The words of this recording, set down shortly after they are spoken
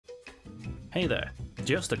Hey there,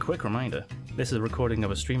 just a quick reminder, this is a recording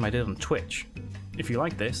of a stream I did on Twitch. If you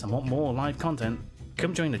like this and want more live content,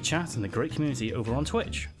 come join the chat and the great community over on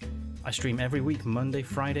Twitch. I stream every week Monday,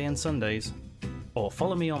 Friday and Sundays, or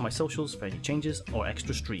follow me on my socials for any changes or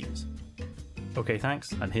extra streams. Okay,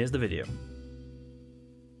 thanks, and here's the video.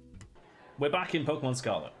 We're back in Pokemon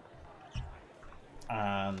Scarlet,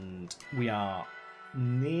 and we are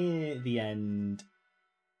near the end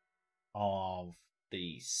of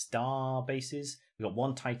the star bases. We got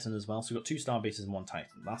one Titan as well, so we've got 2 star bases and 1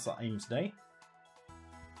 Titan. That's our aim today.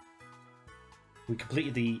 We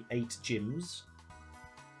completed the 8 gyms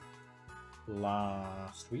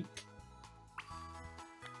last week,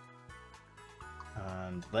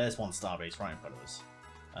 and there's 1 star base right in front of us.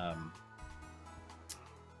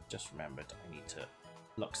 Just remembered I need to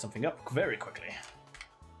look something up very quickly.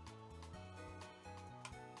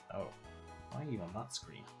 Oh, why are you on that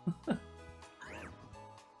screen?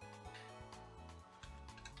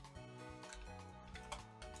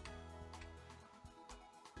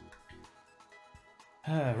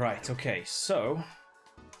 Right, okay, so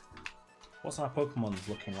what's our Pokemon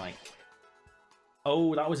looking like?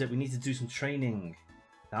 Oh, that was it. We need to do some training.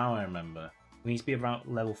 Now I remember. We need to be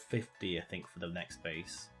about level 50, I think, for the next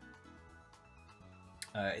base.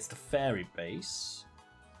 It's the Fairy base,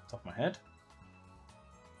 top of my head,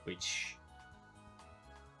 which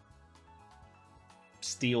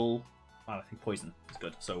Steel, I think Poison is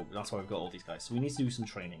good. So that's why we've got all these guys. So we need to do some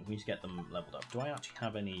training. We need to get them leveled up. Do I actually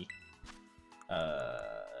have any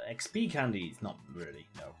XP candies? Not really,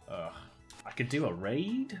 no. I could do a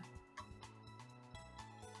raid.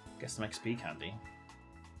 Get some XP candy.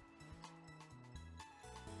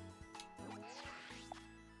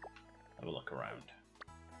 Have a look around.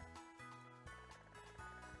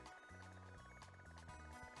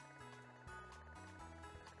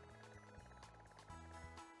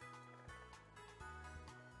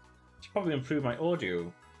 Should probably improve my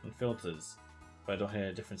audio and filters, but I don't hear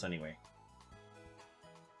a difference anyway.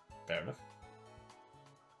 Fair enough.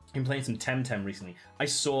 I've been playing some Temtem recently. I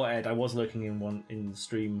saw Ed. I was lurking in one in the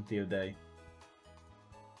stream the other day.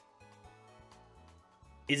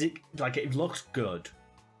 Is it like it looks good?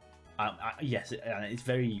 Yes, it's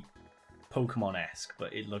very Pokemon-esque,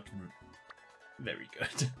 but it looked very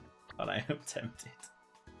good, and I am tempted.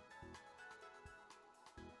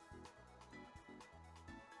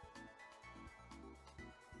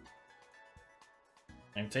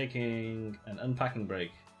 I'm taking an unpacking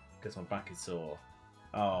break because my back is sore.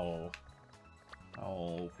 Oh,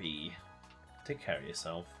 P. Take care of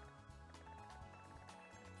yourself.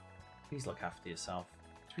 Please look after yourself.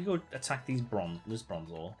 Should we go attack these this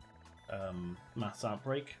Bronzor? Mass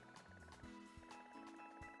outbreak.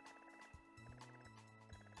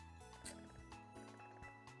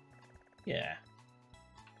 Yeah.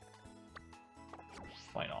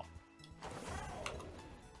 Why not?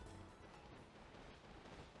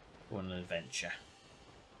 Go on an adventure.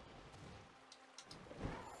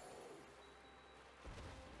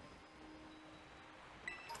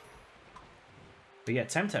 But yeah,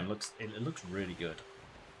 Temtem looks really good.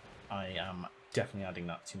 I am definitely adding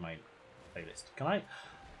that to my playlist. Can I?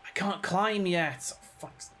 I can't climb yet.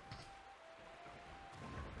 Fuck.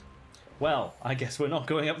 Well, I guess we're not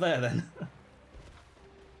going up there then.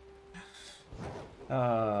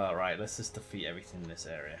 Right, let's just defeat everything in this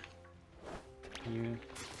area. You.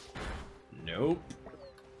 Nope.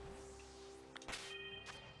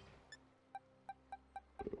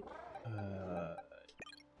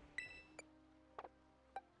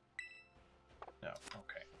 No,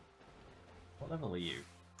 okay. What level are you?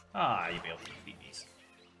 Ah, you'll be able to defeat these.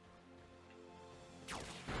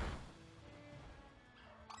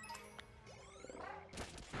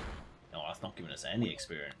 No, that's not giving us any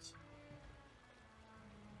experience.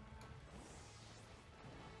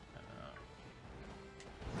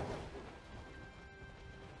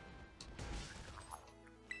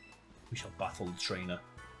 We shall battle the trainer.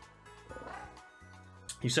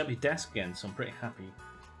 You set me desk again, so I'm pretty happy.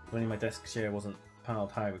 Only my desk chair wasn't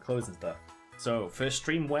piled high with clothes and stuff. So, first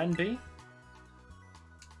stream when, B?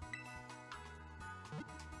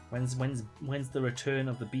 When's the return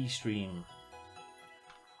of the B stream?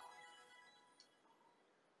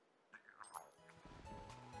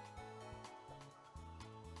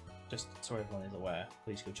 Just so everyone is aware,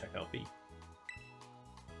 please go check out B.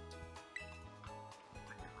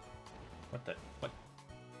 What the? What?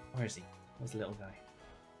 Where is he? Where's the little guy?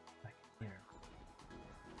 Back here.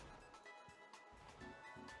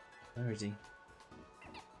 Where is he?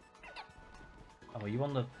 Oh, are you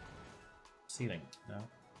on the ceiling? No?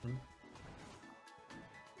 Hmm?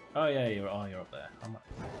 Oh yeah, you're up there.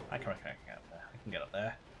 I can get up there. I can get up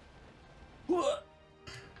there.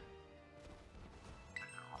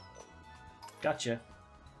 Gotcha.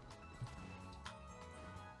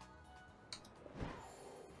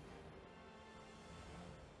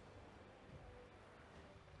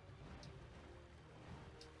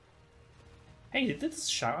 Hey, did this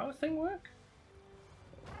shout out thing work?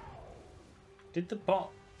 Did the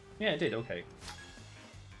bot... Yeah, it did, okay.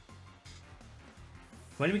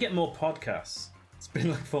 When do we get more podcasts? It's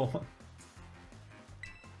been like 4 months.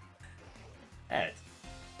 Ed.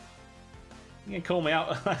 You can call me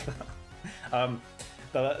out like that.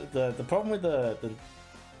 The problem with the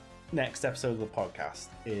next episode of the podcast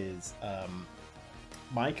is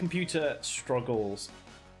my computer struggles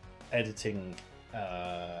editing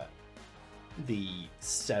the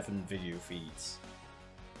 7 video feeds.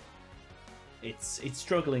 It's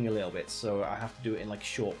struggling a little bit, so I have to do it in like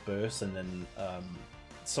short bursts, and then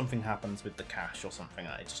something happens with the cache or something,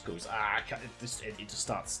 and it just goes it just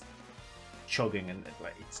starts chugging, and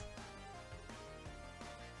like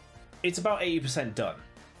it's about 80% done.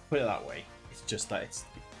 Put it that way. It's just that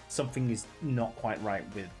something is not quite right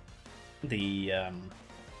with the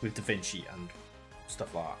with DaVinci and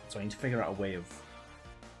stuff like that. So I need to figure out a way of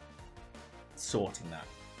sorting that.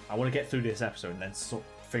 I want to get through this episode and then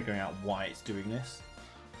figuring out why it's doing this.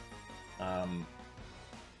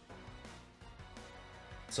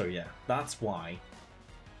 So yeah, that's why.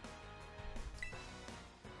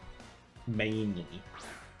 Mainly.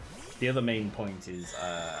 The other main point is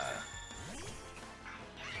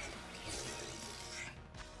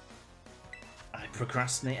I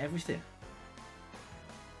procrastinate everything.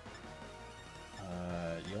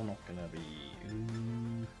 You're not gonna be...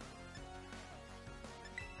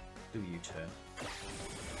 Do U-turn.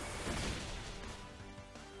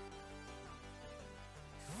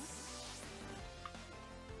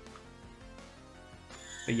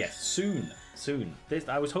 But yes, soon.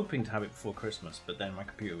 I was hoping to have it before Christmas, but then my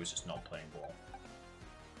computer was just not playing ball.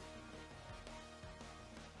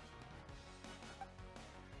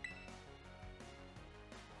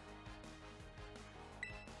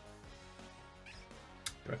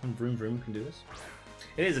 Do you reckon Vroom Vroom can do this?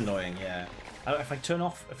 It is annoying, yeah. If I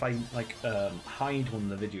hide one of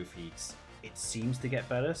the video feeds, it seems to get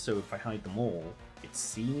better. So if I hide them all, it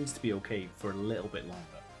seems to be okay for a little bit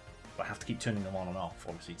longer. But I have to keep turning them on and off,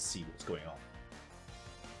 obviously, to see what's going on.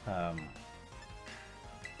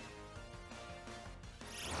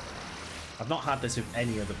 I've not had this with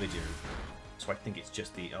any other video, so I think it's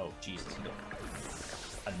just the... Oh, Jesus, he got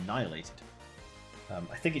annihilated.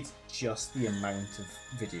 I think it's just the amount of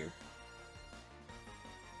video.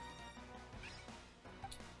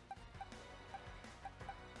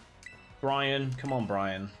 Brian, come on,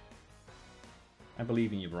 Brian. I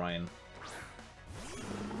believe in you, Brian.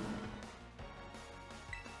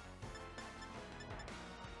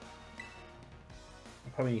 I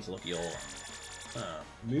probably need to look at your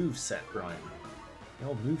move set, Brian.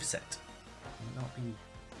 Your move set might not be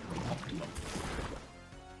optimum.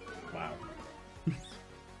 Wow.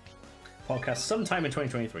 Podcast sometime in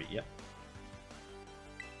 2023. Yep.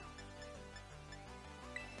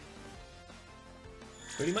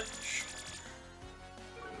 Pretty much.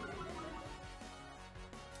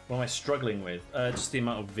 What am I struggling with? Just the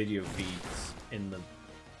amount of video feeds in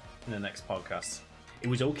the next podcast. It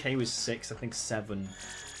was okay with 6. I think 7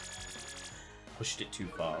 pushed it too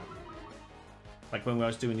far. Like when I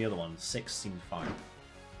was doing the other one, 6 seemed fine.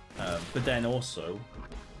 But then also,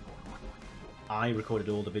 I recorded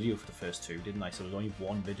all the video for the first 2, didn't I? So there was only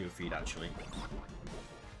 1 video feed actually.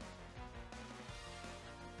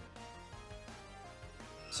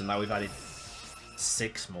 So now we've added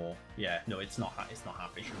 6 more. Yeah, no, it's not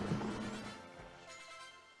happy.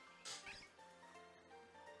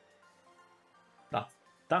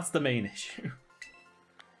 That's the main issue.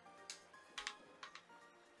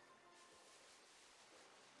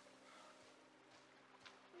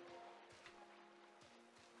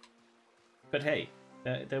 But hey,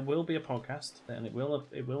 there will be a podcast, and it will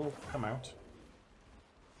come out.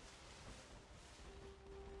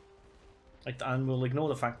 And we'll ignore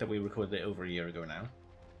the fact that we recorded it over a year ago now.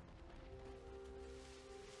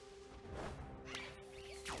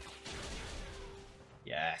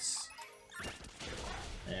 Yes.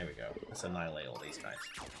 There we go. Let's annihilate all these guys.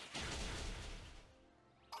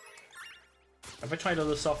 Have I tried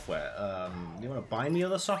other software? You want to buy me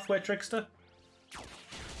other software, Trickster?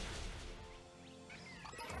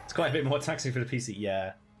 It's quite a bit more taxing for the PC.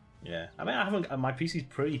 Yeah. Yeah. I mean, I haven't... My PC's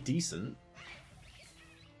pretty decent.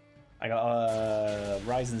 I got a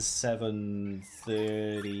Ryzen 7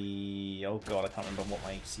 30... Oh god, I can't remember what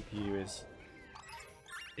my CPU is.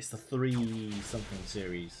 It's the 3 something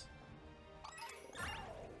series.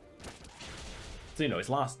 So, you know, it's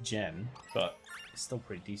last gen, but it's still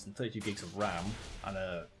pretty decent. 32 gigs of RAM and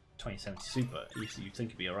a 2070 Super. You'd think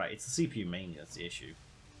it'd be alright. It's the CPU mainly that's the issue.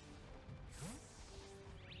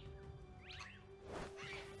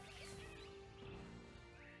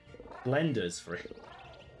 Blender's free.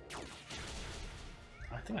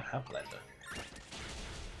 I think I have Blender.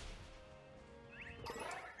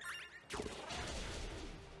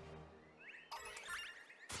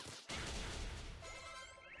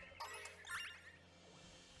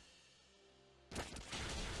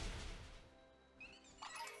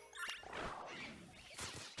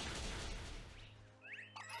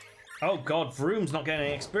 Oh god, Vroom's not getting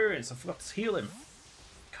any experience. I forgot to heal him.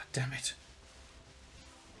 God damn it.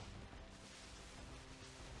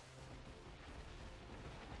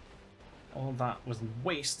 All that was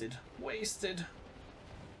wasted. Wasted.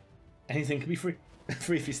 Anything can be free.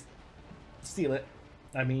 Free if you steal it.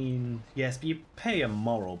 I mean, yes, but you pay a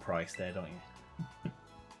moral price there, don't you?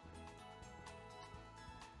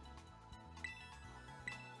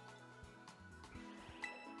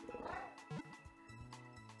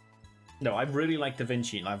 No, I really like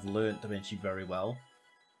DaVinci, and I've learnt DaVinci very well.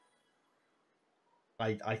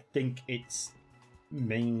 I think it's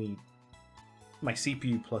mainly my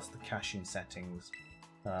CPU plus the caching settings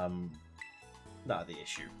that are the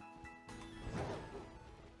issue.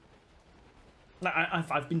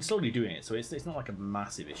 I've been slowly doing it, so it's not like a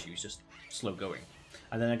massive issue, it's just slow going.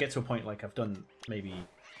 And then I get to a point like I've done maybe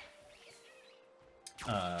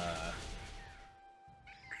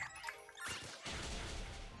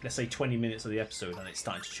let's say 20 minutes of the episode and it's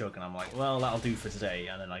starting to choke and I'm like, well, that'll do for today,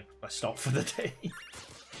 and then I stop for the day.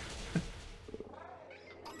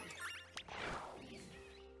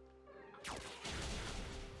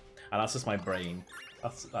 And that's just my brain.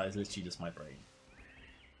 That is literally just my brain.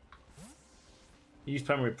 I use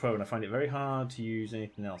Premiere Pro and I find it very hard to use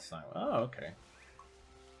anything else now. Oh, okay.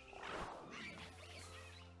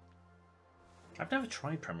 I've never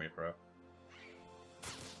tried Premiere Pro.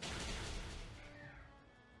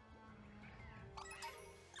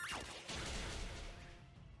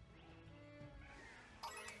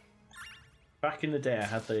 Back in the day I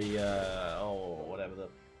had the, whatever, the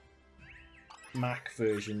Mac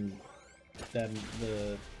version, then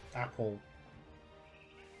the Apple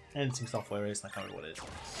editing software is, I can't remember what it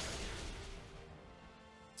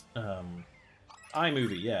is.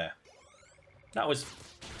 iMovie, yeah. That was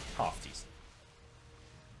half decent.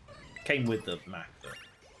 Came with the Mac though.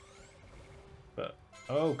 But,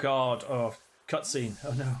 oh god, oh, cutscene,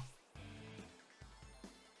 oh no.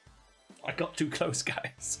 I got too close,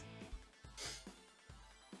 guys.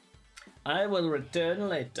 I will return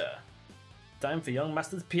later. Time for young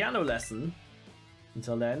master's piano lesson.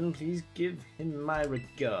 Until then, please give him my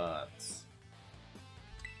regards.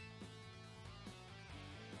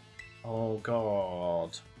 Oh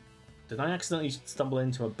god. Did I accidentally stumble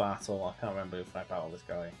into a battle? I can't remember if I battled this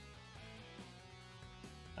guy.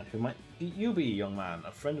 And who might you be, young man?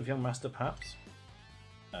 A friend of young master, perhaps?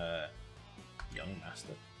 Young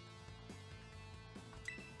master?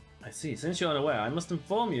 I see. Since you're unaware, I must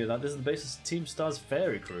inform you that this is the basis of Team Star's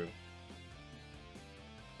Fairy Crew.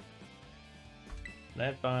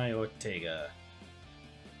 Led by Ortega.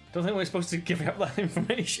 Don't think we're supposed to give out that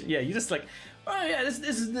information. Yeah, you just like, oh yeah, this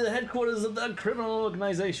is the headquarters of the criminal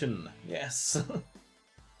organization. Yes.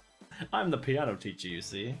 I'm the piano teacher, you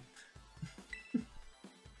see.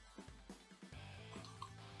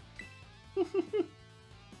 Do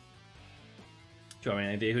you have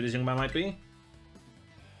any idea who this young man might be?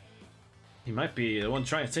 He might be the one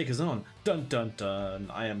trying to take us on. Dun dun dun.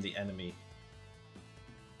 I am the enemy.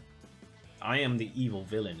 I am the evil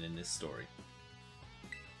villain in this story.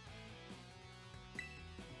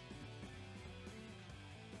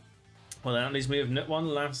 Well, that leaves me with one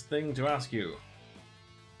last thing to ask you.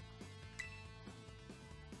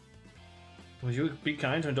 Would you be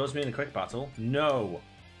kind to indulge me in a quick battle? No!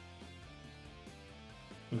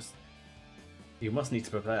 You must need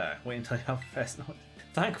to prepare. Wait until you have first. No.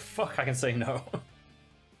 Thank fuck I can say no.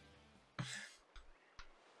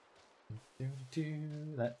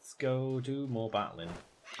 Let's go do more battling.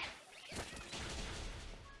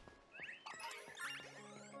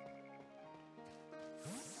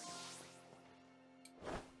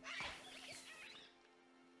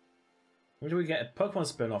 When do we get a Pokemon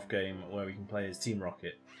spin-off game where we can play as Team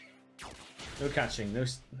Rocket? No catching, no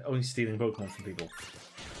only stealing Pokemon from people.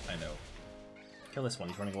 I know. Kill this one,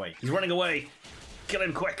 he's running away. He's running away! Kill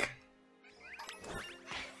him quick!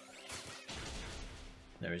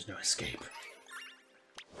 There is no escape.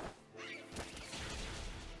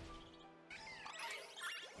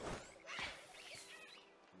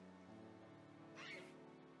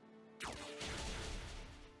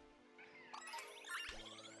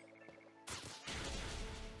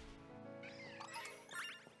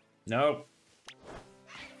 No.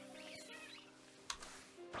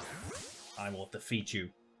 I will defeat you.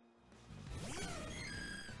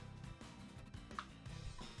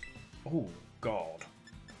 Oh God.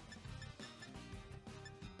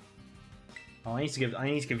 Oh, I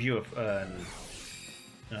need to give you a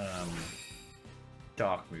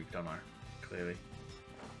dark move, don't I? Clearly.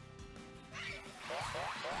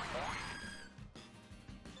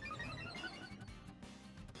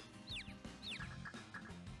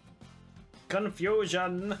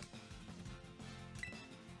 Confusion.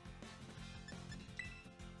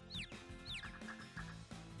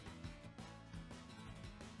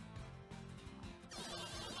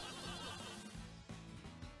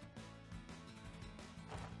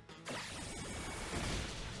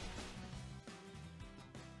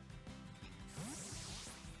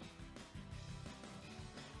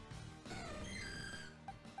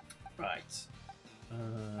 Right.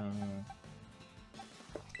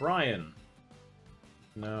 Brian.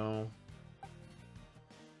 No.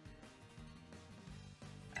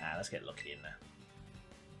 Let's get lucky in there.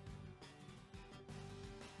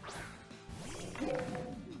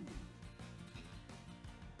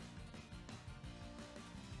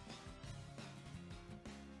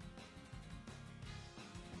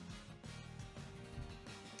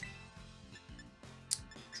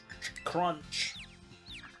 Crunch.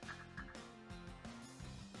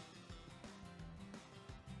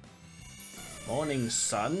 Morning,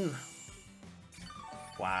 sun.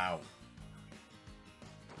 Wow.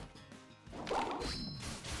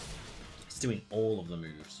 It's doing all of the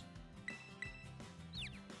moves.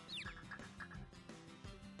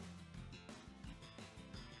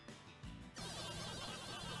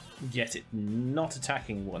 Yet it not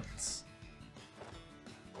attacking once.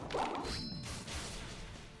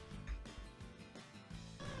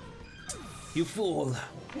 You fool!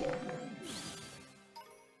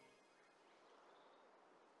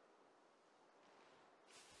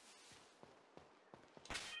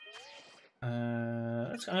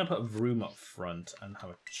 I'm gonna put a room up front and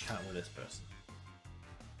have a chat with this person.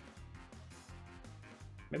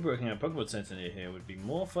 Maybe working at a Pokemon Center near here would be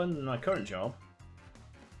more fun than my current job.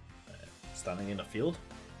 Standing in a field.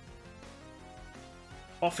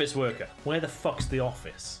 Office worker. Where the fuck's the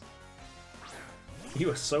office?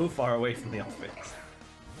 You are so far away from the office.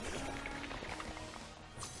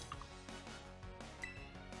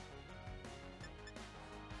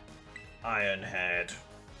 Ironhead.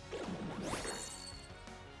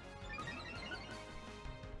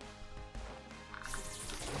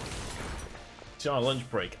 It's on a lunch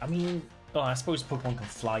break. I mean, oh, I suppose Pokemon can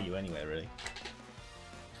fly you anywhere, really.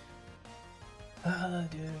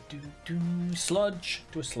 Sludge.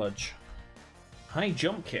 Do a sludge. High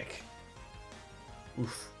jump kick.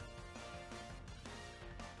 Oof.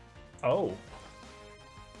 Oh.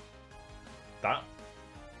 That.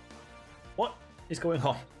 What is going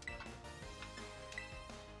on?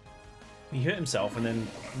 He hurt himself and then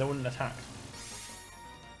no one attacked.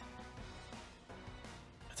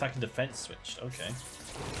 Attack and defense switched. Okay.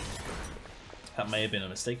 That may have been a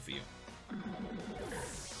mistake for you.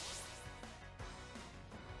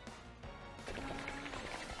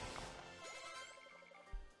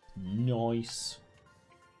 Nice.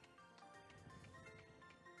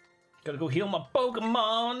 Gotta go heal my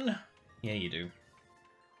Pokemon! Yeah, you do.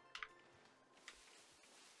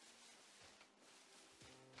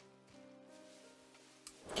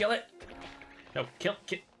 Kill it! No, kill.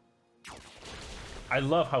 I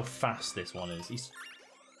love how fast this one is. He's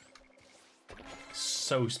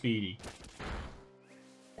so speedy.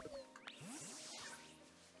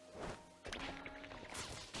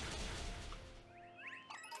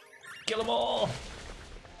 Kill them all!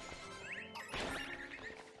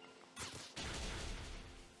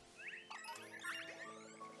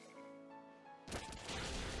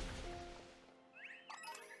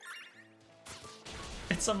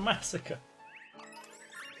 It's a massacre.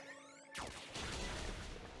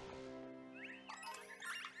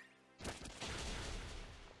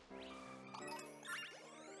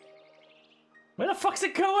 Where the fuck's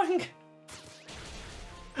it going?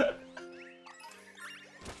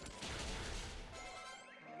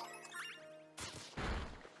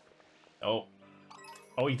 Oh.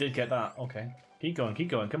 Oh, he did get that. Okay. Keep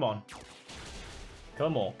going, come on. Kill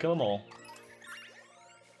them all, kill them all.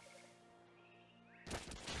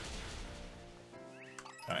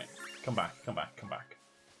 Alright, come back.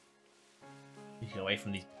 You get away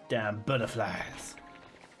from these damn butterflies.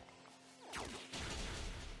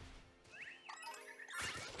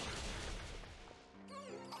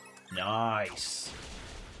 Nice.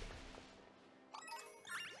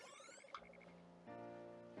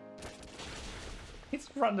 It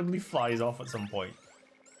randomly flies off at some point.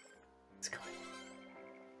 It's going.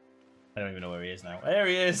 I don't even know where he is now. There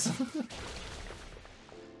he is!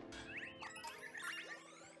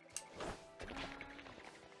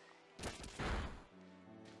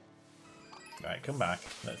 Right, come back.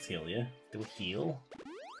 Let's heal you. Do a heal.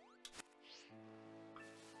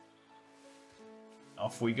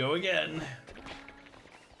 Off we go again.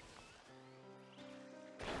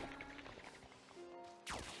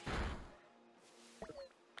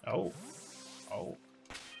 Oh. Oh.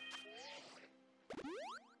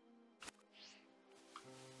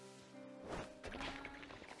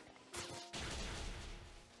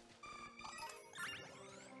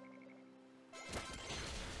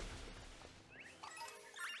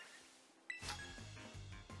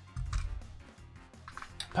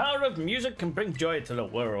 Power of music can bring joy to the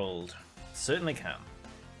world. Certainly can.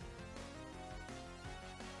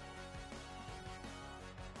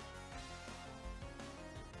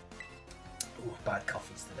 Ooh, bad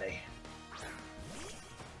coffees today.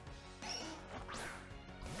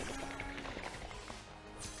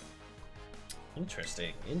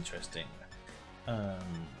 Interesting, interesting. Have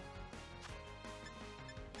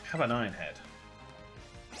an iron head.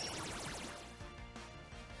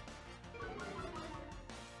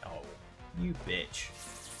 Oh, you bitch.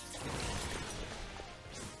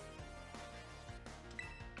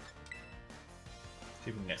 See if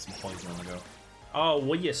we can get some poison on the go. Oh,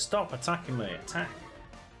 will you stop attacking me? Attack.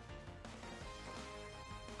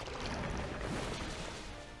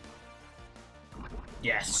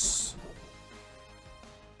 Yes.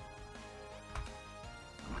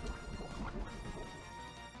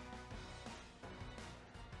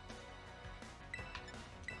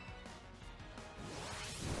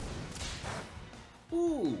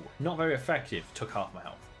 Ooh, not very effective. Took half my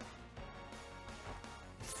health.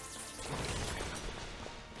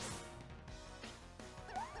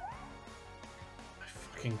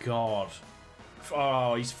 Fucking God.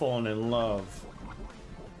 Oh, he's fallen in love.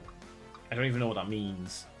 I don't even know what that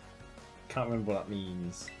means. Can't remember what that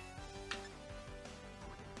means.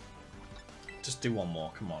 Just do one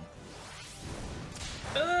more, come on.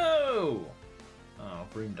 Oh! Oh,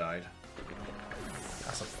 Broom died.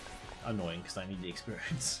 That's annoying because I need the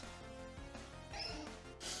experience.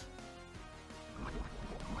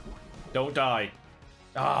 Don't die.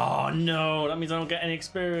 Oh no, that means I don't get any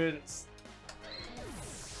experience.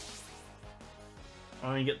 I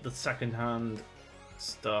only get the second hand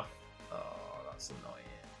stuff. Oh, that's annoying.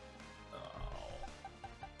 Oh.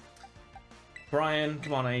 Brian,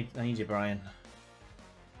 come on, I need you, Brian.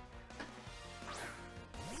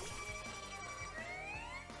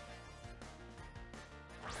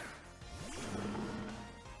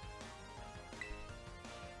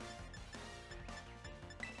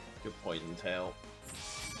 Good poison tail.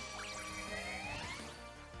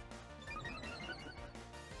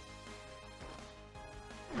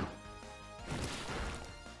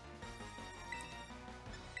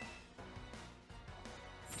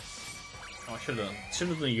 Oh, I should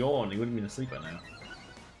have done a yawn. He would have been asleep by now.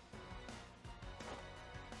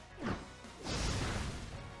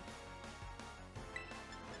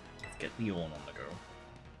 Let's get the yawn on the go.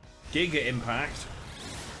 Giga impact.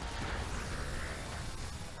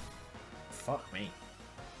 Fuck me.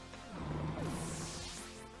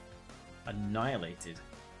 Annihilated.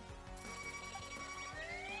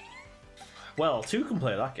 Well, two can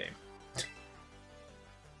play that game.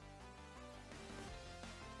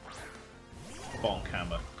 Bonk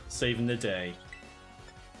hammer. Saving the day.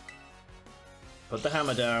 Put the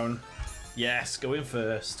hammer down. Yes, go in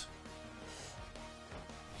first.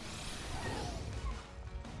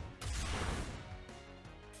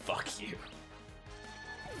 Fuck you.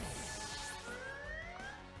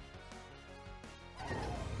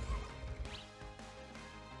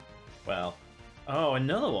 Well. Oh,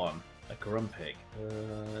 another one. A Grumpig.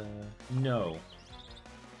 No.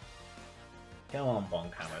 Go on,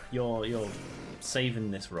 Bonkhammer. You're saving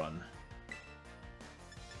this run.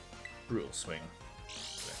 Brutal swing.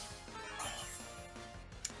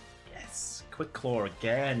 Yes. Quick claw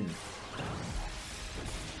again.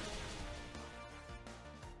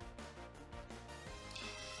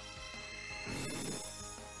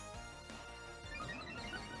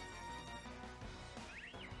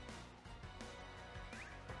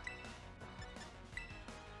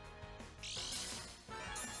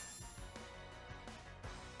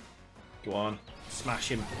 Go on, smash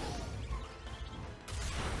him.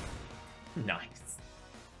 Nice.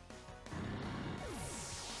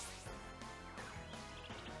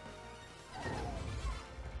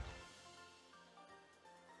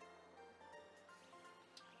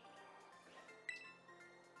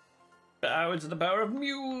 Power to the power of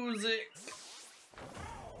music.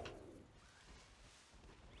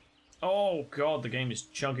 Oh god, the game is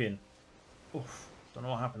chugging. Oof, don't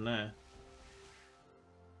know what happened there.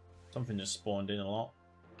 Something just spawned in a lot.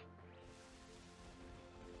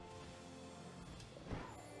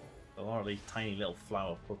 A lot of these tiny little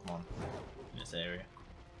flower Pokemon in this area.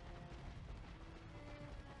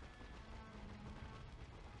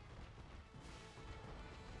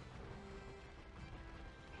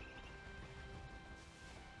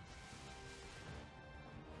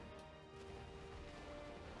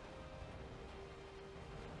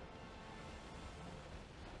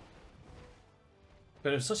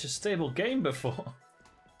 But it was such a stable game before.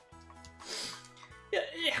 Yeah,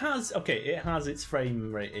 it has. Okay, it has its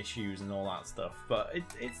frame rate issues and all that stuff, but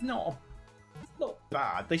it's not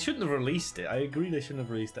bad. They shouldn't have released it. I agree, they shouldn't have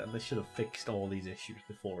released it, and they should have fixed all these issues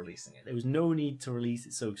before releasing it. There was no need to release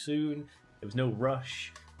it so soon. There was no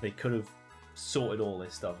rush. They could have sorted all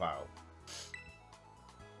this stuff out.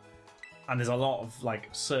 And there's a lot of like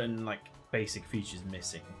certain like basic features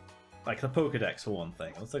missing. Like the Pokédex, for one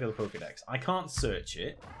thing. Let's look at the Pokédex. I can't search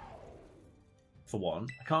it, for one.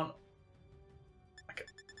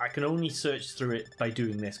 I can only search through it by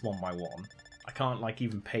doing this one by one. I can't, like,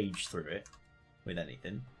 even page through it with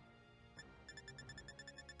anything.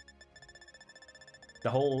 The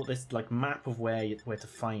whole, this, like, map of where to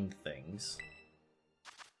find things.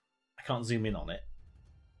 I can't zoom in on it.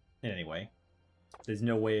 In any way. There's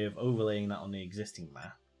no way of overlaying that on the existing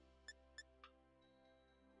map.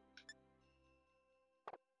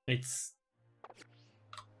 It's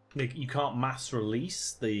like you can't mass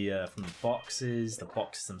release the from the boxes. The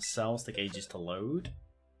boxes themselves take ages to load.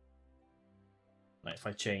 Like if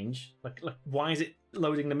I change, look, why is it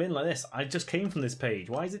loading them in like this? I just came from this page.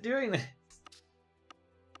 Why is it doing this?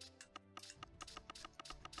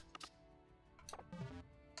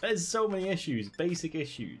 There's so many issues, basic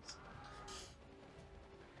issues.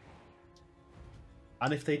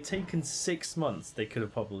 And if they'd taken 6 months, they could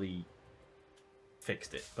have probably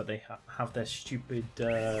fixed it, but they have their stupid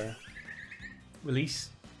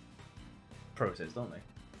release process, don't they?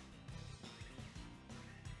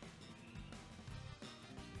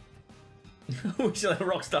 We should let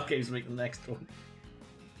Rockstar Games make the next one.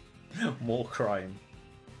 More crime.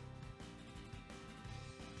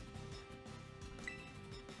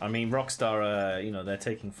 I mean, Rockstar, you know, they're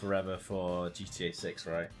taking forever for GTA 6,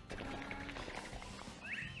 right?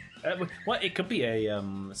 Well, it could be a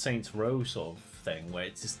Saints Row sort of thing where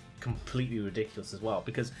it's just completely ridiculous as well,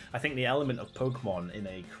 because I think the element of Pokemon in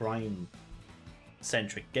a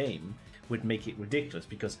crime-centric game would make it ridiculous,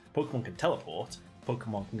 because Pokemon can teleport,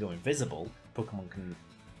 Pokemon can go invisible, Pokemon can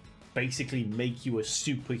basically make you a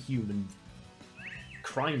superhuman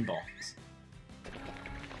crime boss.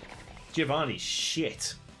 Giovanni's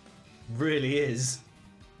shit. Really is.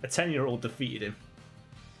 A 10-year-old defeated him.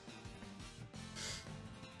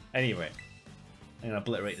 Anyway, I'm gonna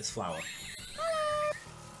obliterate this flower.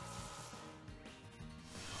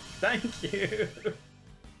 Thank you!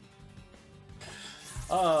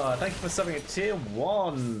 Oh, thank you for subbing at tier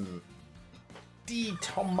 1!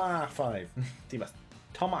 D-Toma5.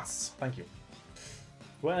 Thomas, thank you.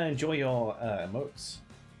 Well, enjoy your emotes.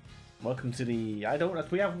 Welcome to the... do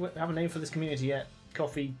we have a name for this community yet?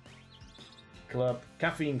 Coffee Club?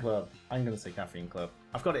 Caffeine Club. I'm gonna say Caffeine Club.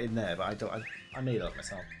 I've got it in there, but I made it up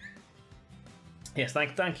myself. Yes,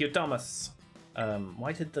 thank you, Thomas.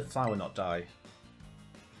 Why did the flower not die?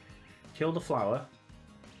 Kill the flower.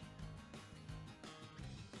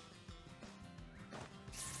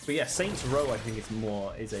 But yeah, Saints Row I think is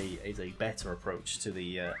a better approach to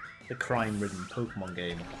the crime-ridden Pokemon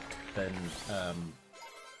game than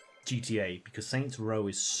GTA, because Saints Row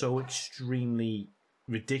is so extremely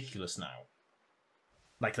ridiculous now.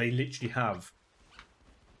 Like they literally have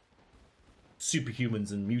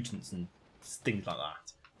superhumans and mutants and things like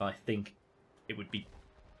that. But I think it would be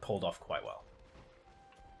pulled off quite well.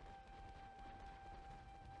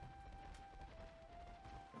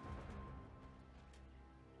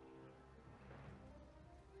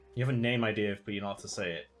 You have a name idea, but you're not to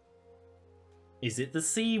say it. Is it the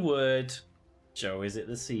C word? Joe, is it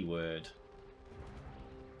the C word?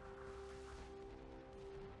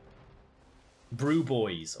 Brew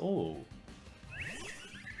Boys. Oh.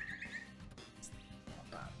 Not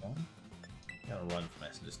a bad one. I'm gonna run from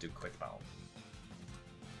this and just do quick battle.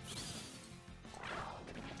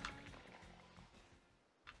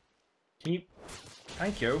 Can you...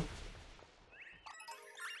 Thank you.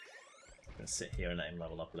 I'm gonna sit here and let him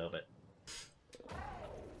level up a little bit.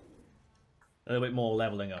 A little bit more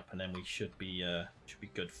leveling up, and then we should be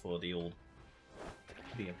good for the old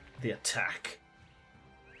the attack.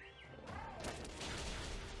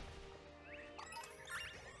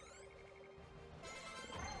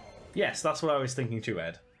 Yes, that's what I was thinking too,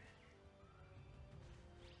 Ed.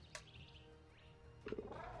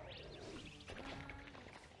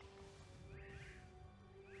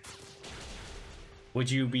 Would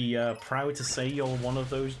you be proud to say you're one of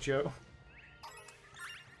those, Joe?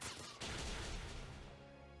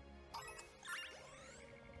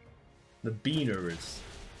 The Beaners.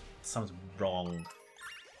 Sounds wrong.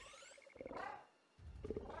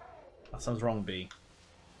 That sounds wrong, B.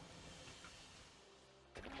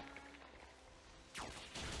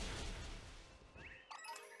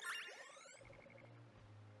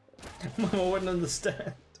 Mama wouldn't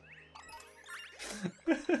understand.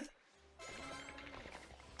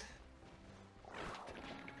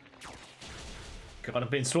 God, I'm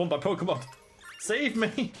being swarmed by Pokemon. Save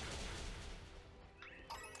me!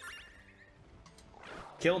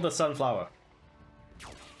 Kill the sunflower.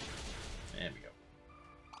 There we go.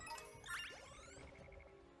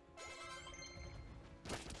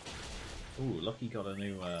 Ooh, Lucky got a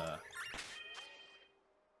new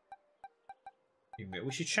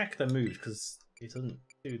we should check the moves because it doesn't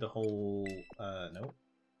do the whole no.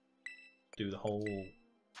 Do the whole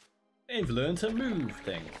they've learned to move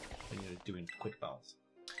thing when you're doing quick battles.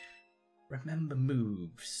 Remember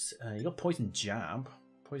moves. You got Poison Jab.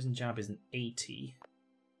 Poison Jab is an 80.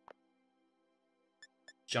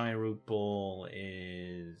 Gyro Ball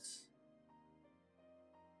is...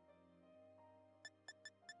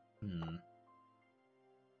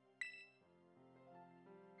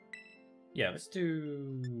 Yeah, let's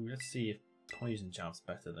see if Poison Jab's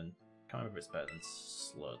better than... I can't remember if it's better than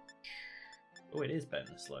Sludge. Oh, it is better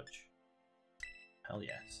than Sludge. Hell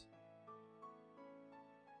yes.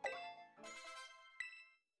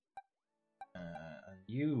 And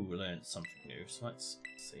you learned something new, so let's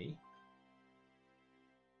see.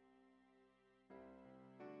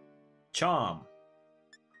 Charm.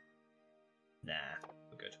 Nah,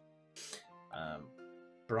 we're good.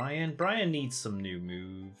 Brian needs some new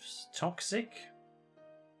moves. Toxic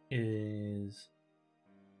is...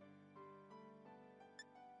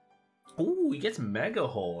 Ooh, he gets Mega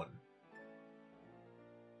Horn.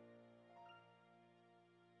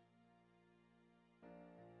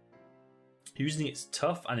 Using its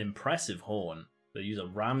tough and impressive horn, the user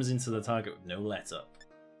rams into the target with no let up.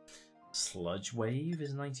 Sludge Wave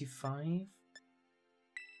is 95.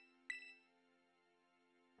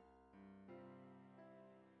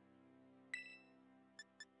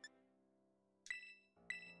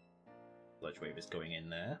 Sludge Wave is going in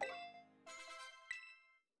there.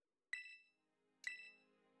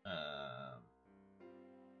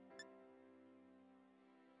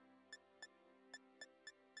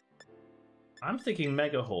 I'm thinking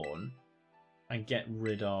Mega Horn and get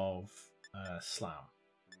rid of Slam.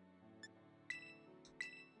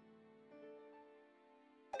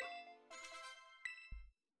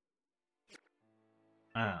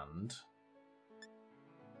 And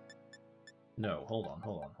no, hold on.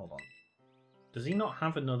 Does he not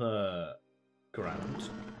have another ground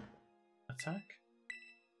attack?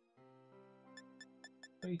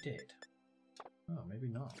 Oh, he did. Oh, maybe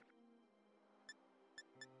not.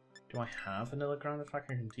 Do I have another ground attack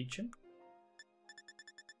I can teach him?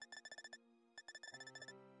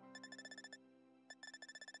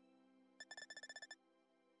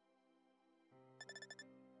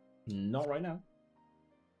 Not right now.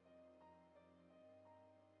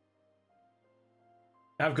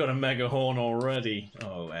 I've got a Mega Horn already.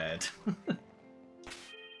 Oh, Ed.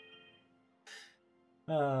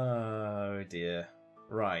 Oh, dear.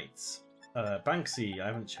 Right. Banksy. I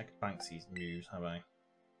haven't checked Banksy's moves, have I?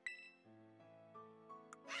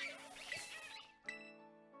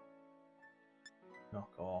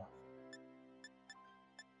 Knock off.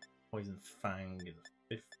 Poison Fang is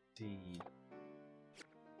 50.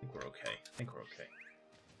 I think we're okay.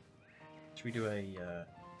 Should we do a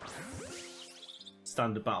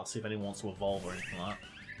standard battle, see if anyone wants to evolve or anything like that?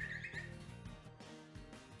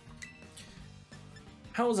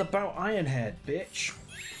 How's about Ironhead, bitch?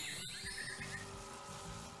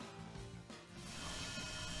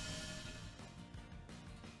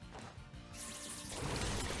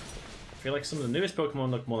 I feel like some of the newest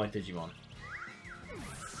Pokemon look more like Digimon.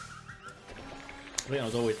 I think that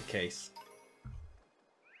was always the case.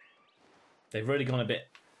 They've really gone a bit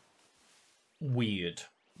weird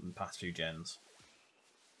in the past few gens.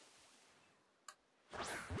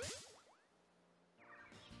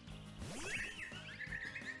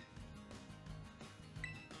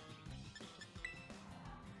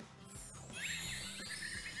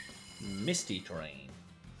 Misty Terrain.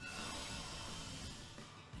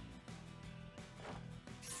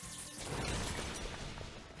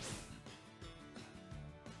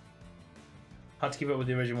 Had to keep up with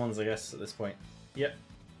the original ones, I guess, at this point. Yep.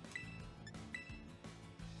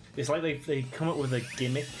 It's like they come up with a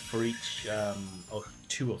gimmick for each, or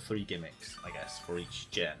 2 or 3 gimmicks, I guess, for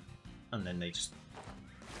each gen. And then they just...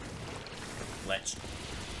 let's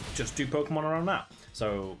just do Pokemon around that.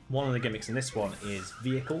 So, one of the gimmicks in this one is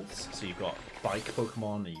vehicles. So you've got bike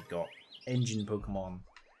Pokemon, and you've got engine Pokemon.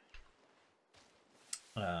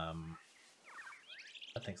 And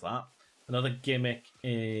things like that. Another gimmick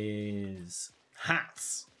is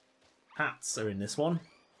hats. Hats are in this one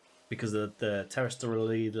because of the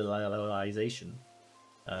terrestrialization.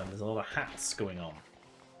 There's a lot of hats going on.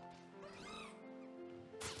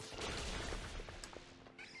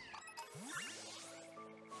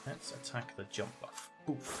 Let's attack the jump buff.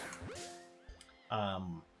 Oof.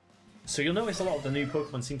 So you'll notice a lot of the new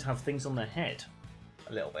Pokemon seem to have things on their head.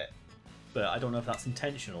 A little bit. But I don't know if that's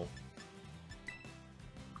intentional.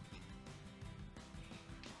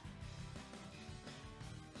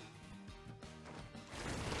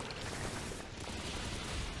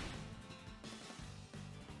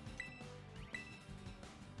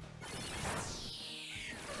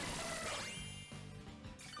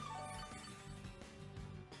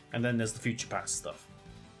 And then there's the Future Past stuff,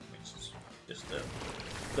 which is just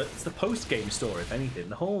it's the post-game story, if anything.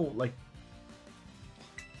 The whole like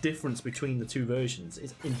difference between the 2 versions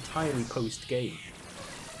is entirely post-game.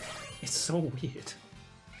 It's so weird.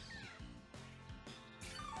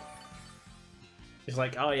 It's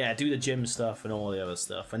like, oh yeah, do the gym stuff and all the other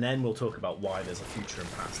stuff, and then we'll talk about why there's a future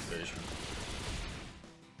and past version.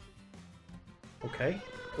 Okay,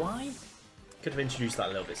 why? Could have introduced that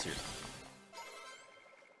a little bit sooner.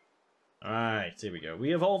 Alright, here we go.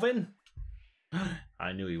 We evolving?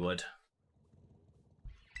 I knew he would.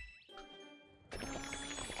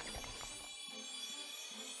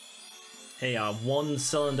 Hey, our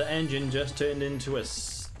 1-cylinder engine just turned into a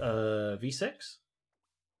V6?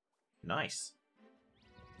 Nice.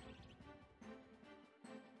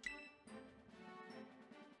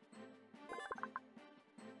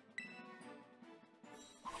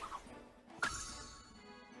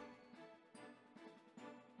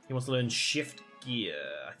 He wants to learn Shift Gear.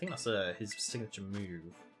 I think that's his signature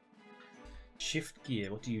move. Shift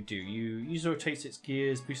Gear, what do? You use rotates its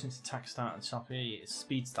gears, boosting its attack stat and sharply its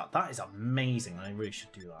speed stat. That is amazing. I really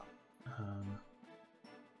should do that.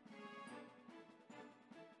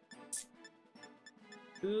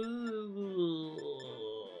 Ooh,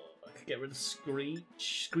 I could get rid of Screech.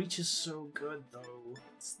 Screech is so good though.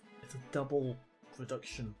 It's a double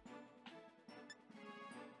reduction.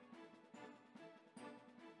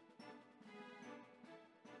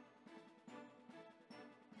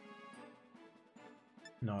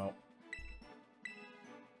 No.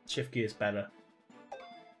 Shift gear is better.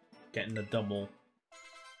 Getting the double.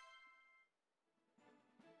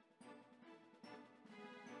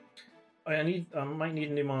 I might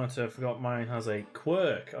need a new monitor. I forgot mine has a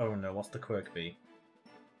quirk. Oh no, what's the quirk be?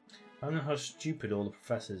 I don't know how stupid all the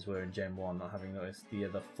professors were in Gen 1, not having noticed the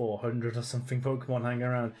other 400 or something Pokemon hanging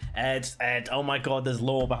around. Ed, oh my god, there's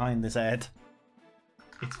lore behind this, Ed.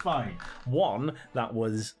 It's fine. One, that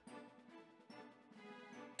was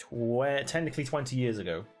technically 20 years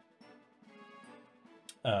ago.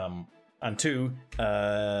 And 2,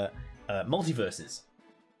 multiverses.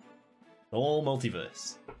 All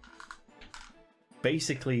multiverse.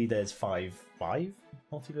 Basically, there's five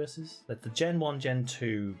multiverses. There's the Gen 1, Gen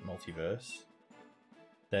 2 multiverse.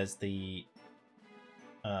 There's the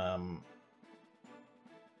I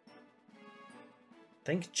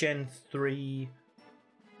think Gen 3.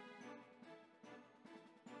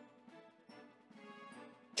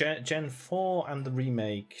 Gen 4 and the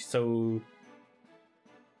remake, so...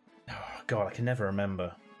 Oh, God, I can never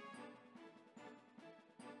remember.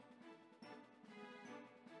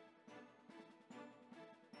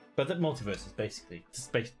 But the multiverse is basically...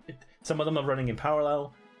 some of them are running in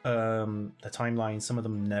parallel, the timelines, some of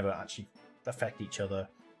them never actually affect each other.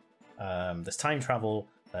 There's time travel,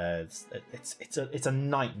 it's a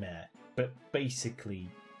nightmare, but basically...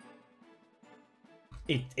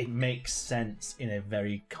 It makes sense in a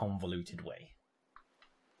very convoluted way.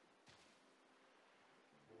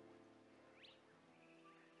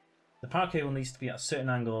 The power cable needs to be at a certain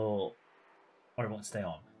angle or it won't stay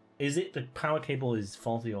on. Is it the power cable is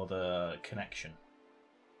faulty or the connection?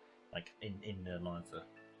 Like in the monitor?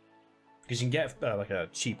 Because you can get like a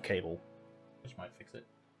cheap cable, which might fix it.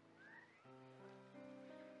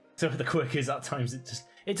 So the quirk is at times it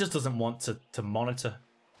just doesn't want to monitor.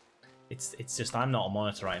 It's just, I'm not a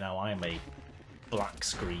monitor right now, I am a black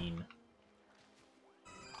screen.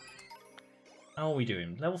 How are we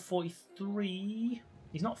doing? Level 43?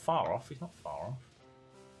 He's not far off,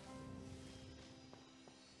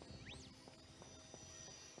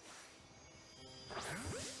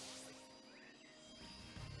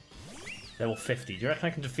 Level 50. Do you reckon I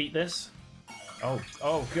can defeat this? Oh,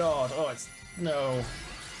 oh god. Oh, it's... No.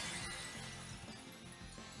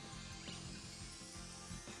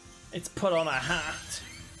 It's put on a hat.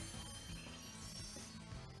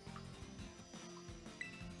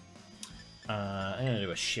 I'm gonna do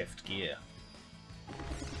a shift gear.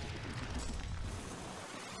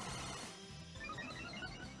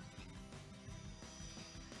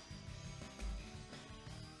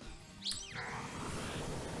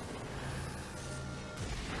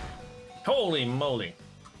 Holy moly!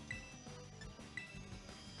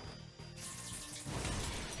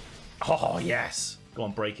 Oh, yes! Go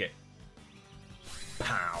on, break it.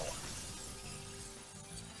 Pow!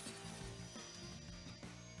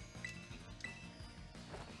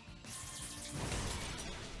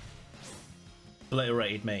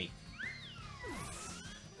 Obliterated me.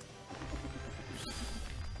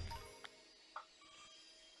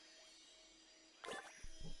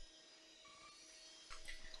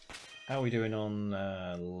 How are we doing on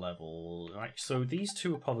level? Right, so these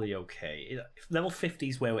two are probably okay. Level 50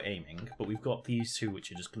 is where we're aiming, but we've got these two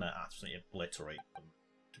which are just going to absolutely obliterate them,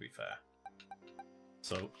 to be fair.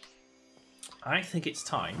 So, I think it's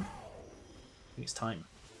time. I think it's time.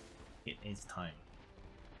 It is time.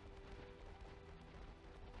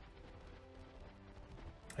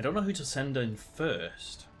 I don't know who to send in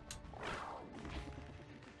first.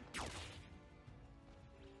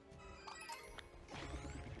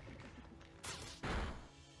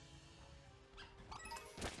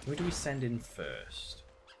 Who do we send in first?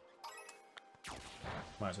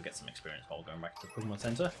 Might as well get some experience while going back to the Pokemon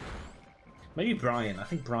Center. Maybe Brian. I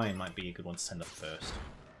think Brian might be a good one to send up first.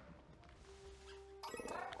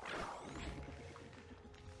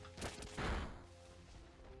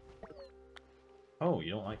 Oh, you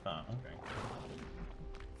don't like that? Okay.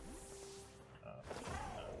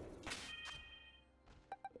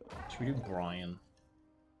 Should we do Brian?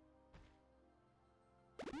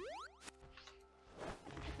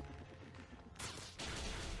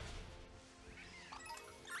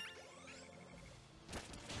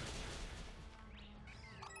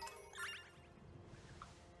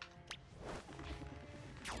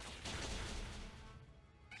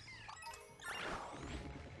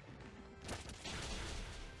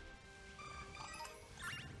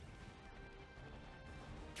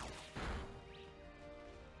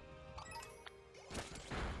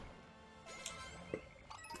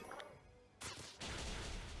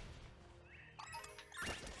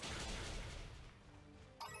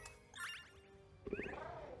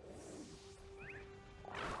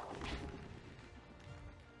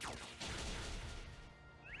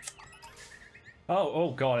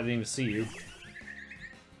 Oh god, I didn't even see you.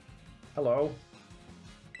 Hello.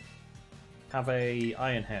 Have a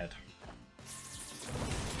iron head.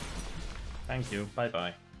 Thank you.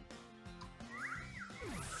 Bye-bye.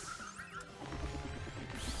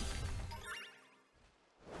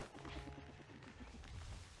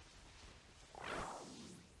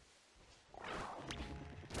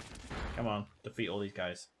 Come on, defeat all these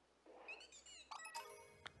guys.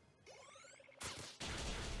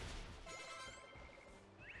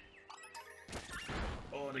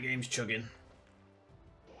 Oh, the game's chugging.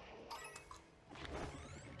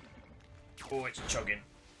 Oh, it's chugging.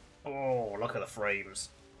 Oh, look at the frames.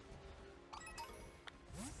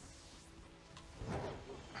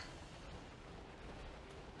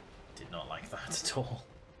 Did not like that at all.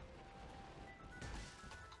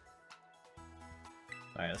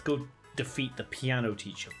 Alright, let's go defeat the piano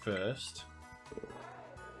teacher first.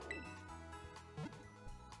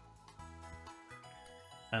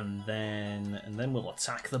 And then we'll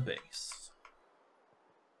attack the base.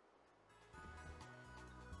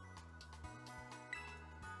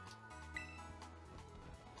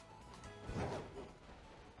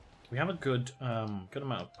 We have a good good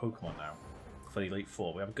amount of Pokemon now for the Elite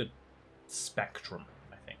Four. We have a good spectrum,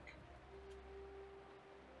 I think.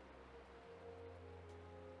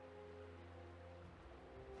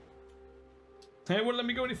 Hey, wouldn't let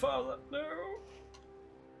me go any farther. No.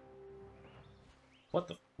 What?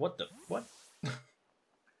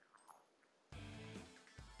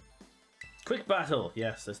 Quick battle!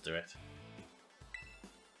 Yes, let's do it.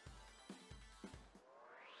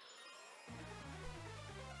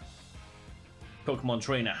 Pokemon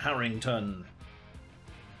Trainer Harrington.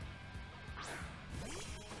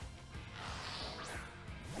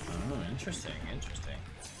 Oh, interesting, interesting.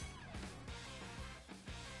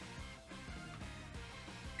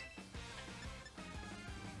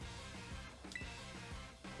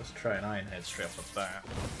 Let's try an Iron Head straight off the bat.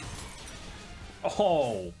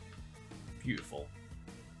 Oh! Beautiful.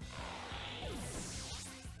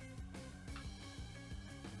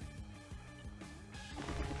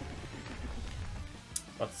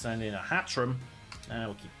 Got to send in a Hatchram.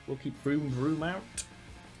 We'll keep Vroom Vroom out.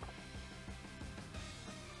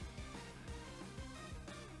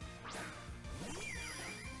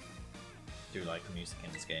 Do like the music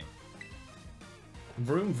in this game.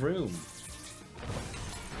 Vroom Vroom.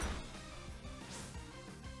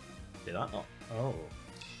 Did that not? Oh.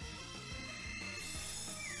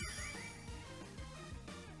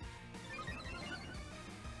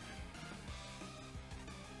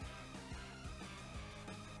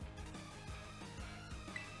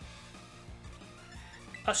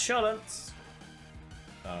 Assurance.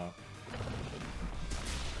 Oh.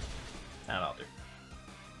 That'll do.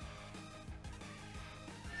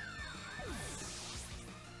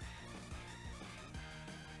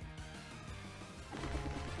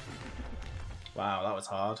 Wow, that was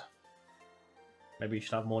hard. Maybe you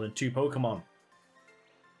should have more than 2 Pokemon.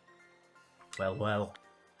 Well, well.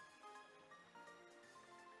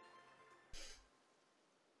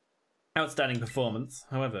 Outstanding performance.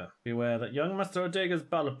 However, beware that young Master Ortega's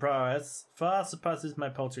battle prowess far surpasses my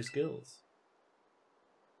paltry skills.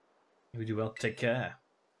 You would do well to take care.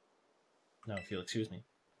 No, if you'll excuse me.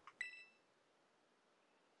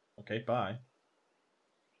 Okay, bye.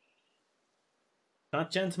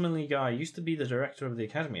 That gentlemanly guy used to be the director of the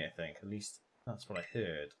academy, I think. At least that's what I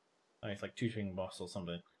heard. Oh, he's like tutoring boss or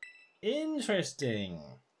something. Interesting.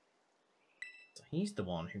 So he's the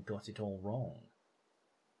one who got it all wrong.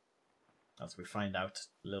 As we find out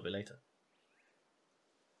a little bit later.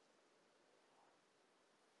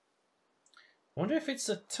 I wonder if it's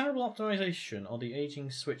a terrible optimization or the aging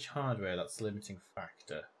Switch hardware that's the limiting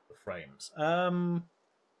factor for frames. I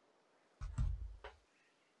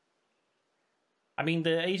mean,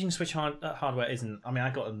 the aging Switch hardware isn't... I mean, I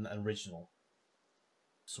got an original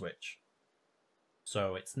Switch.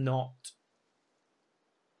 So it's not...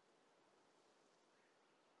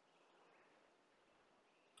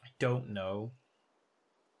 I don't know.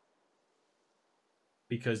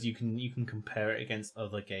 Because you can compare it against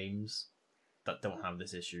other games that don't have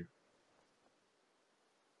this issue.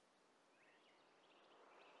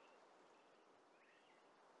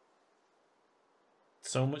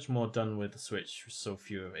 So much more done with the Switch, so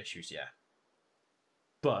fewer issues, yeah.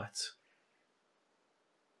 But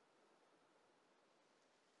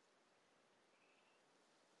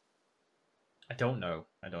I don't know.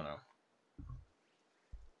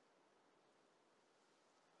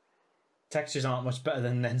 Textures aren't much better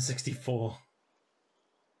than N64.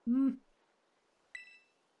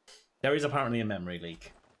 There is apparently a memory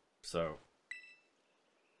leak, so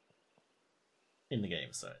in the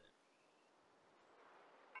game, so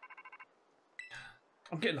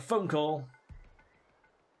I'm getting a phone call.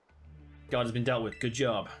 Guard has been dealt with. Good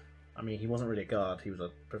job. I mean, he wasn't really a guard. He was a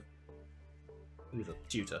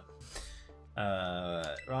tutor.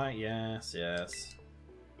 Right. Yes. Yes.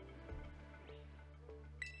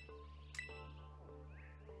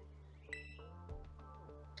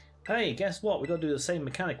 Hey, guess what? We got to do the same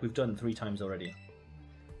mechanic we've done 3 times already.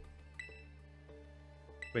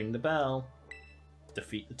 Ring the bell.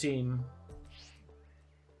 Defeat the team.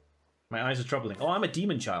 My eyes are troubling. Oh, I'm a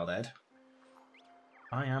demon child, Ed.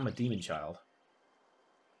 I am a demon child.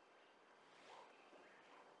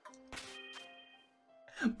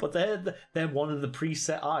 But they're one of the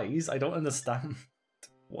preset eyes. I don't understand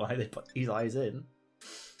why they put these eyes in.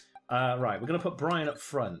 Right, we're going to put Brian up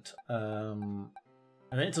front.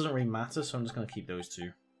 And then it doesn't really matter, so I'm just going to keep those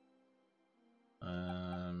 2.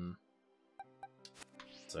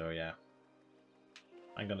 So, yeah.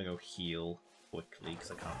 I'm going to go heal quickly,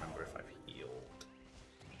 because I can't remember if I've healed.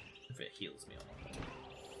 If it heals me or not.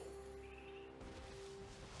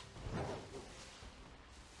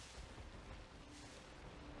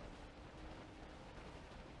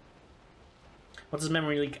 What does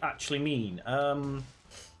memory leak actually mean?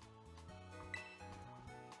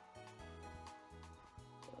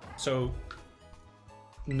 So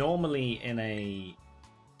normally in a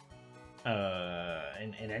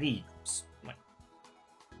in any like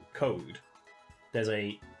code, there's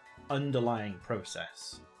a underlying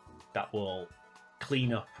process that will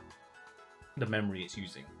clean up the memory it's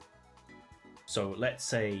using. So let's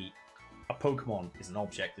say a Pokemon is an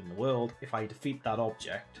object in the world. If I defeat that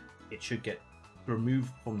object, it should get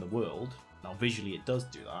removed from the world. Now visually it does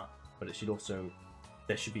do that, but it should also,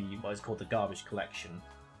 there should be what is called the garbage collection.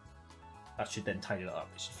 That should then tidy it up.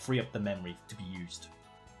 It should free up the memory to be used.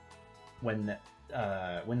 When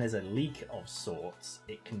there's a leak of sorts,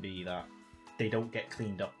 it can be that they don't get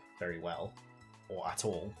cleaned up very well, or at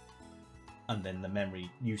all, and then the memory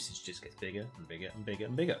usage just gets bigger and bigger and bigger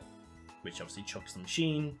and bigger, which obviously chucks the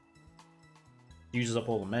machine, uses up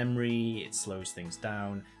all the memory, it slows things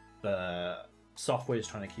down. The software is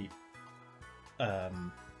trying to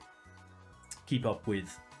keep up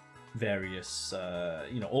with various,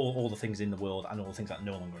 all the things in the world and all the things that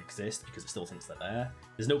no longer exist because it still thinks they're there.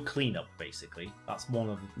 There's no cleanup, basically. That's one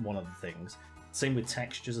of the things. Same with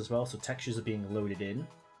textures as well. So textures are being loaded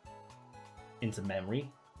into memory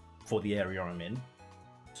for the area I'm in.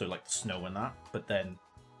 So like the snow and that. But then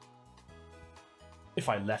if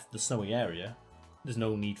I left the snowy area, there's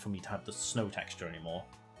no need for me to have the snow texture anymore.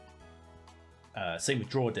 Same with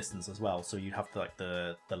draw distance as well. So you have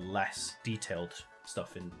the less detailed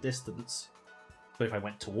stuff in distance. But if I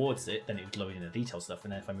went towards it, then it would load in the detailed stuff.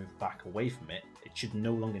 And then if I move back away from it, it should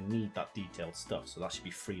no longer need that detailed stuff. So that should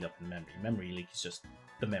be freed up in memory. Memory leak is just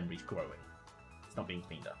the memory's growing. It's not being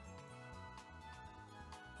cleaned up.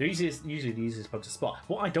 Usually the easiest bug to spot.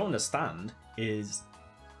 What I don't understand is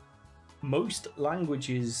most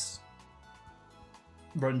languages,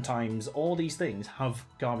 runtimes, all these things have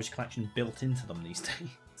garbage collection built into them these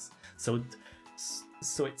days. So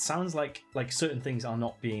it sounds like certain things are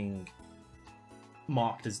not being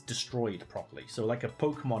marked as destroyed properly. So like a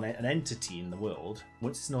Pokemon, an entity in the world,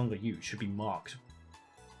 once it's no longer used, should be marked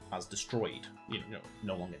as destroyed.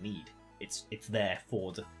 No longer need. It's there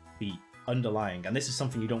for the underlying, and this is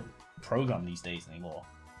something you don't program these days anymore.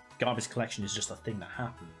 Garbage collection is just a thing that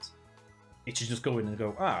happens. It should just go in and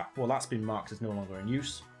go, well, that's been marked as no longer in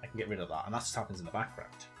use. I can get rid of that, and that just happens in the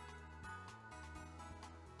background.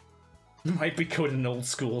 Might be coded in old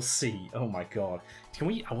school C. Oh my god.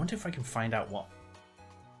 I wonder if I can find out what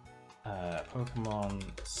Pokemon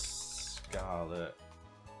Scarlet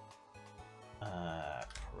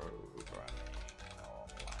programming or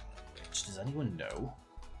language. Does anyone know?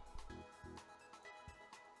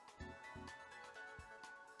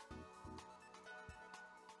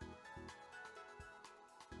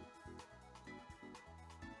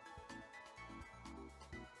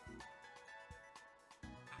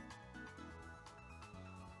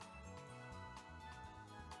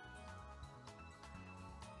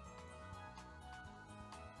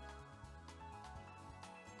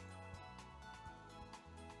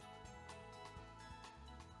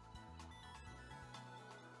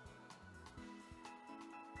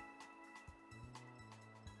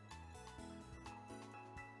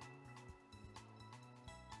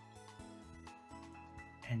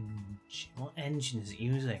 What engine is it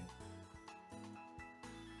using?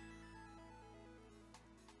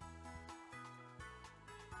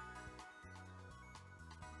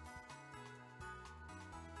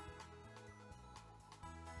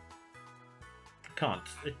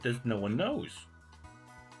 No one knows.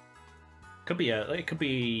 They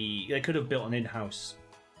could have built an in-house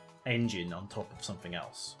engine on top of something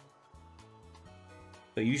else.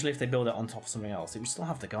 But usually if they build it on top of something else, it would still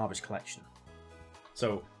have the garbage collection.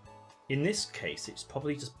 So in this case, it's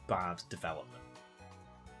probably just bad development.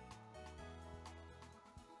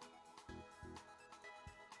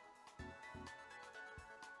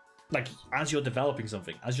 Like, as you're developing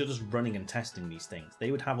something, as you're just running and testing these things, they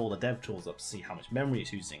would have all the dev tools up to see how much memory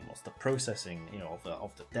it's using, what's the processing, of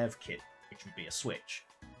the dev kit, which would be a switch.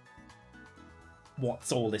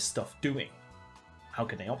 What's all this stuff doing? How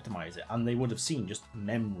can they optimize it? And they would have seen just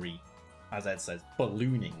memory, as Ed says,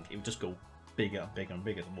 ballooning. It would just go bigger and bigger and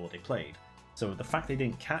bigger the more they played. So the fact they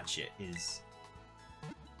didn't catch it is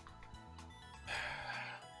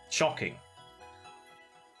shocking.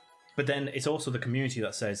 But then it's also the community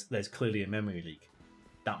that says there's clearly a memory leak.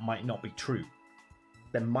 That might not be true.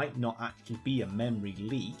 There might not actually be a memory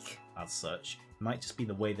leak as such. It might just be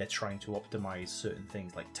the way they're trying to optimize certain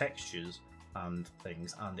things like textures and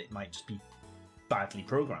things, and it might just be badly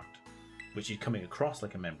programmed, which is coming across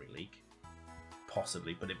like a memory leak,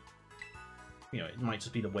 possibly, but it might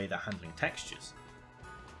just be the way they're handling textures.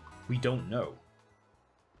 We don't know,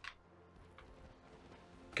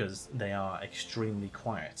 because they are extremely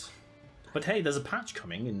quiet. But hey, there's a patch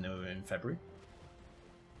coming in February.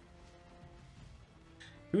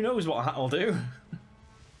 Who knows what that'll do?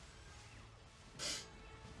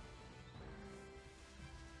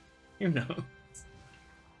 Who knows?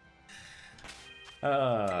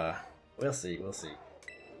 We'll see.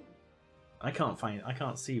 I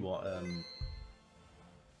can't see what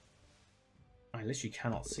I literally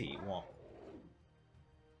cannot see what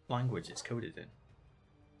language it's coded in,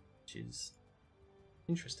 which is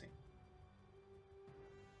interesting.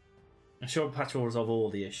 I'm sure a patch will resolve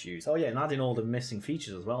all the issues. Oh yeah, and add in all the missing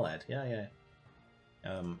features as well, Ed. Yeah.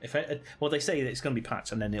 Well, they say that it's going to be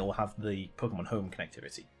patched, and then it'll have the Pokemon Home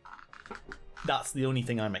connectivity. That's the only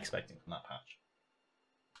thing I'm expecting from that patch.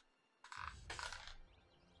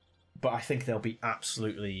 But I think they'll be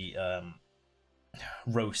absolutely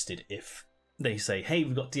roasted if they say, "Hey,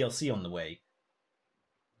 we've got DLC on the way,"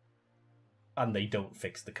 and they don't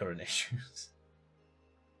fix the current issues.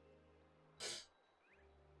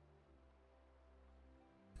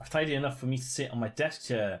 I've tidied enough for me to sit on my desk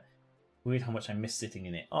chair. Weird how much I miss sitting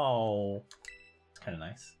in it. Oh, it's kind of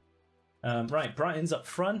nice. Right, Brighton's up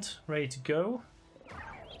front, ready to go.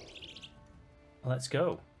 Let's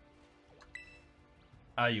go.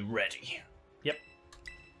 Are you ready? Yep.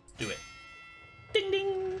 Let's do it. Ding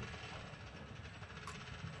ding!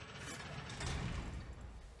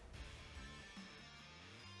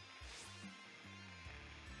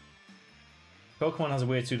 Pokemon has a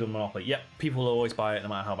weird pseudo monopoly. Yep, people will always buy it no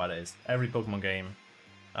matter how bad it is. Every Pokemon game,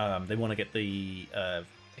 they want to get the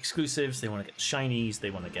exclusives, they want to get the shinies, they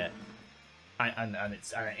want to get, and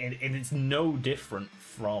it's no different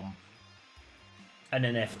from an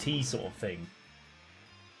NFT sort of thing.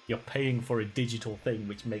 You're paying for a digital thing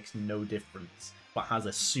which makes no difference, but has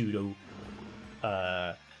a pseudo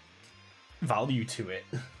value to it.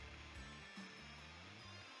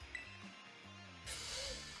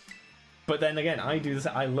 But then again, I do this.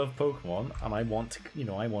 I love Pokemon, and I want to,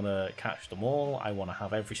 I want to catch them all. I want to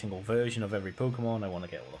have every single version of every Pokemon. I want to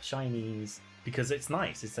get all the shinies because it's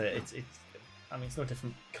nice. It's I mean, it's no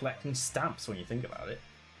different collecting stamps when you think about it.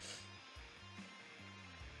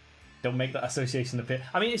 Don't make that association appear.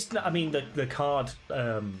 I mean, it's. I mean, the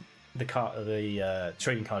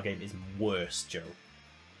trading card game is worse, Joe.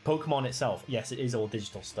 Pokemon itself, yes, it is all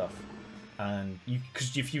digital stuff. And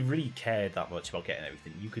because if you really cared that much about getting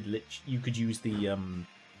everything, you could use the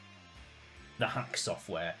hack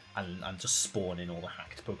software and just spawn in all the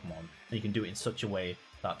hacked Pokemon, and you can do it in such a way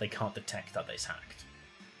that they can't detect that it's hacked,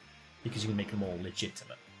 because you can make them all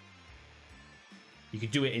legitimate. You could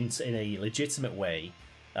do it in a legitimate way,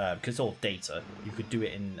 because it's all data. You could do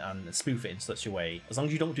it and spoof it in such a way, as long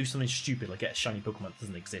as you don't do something stupid like get a shiny Pokemon that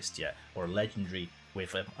doesn't exist yet, or a legendary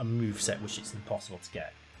with a moveset which it's impossible to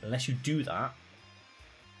get. Unless you do that,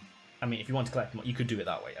 I mean, if you want to collect them, you could do it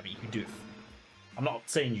that way. I mean, you could do it. I'm not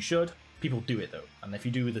saying you should. People do it though, and if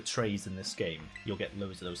you do the trades in this game, you'll get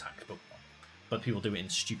loads of those hacked Pokemon. But people do it in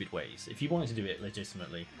stupid ways. If you wanted to do it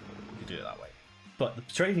legitimately, you could do it that way. But the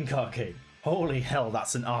trading card game, holy hell,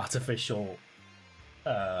 that's an artificial.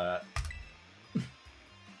 That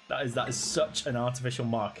is such an artificial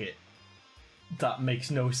market. That makes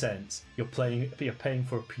no sense. You're paying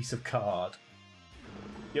for a piece of card.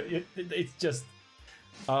 It's just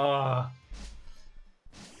that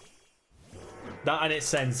in its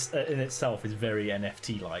sense in itself is very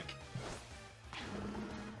NFT like,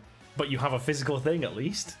 but you have a physical thing at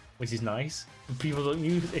least, which is nice. But people don't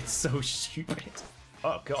use it. It's so stupid.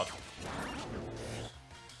 Oh god.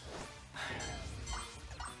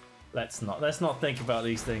 Let's not think about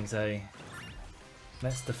these things, eh?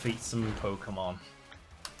 Let's defeat some Pokemon.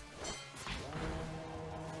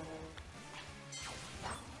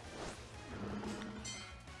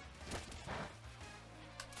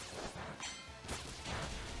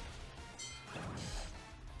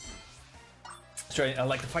 Straight, I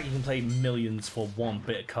like the fact you can play millions for one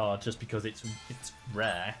bit of card just because it's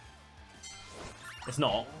rare. It's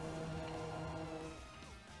not.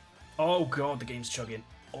 Oh god, the game's chugging.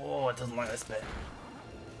 Oh, it doesn't like this bit.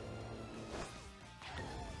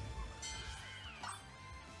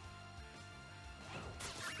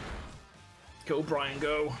 Go, Brian,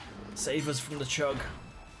 go. Save us from the chug.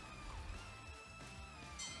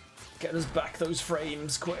 Get us back those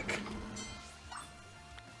frames, quick.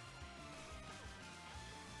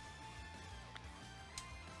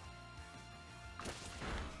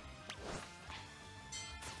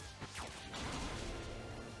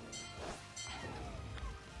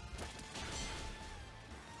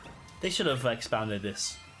 They should have expanded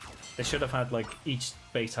this. They should have had like each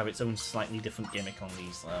base have its own slightly different gimmick on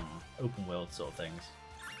these open world sort of things.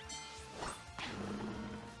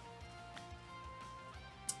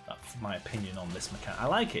 That's my opinion on this mechanic. I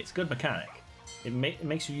like it. It's a good mechanic. It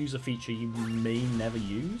makes you use a feature you may never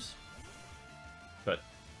use. But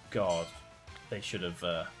god, they should have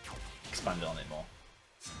expanded on it more.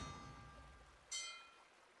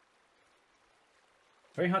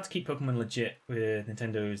 Very hard to keep Pokemon legit with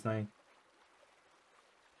Nintendo's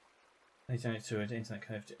 1992 internet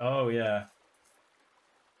connectivity. Oh yeah.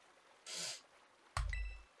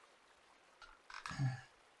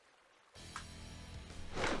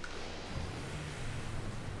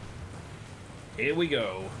 Here we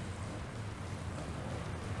go.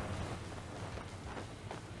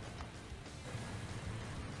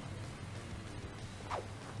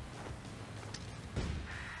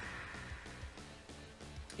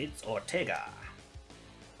 It's Ortega.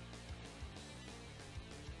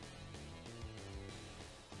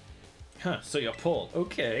 Huh, so you're Paul.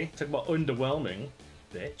 Okay. Talk about underwhelming,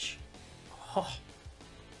 bitch. Oh,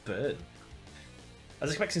 burn. I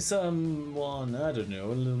was expecting someone, I don't know,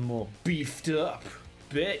 a little more beefed up.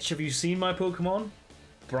 Bitch, have you seen my Pokemon?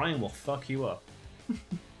 Brian will fuck you up.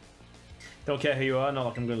 Don't care who you are, not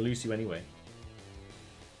like I'm going to lose you anyway.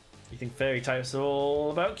 You think fairy types are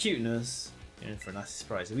all about cuteness? You're in for a nasty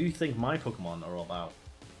surprise. If you think my Pokemon are all about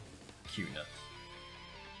cuteness.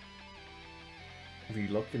 If you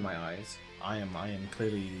looked in my eyes, I am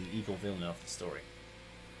clearly the evil villain of the story.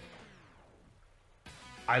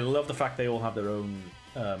 I love the fact they all have their own,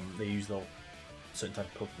 they use their certain type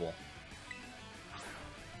of Pokeball.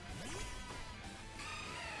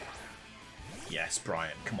 Yes,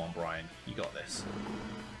 Brian. Come on, Brian. You got this.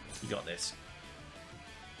 You got this.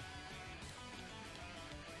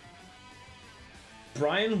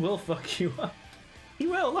 Brian will fuck you up. He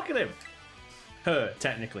will. Look at him. Her,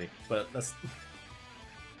 technically. But that's...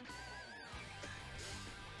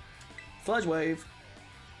 Fudge Wave.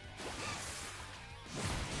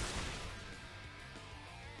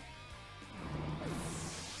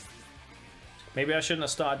 Maybe I shouldn't have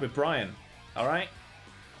started with Brian. Alright?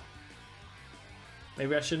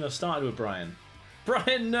 Maybe I shouldn't have started with Brian.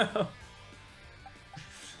 Brian, no!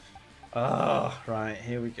 Oh, right,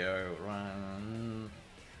 here we go.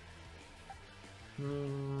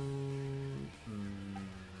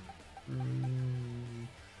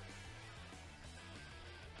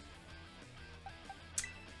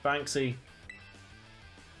 Banksy.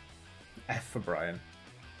 F for Brian.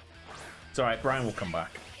 It's alright, Brian will come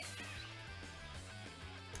back.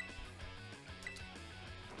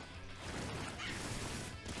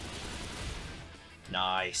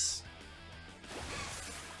 Nice.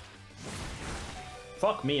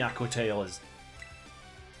 Fuck me, Aquatail is...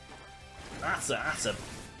 That's a...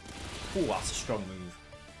 Ooh, that's a strong move.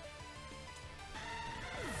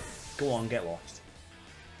 Go on, get lost.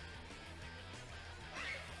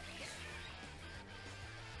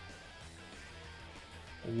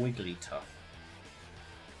 Wigglytuff.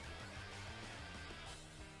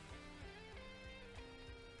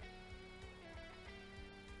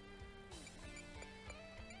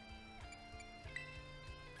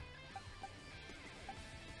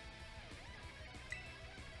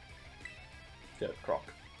 Dirt Croc.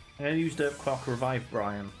 I'm going to use Dirt Croc to revive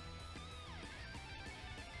Brian.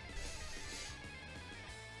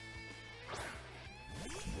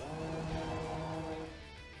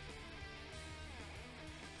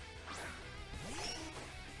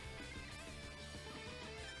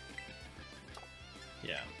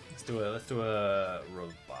 Yeah, let's do a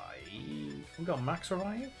revive. We got max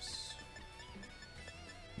revives?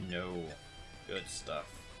 No. Good stuff.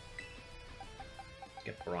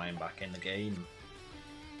 Get Brian back in the game.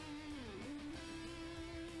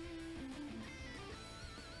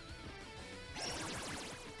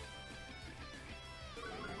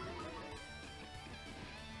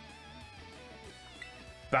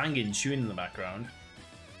 Banging tune in the background.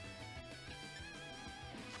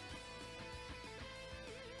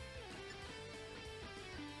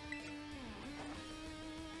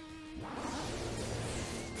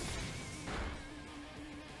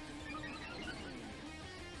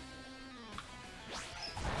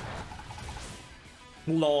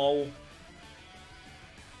 LOL.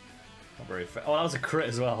 Not very fair. Oh, that was a crit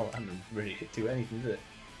as well. I didn't really do anything, did it?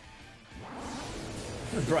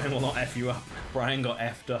 Brian will not F you up. Brian got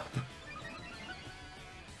F'd up.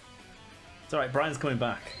 It's alright, Brian's coming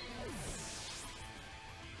back.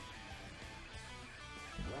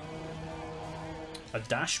 A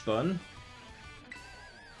dash bun?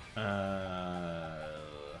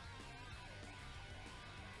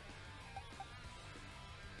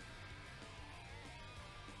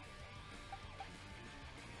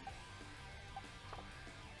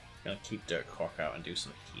 Gonna keep Dirt Croc out and do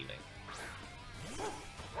some healing.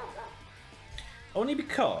 Only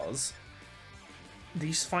because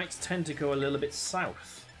these fights tend to go a little bit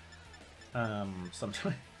south.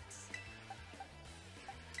 Sometimes.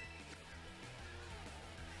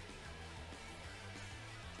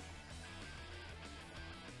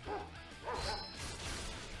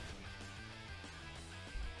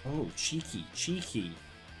 Oh, cheeky, cheeky.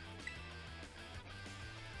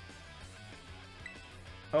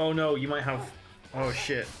 Oh no, you might have... Oh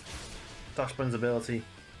shit. Dashbun's ability.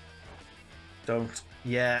 Don't.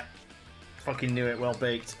 Yeah. Fucking knew it, well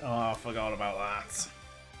baked. Oh, I forgot about that.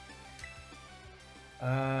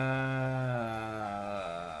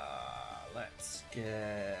 Let's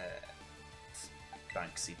get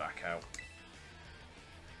Banksy back out.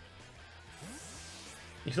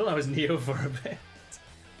 You thought I was Neo for a bit.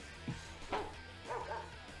 I'm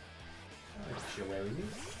not sure where he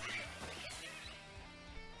is.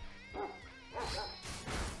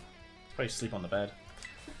 Probably sleep on the bed.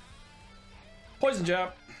 Poison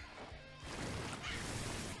jab.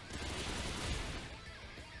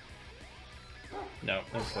 No,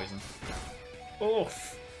 no poison.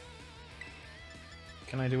 Oof.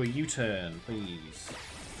 Can I do a U-turn, please?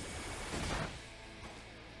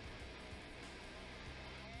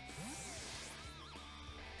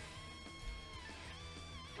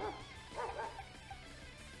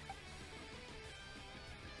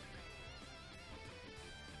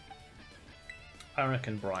 I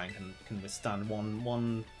reckon Brian can withstand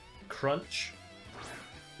one crunch.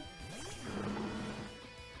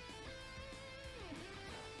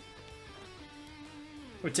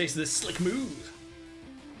 What takes this slick move?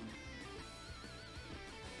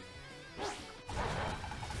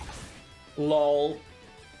 LOL.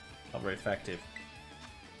 Not very effective.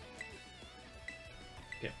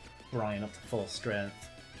 Get Brian up to full strength.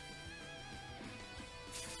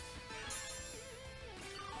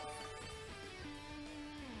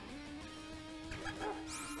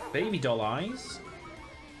 Baby doll eyes.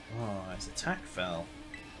 Oh, his attack fell.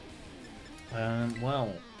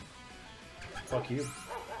 Well. Fuck you.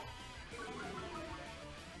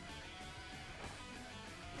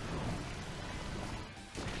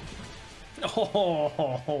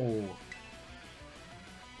 Oh!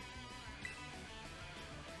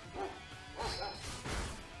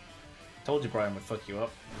 Told you Brian would fuck you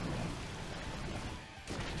up.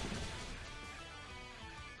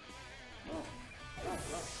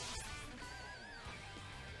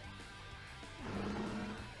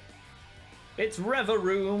 It's Rever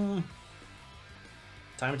Room!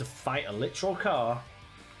 Time to fight a literal car.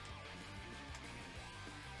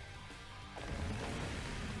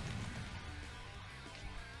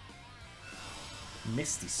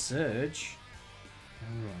 Misty Surge.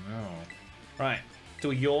 Oh no. Right,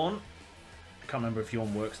 do a yawn. I can't remember if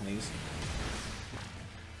yawn works on these.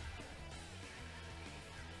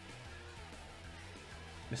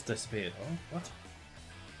 Mist disappeared. Oh, what?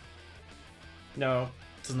 No,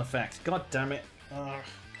 doesn't affect. God damn it. Ugh.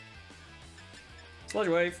 Sludge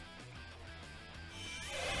Wave.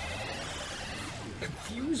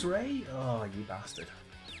 Confuse Ray? Oh, you bastard.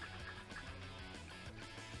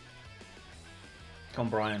 Come on,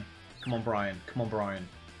 Brian. Come on, Brian. Come on, Brian.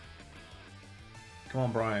 Come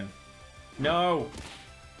on, Brian. No!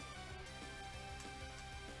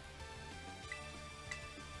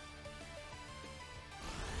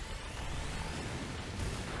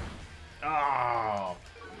 Oh!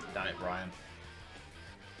 Damn it, Brian.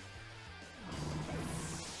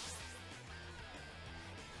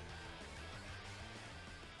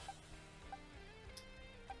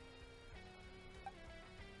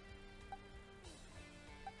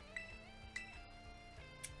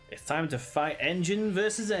 It's time to fight engine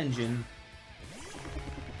versus engine.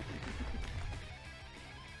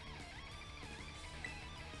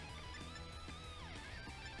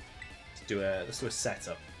 Let's do a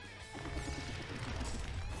setup.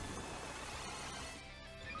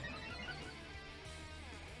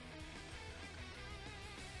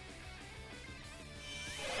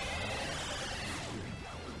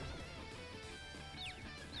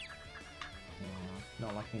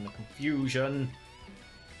 Not liking the confusion.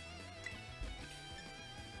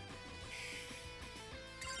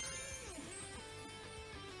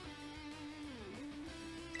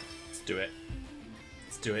 Do it.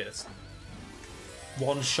 Let's do it. Let's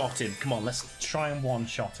one-shot him. Come on, let's try and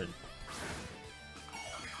one-shot him.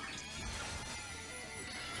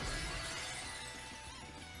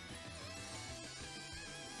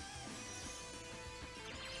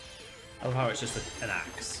 I love how it's just an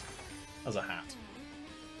axe as a hat.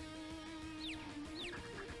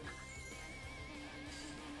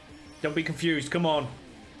 Don't be confused. Come on.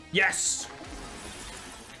 Yes!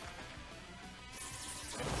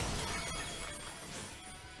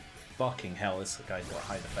 Fucking hell, this guy's got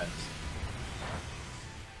high defense.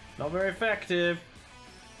 Not very effective.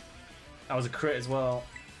 That was a crit as well.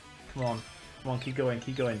 Come on. Come on, keep going,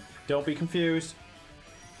 keep going. Don't be confused.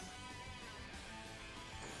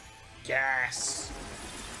 Yes!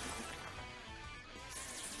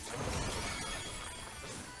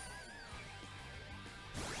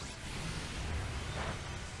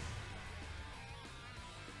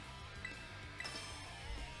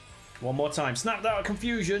 One more time. Snap that out of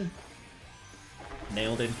confusion.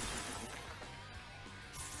 Nailed him.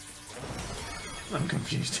 I'm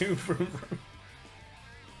confused too.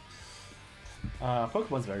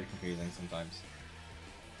 Pokemon's very confusing sometimes.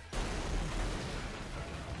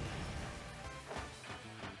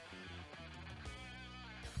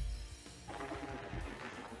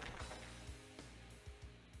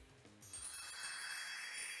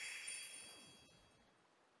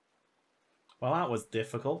 Well, that was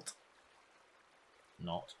difficult.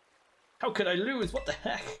 Not. How could I lose? What the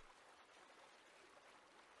heck?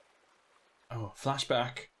 Oh,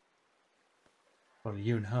 flashback. About a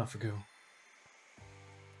year and a half ago.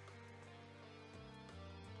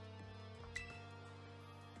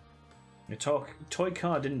 Your toy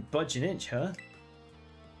car didn't budge an inch, huh?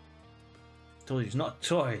 I told you, it's not a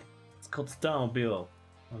toy. It's called the Starmobile.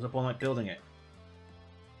 I was up all night building it.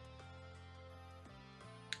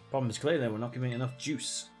 Problem is clear then, we're not giving it enough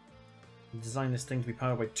juice. We designed this thing to be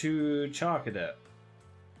powered by 2 Charcadet.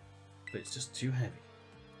 But it's just too heavy.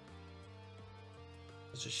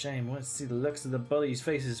 Such a shame. I want to see the looks of the bullies'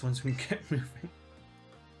 faces once we get moving.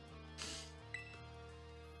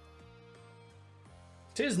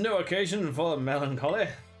 'Tis no occasion for melancholy.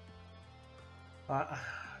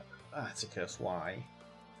 That's a curse. Why?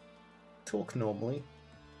 Talk normally.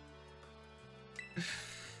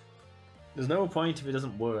 There's no point if it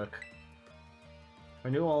doesn't work. If I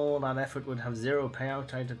knew all that effort would have 0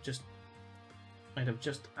 payout, I'd have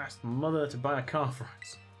just asked Mother to buy a car for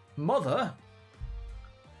us. Mother?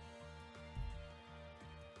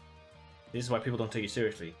 This is why people don't take you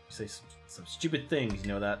seriously. You say some stupid things, you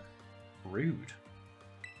know that? Rude.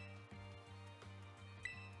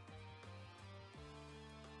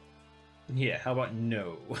 Yeah, how about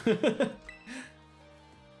no?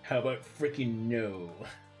 How about freaking no?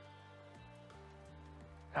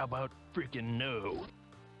 How about freaking no?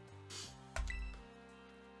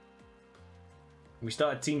 We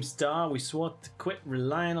started Team Star, we swore to quit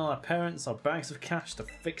relying on our parents or bags of cash to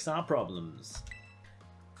fix our problems.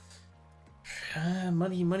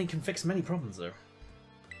 Money can fix many problems though.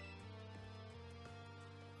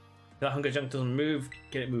 That hunger junk doesn't move,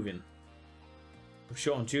 get it moving. We're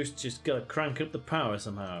short on juice, just gotta crank up the power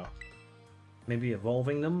somehow. Maybe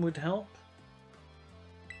evolving them would help?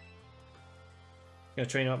 Gonna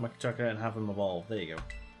train up my trucker and have them evolve. There you go.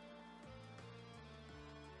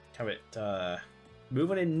 Have it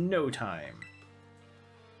moving in no time.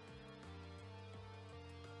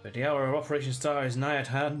 But the hour of Operation Star is nigh at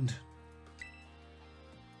hand.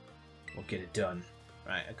 We'll get it done.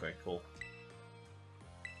 Right, okay, cool.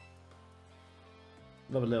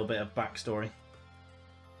 Love a little bit of backstory.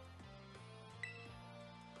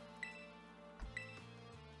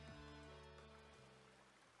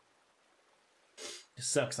 It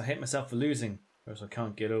sucks, I hate myself for losing. Of course I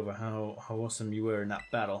can't get over how awesome you were in that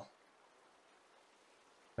battle.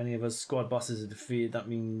 If any of us squad bosses are defeated, that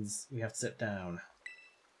means we have to sit down.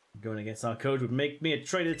 Going against our code would make me a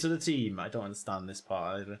traitor to the team. I don't understand this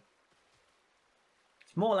part either.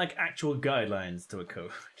 It's more like actual guidelines to a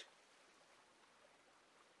code.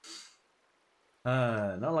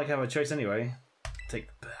 Not like I have a choice anyway. Take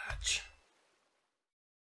the badge.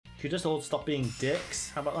 Could you just all stop being dicks?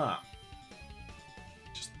 How about that?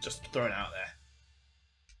 Just throw it out there.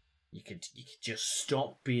 You could just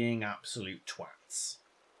stop being absolute twats.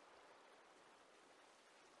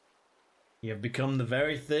 You have become the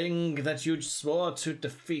very thing that you swore to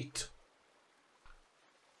defeat.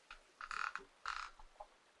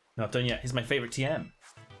 Not done yet. Here's my favorite TM.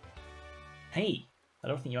 Hey, I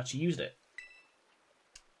don't think you actually used it.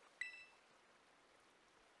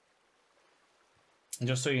 And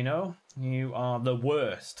just so you know, you are the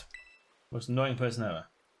worst. Most annoying person ever.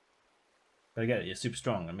 But I get it, you're super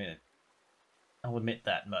strong, I mean, I'll admit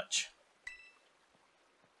that much.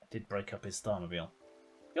 I did break up his Starmobile.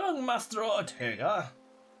 Young Master Ortega!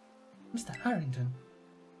 Mr. Harrington.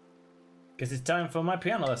 Guess it's time for my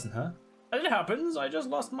piano lesson, huh? As it happens, I just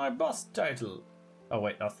lost my boss title. Oh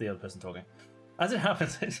wait, that's the other person talking. As it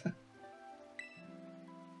happens...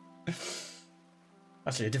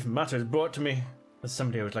 Actually, a different matter is brought to me. There's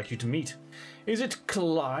somebody I would like you to meet. Is it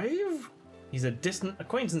Clive? He's a distant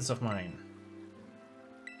acquaintance of mine.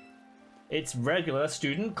 It's regular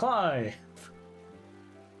student Clive.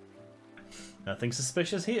 Nothing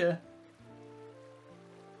suspicious here.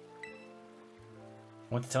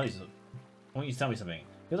 I want you to tell me something.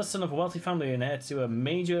 You're the son of a wealthy family and heir to a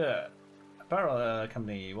major apparel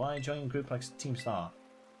company. Why join a group like Team Star?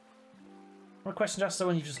 What a question to ask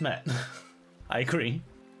someone you've just met. I agree.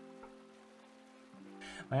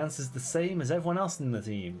 My answer's the same as everyone else in the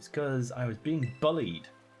team. It's because I was being bullied.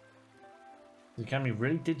 The academy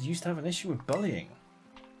really did used to have an issue with bullying.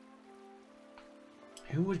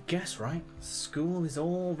 Who would guess, right? School is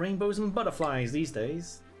all rainbows and butterflies these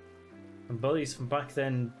days. And bullies from back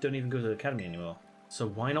then don't even go to the academy anymore. So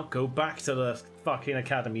why not go back to the fucking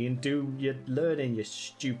academy and do your learning, you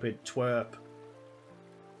stupid twerp.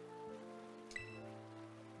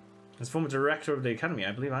 As former director of the academy,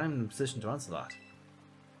 I believe I am in a position to answer that.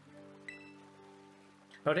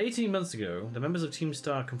 About 18 months ago, the members of Team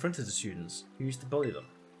Star confronted the students who used to bully them.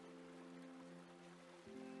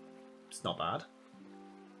 It's not bad.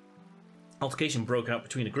 Altercation broke out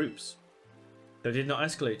between the groups. Though it did not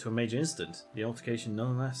escalate to a major incident, the altercation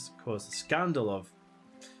nonetheless caused a scandal of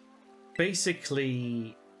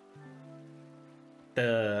basically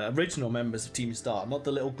the original members of Team Star, not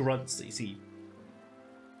the little grunts that you see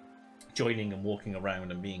joining and walking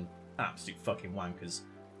around and being absolute fucking wankers.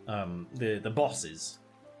 The bosses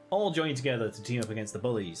all joined together to team up against the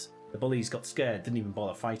bullies. The bullies got scared, didn't even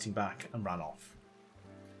bother fighting back, and ran off.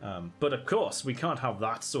 But of course, we can't have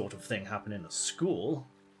that sort of thing happen in a school.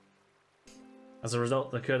 As a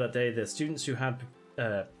result that occurred that day, the students who had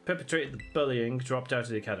perpetrated the bullying dropped out of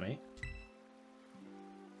the academy.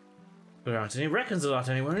 There aren't any records of that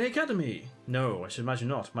anywhere in the academy. No, I should imagine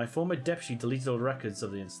not. My former deputy deleted all the records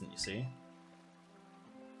of the incident, you see.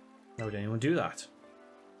 Why would anyone do that?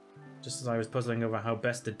 Just as I was puzzling over how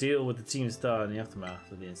best to deal with the Team Star in the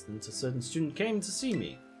aftermath of the incident, a certain student came to see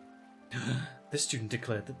me. This student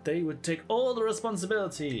declared that they would take all the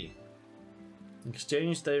responsibility. In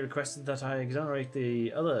exchange, they requested that I exonerate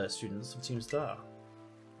the other students of Team Star.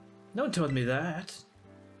 No one told me that.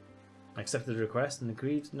 I accepted the request and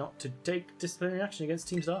agreed not to take disciplinary action against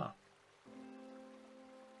Team Star.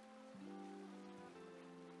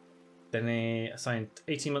 Then they assigned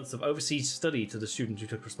 18 months of overseas study to the student who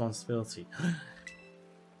took responsibility.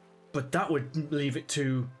 But that would leave it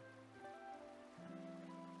to...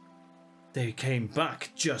 They came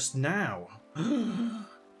back just now. Year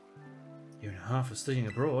and a half of studying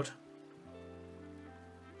abroad.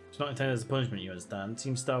 It's not intended as a punishment, you understand.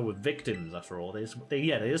 Team Star were victims, after all. They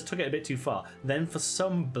just took it a bit too far. Then, for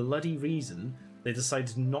some bloody reason, they decided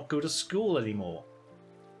to not go to school anymore.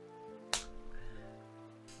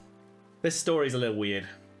 This story's a little weird.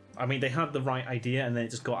 I mean, they had the right idea, and then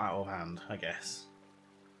it just got out of hand, I guess.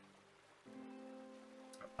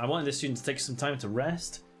 I wanted the students to take some time to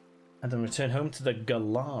rest, and then return home to the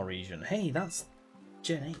Galar region. Hey, that's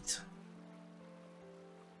Gen 8.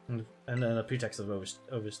 And then a pretext of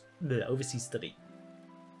overseas study.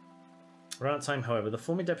 Around that time, however, the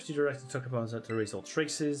former deputy director took upon himself to erase all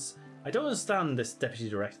traces. I don't understand this deputy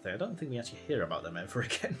director thing. I don't think we actually hear about them ever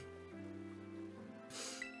again.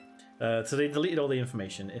 So they deleted all the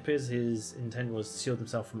information. It appears his intent was to shield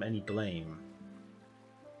himself from any blame.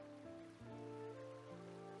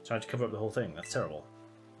 Tried to cover up the whole thing. That's terrible.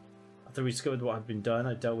 After we discovered what had been done,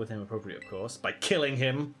 I dealt with him appropriately, of course, by killing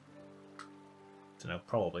him. Don't know,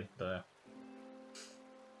 probably, but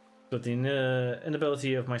the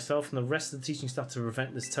inability of myself and the rest of the teaching staff to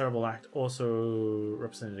prevent this terrible act also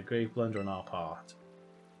represented a grave blunder on our part.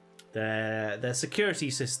 Their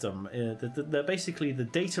security system, they're basically the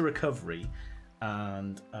data recovery,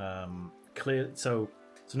 and clear. So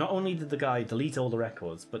not only did the guy delete all the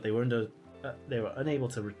records, but they were unable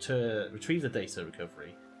to retrieve the data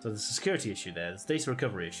recovery. So there's a security issue there. There's a data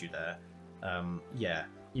recovery issue there. Yeah,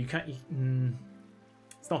 you can't.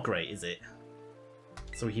 It's not great, is it?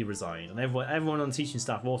 So he resigned, and everyone on the teaching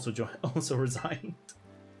staff also resigned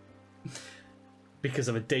because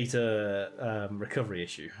of a data recovery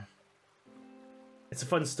issue. It's a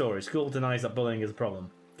fun story. School denies that bullying is a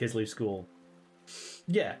problem. Kids leave school.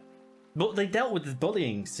 Yeah, but they dealt with the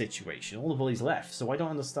bullying situation. All the bullies left, so I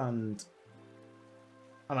don't understand.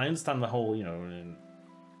 And I understand the whole, you know,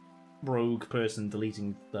 rogue person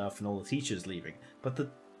deleting stuff and all the teachers leaving, but the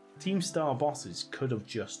Team Star bosses could have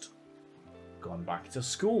just gone back to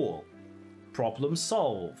school. Problem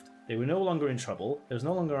solved. They were no longer in trouble. There was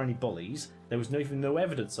no longer any bullies. There was even no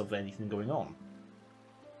evidence of anything going on.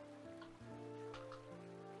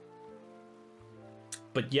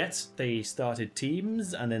 But yet, they started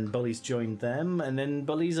teams, and then bullies joined them, and then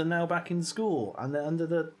bullies are now back in school, and they're under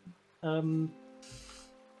the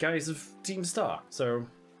guise of Team Star. So,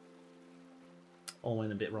 all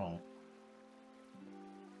went a bit wrong.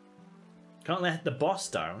 Can't let the boss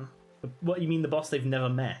down. What do you mean the boss they've never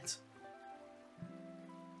met?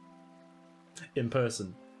 In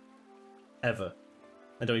person. Ever.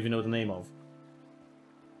 I don't even know the name of.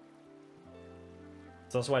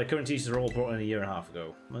 So that's why the current teachers are all brought in a year and a half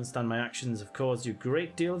ago. I understand my actions have caused you a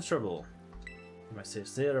great deal of trouble. My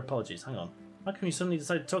sincere apologies. Hang on. How come you suddenly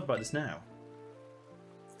decide to talk about this now?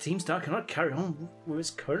 Team Star cannot carry on with its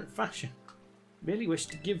current fashion. Merely wish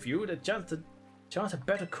to give you the chance to chart a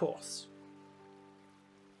better course.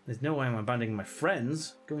 There's no way I'm abandoning my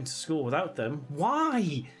friends, going to school without them.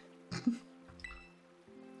 Why?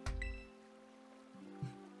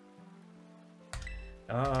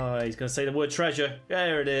 Oh, he's going to say the word treasure.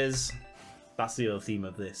 There it is. That's the other theme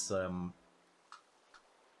of this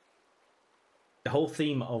The whole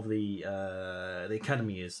theme of the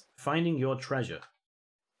academy is finding your treasure.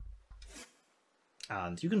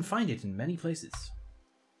 And you can find it in many places.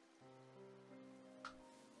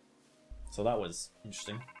 So that was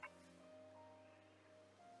interesting.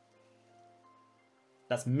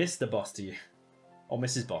 That's Mr. Boss to you. Or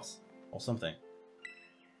Mrs. Boss. Or something.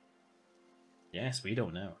 Yes, we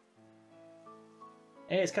don't know.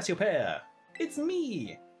 Hey, it's Cassiopeia! It's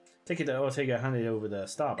me! Take it to Ortega, hand it over the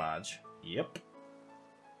star badge. Yep.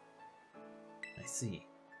 I see.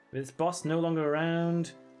 With its boss no longer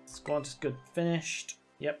around, squad's good finished.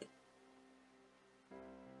 Yep.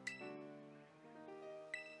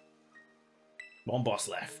 One boss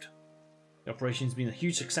left. The operation's been a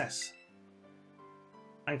huge success.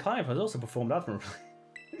 And Clive has also performed admirably.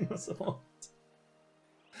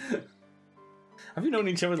 Have you known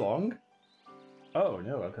each other long? Oh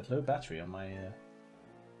no, I've got low battery on my...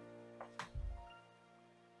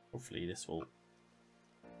 Hopefully this will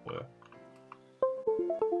work.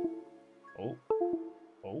 Oh.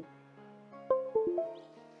 Oh.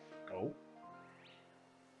 Oh.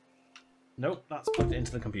 Nope, that's plugged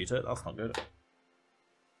into the computer. That's not good.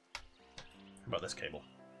 How about this cable?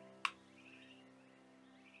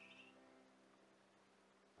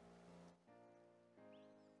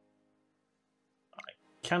 I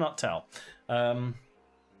cannot tell.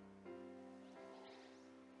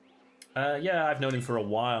 Yeah, I've known him for a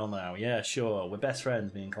while now. Yeah, sure. We're best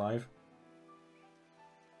friends, me and Clive.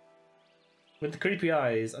 With the creepy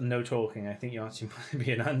eyes and no talking, I think you actually might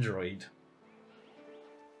be an android.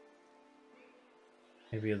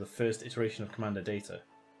 Maybe you're the first iteration of Commander Data.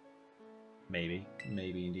 Maybe.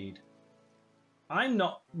 Maybe indeed. I'm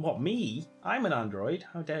not... What, me? I'm an android?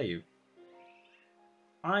 How dare you?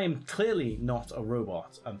 I'm clearly not a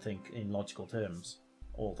robot and think in logical terms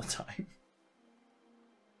all the time.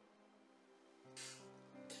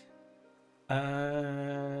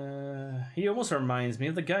 He almost reminds me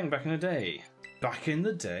of the gang back in the day. Back in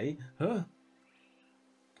the day? Huh?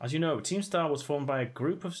 As you know, Team Star was formed by a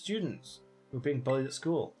group of students who were being bullied at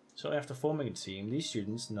school. Shortly after forming a team, these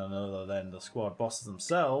students, none other than the squad bosses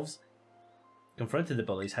themselves, confronted the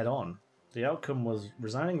bullies head on. The outcome was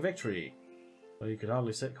resounding victory, though you could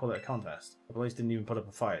hardly call it a contest. The bullies didn't even put up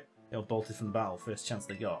a fight. They all bolted from the battle first chance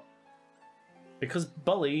they got. Because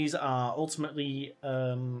bullies are ultimately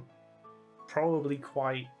probably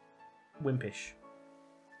quite wimpish.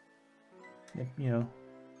 You know,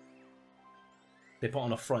 they put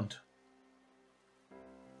on a front.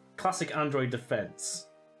 Classic android defense.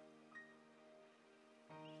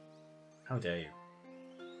 How dare you?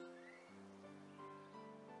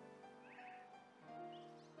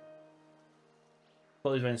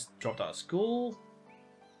 Bullies then dropped out of school,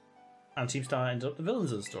 and Team Star ended up the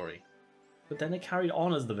villains of the story. But then they carried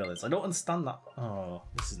on as the villains. I don't understand that. Oh,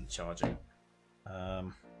 this isn't charging. Huh.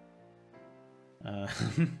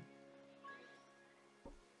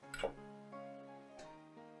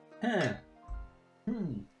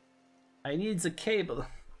 I need the cable.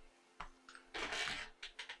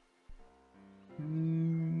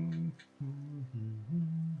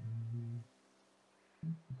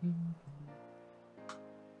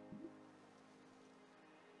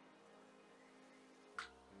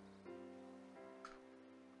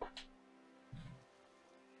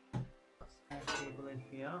 Cable in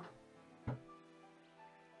here.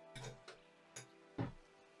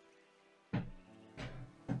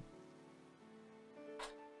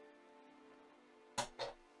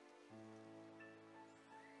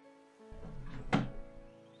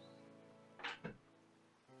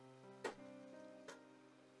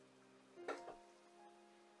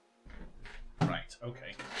 Right,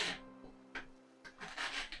 okay.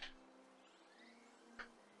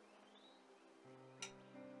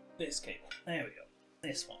 This cable. There we go.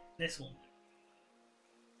 This one. This one.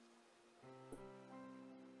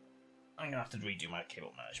 I'm gonna have to redo my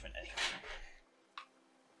cable management anyway.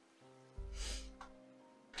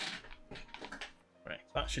 Right,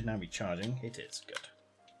 that should now be charging. It is. Good.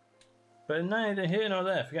 But neither here nor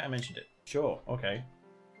there. Forget I mentioned it. Sure, okay.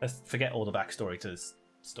 Let's forget all the backstory to this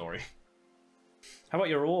story. How about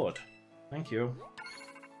your reward? Thank you.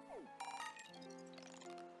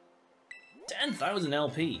 10,000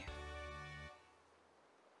 LP.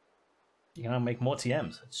 You can now make more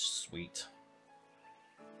TMs. That's sweet.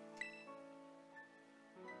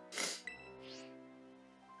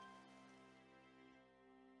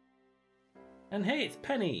 And hey, it's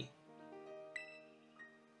Penny.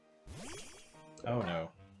 Oh no.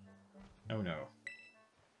 Oh no.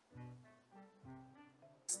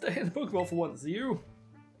 Stay in the Pokeball for once, you.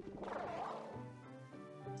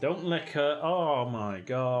 Don't lick her. Oh my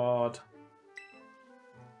god.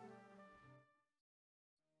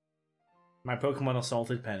 My Pokemon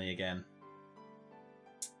assaulted Penny again.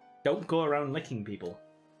 Don't go around licking people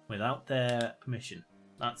without their permission.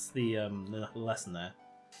 That's the lesson there.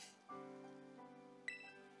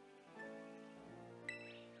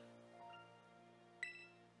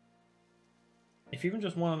 If even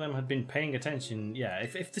just one of them had been paying attention, yeah.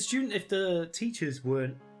 If the teachers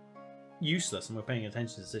weren't useless and were paying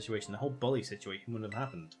attention to the situation, the whole bully situation wouldn't have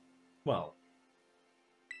happened. Well,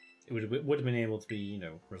 it would have been able to be, you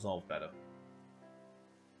know, resolved better.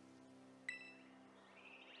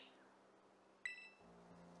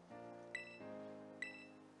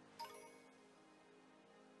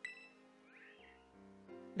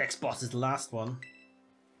 Next boss is the last one.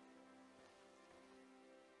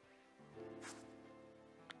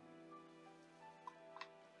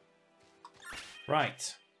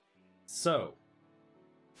 Right. So,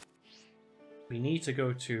 we need to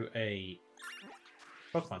go to a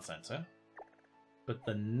Pokemon Center, but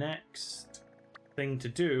the next thing to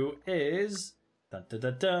do is dun, dun,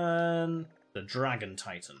 dun, dun, the Dragon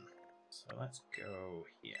Titan. So let's go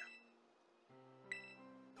here.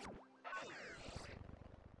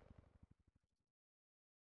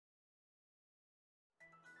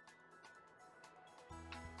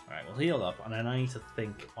 Alright, we'll heal up, and then I need to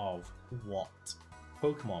think of what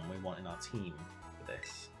Pokemon we want in our team for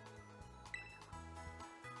this.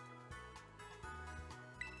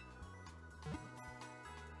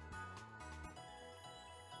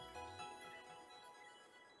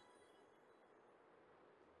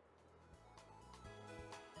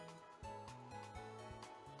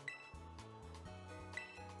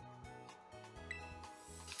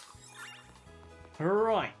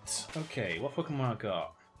 Right, okay, what Pokemon I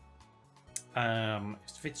got?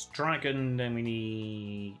 If it's Dragon, then we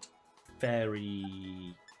need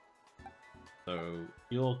Fairy. So,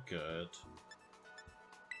 you're good.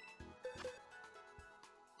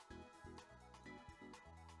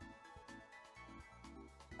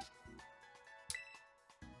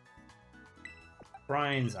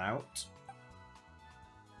 Brian's out.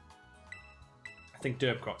 I think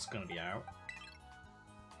Derpcock's going to be out.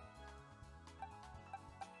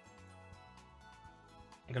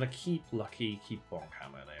 I'm gonna keep Lucky, keep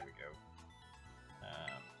Bonkhammer, there we go.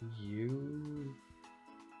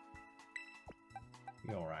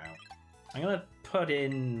 You're out. I'm gonna put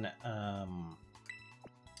in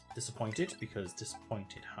Disappointed, because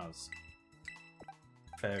Disappointed has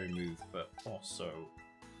Fairy move, but also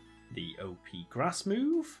the OP Grass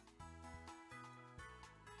move.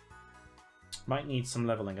 Might need some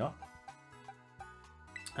leveling up.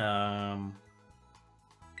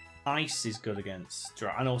 Ice is good against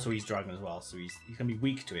Dragon, and also he's Dragon as well, so he's going to be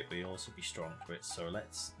weak to it, but he'll also be strong to it. So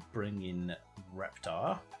let's bring in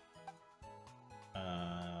Reptar.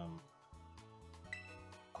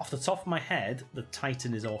 Off the top of my head, the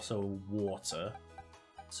Titan is also water,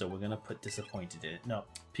 so we're going to put Disappointed in. No,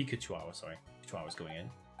 Pikachu, sorry. Pikachu's going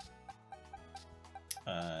in.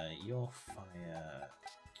 Your fire...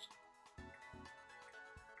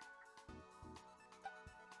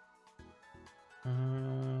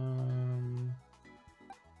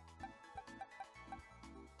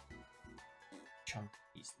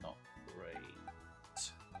 Chumpy's not great.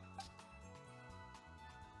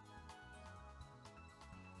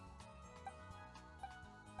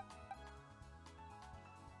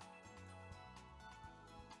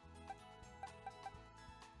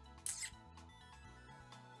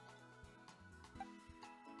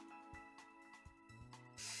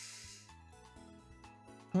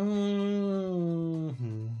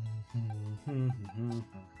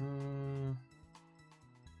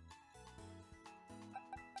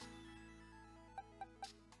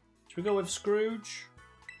 Should we go with Scrooge?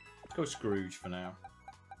 Let's go Scrooge for now.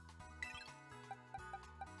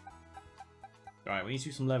 Alright, we need to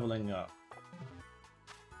do some leveling up.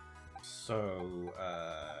 So,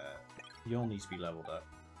 you'll need to be leveled up.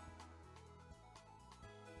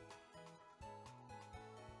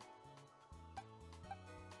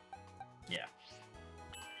 Yeah.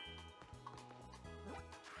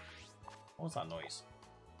 What was that noise?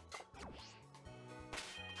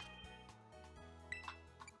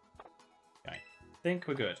 I think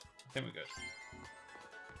we're good. I think we're good.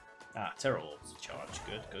 Ah, Terror's charge.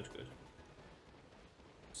 Good, good, good.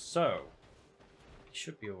 So, it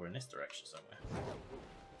should be over in this direction somewhere.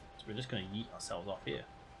 So we're just going to yeet ourselves off here.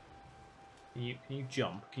 Can you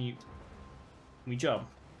jump? Can we jump?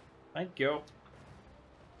 Thank you.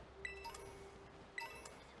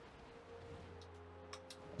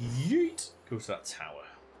 Yeet! Go to that tower.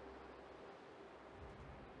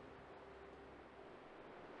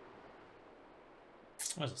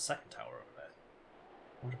 There's a second tower over there.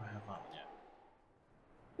 I wonder if I have that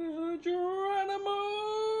one Geronimo!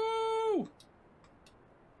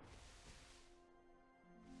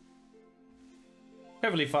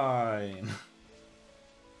 Perfectly fine.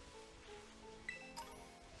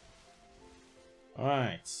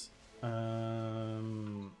 Alright.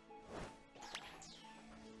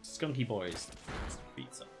 Skunky boys.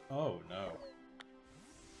 Pizza. Oh no.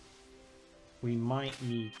 We might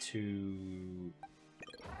need to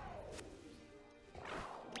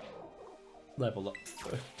level up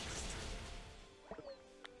first.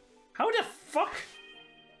 How the fuck?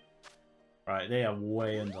 Right, they are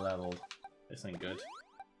way under leveled. This ain't good.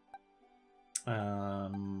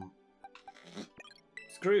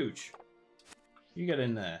 Scrooge, you get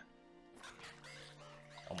in there.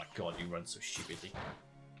 Oh my god, you run so stupidly.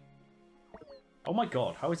 Oh my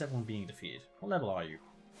god, how is everyone being defeated? What level are you?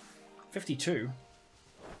 52?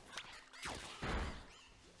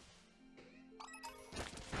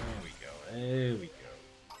 There we go, there we go.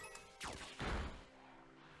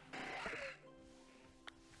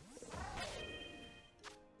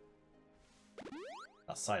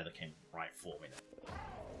 That cider came right for me.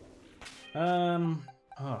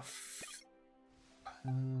 Oh,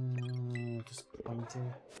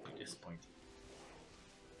 disappointed. Disappointed.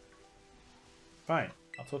 Fine,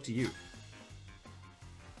 I'll talk to you.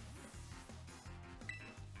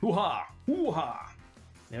 Hoo-ha! Hoo-ha!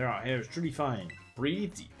 There our hair is truly fine.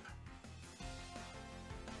 Breathe deep.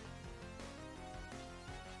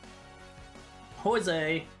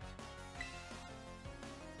 Jose!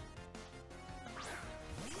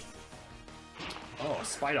 Oh,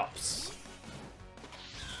 Spidops.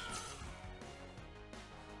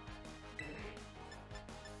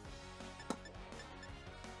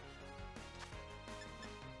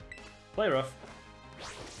 Play rough.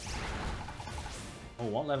 Oh,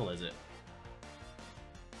 what level is it?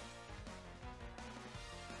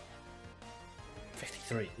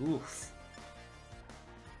 53. Oof.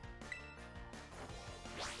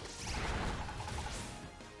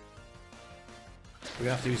 We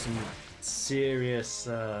have to do some serious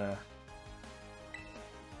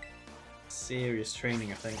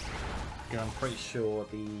training, I think. Yeah, I'm pretty sure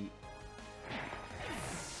the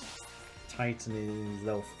Titan is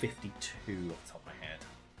level 52 off the top of my head.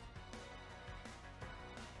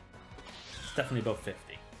 It's definitely above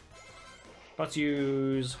 50. Let's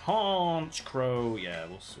use Haunch Crow. Yeah,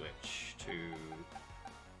 we'll switch to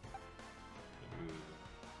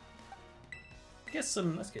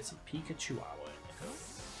let's get some Pikachu Hour in the go.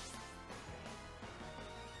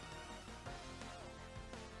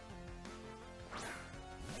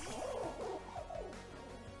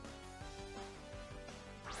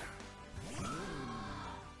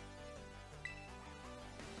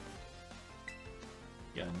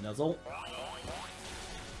 Get a nuzzle.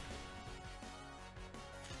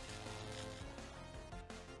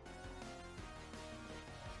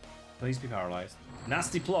 Please be paralyzed.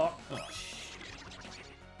 Nasty plot. Oh shit.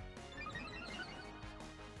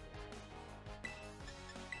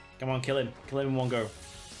 Come on, kill him. Kill him in one go.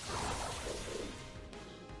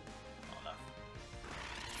 Oh no.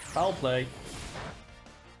 Foul play.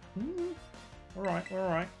 Alright,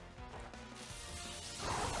 alright.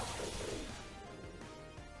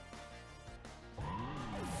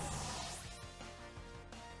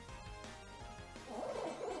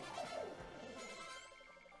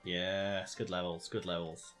 Yes, good levels, good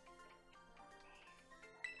levels.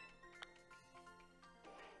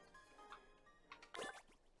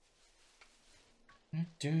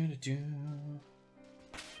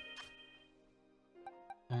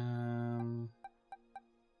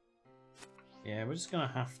 Yeah, we're just gonna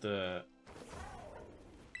have to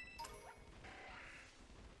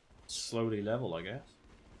slowly level, I guess.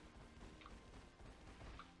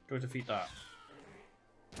 Go defeat that.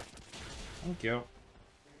 Thank you.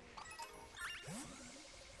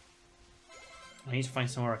 I need to find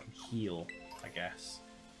somewhere I can heal, I guess.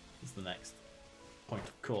 Is the next point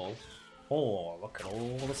of call. Oh, look at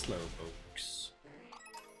all the slow folks.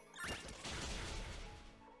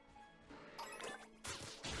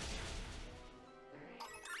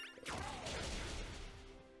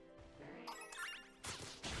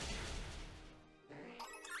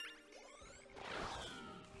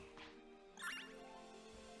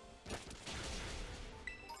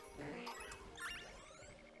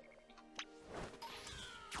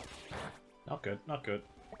 Not good, not good.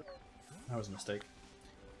 That was a mistake.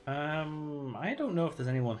 I don't know if there's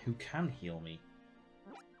anyone who can heal me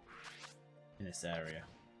in this area.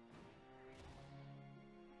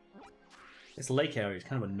 This lake area is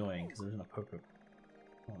kind of annoying because there isn't a Pokemon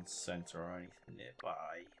Center or anything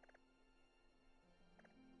nearby.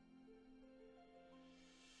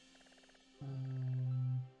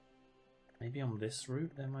 Maybe on this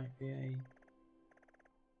route there might be a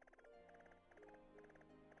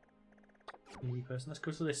melee person. Let's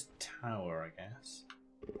go to this tower, I guess.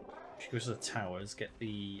 We should go to the towers, get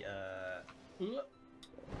the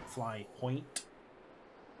fly point.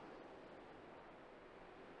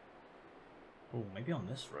 Oh, maybe on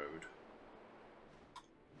this road.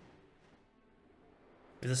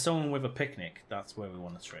 If there's someone with a picnic, that's where we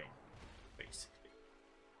want to train, basically.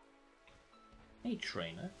 Hey,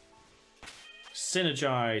 trainer.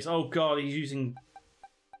 Synergize! Oh god, he's using...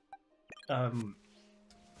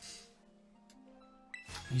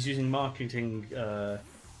 He's using marketing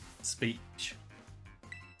speech.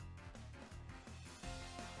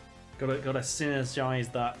 Gotta synergize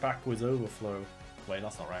that backwards overflow. Wait,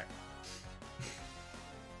 that's not right.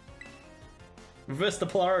 Reverse the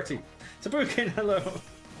polarity. Tabukin, hello.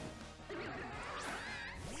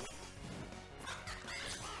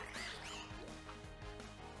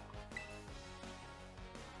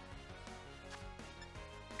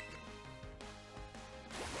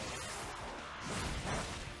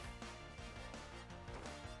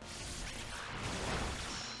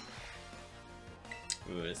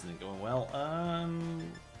 Ooh, this isn't going well.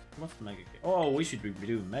 What's the mega kick? Oh, we should be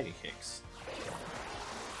doing mega kicks.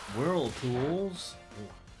 Whirlpools. Ooh.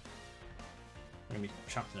 We're gonna be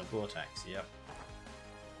trapped in a vortex. Yep.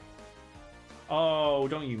 Oh,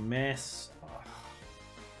 don't you miss? Oh.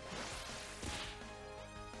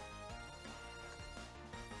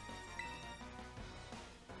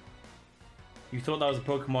 You thought that was a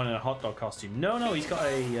Pokemon in a hot dog costume? No, no, he's got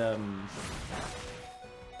a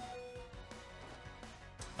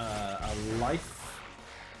life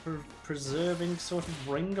preserving sort of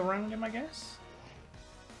ring around him, I guess.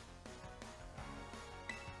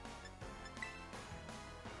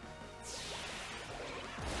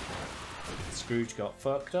 Scrooge got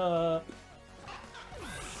fucked up.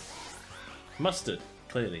 Mustard,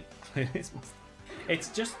 clearly. It's mustard. It's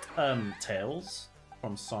just Tails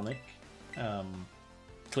from Sonic.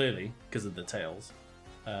 Clearly, because of the tails.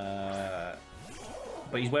 But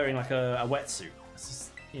he's wearing like a wetsuit. It's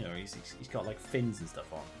just, you know, he's got like fins and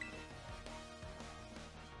stuff on.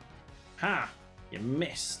 Ha! You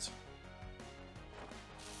missed.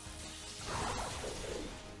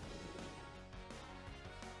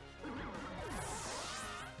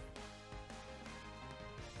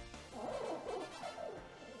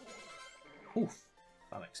 Oof,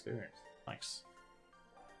 that experience. Nice.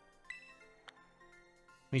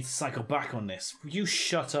 Need to cycle back on this. Will you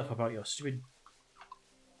shut up about your stupid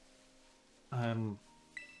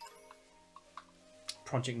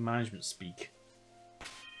project management speak?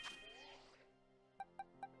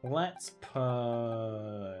 Let's put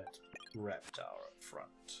Reptar up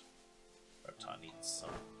front. Reptar needs some.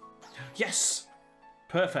 Yes!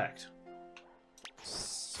 Perfect.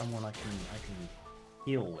 Someone I can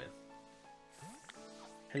heal with.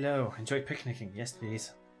 Hello, enjoy picnicking. Yes,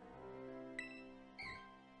 please.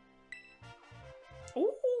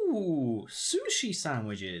 Ooh, sushi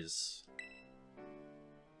sandwiches.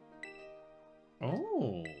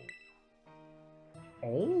 Oh.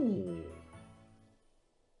 Oh.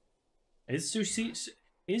 Is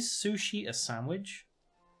sushi a sandwich?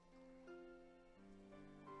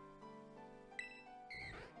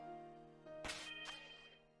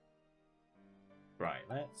 Right,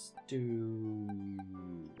 let's do.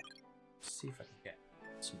 See if I can get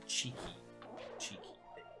some cheeky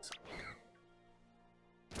things.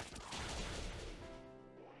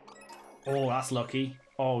 Oh, that's lucky.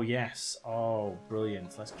 Oh yes. Oh,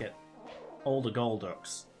 brilliant. Let's get all the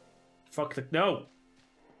Golducks. Fuck the no.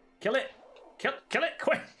 Kill it. Kill it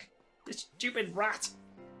quick. This stupid rat.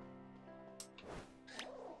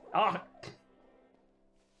 Ah.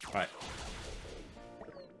 Right.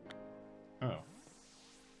 Oh.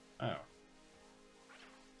 Oh.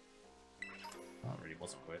 That really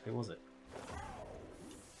wasn't worth it, was it?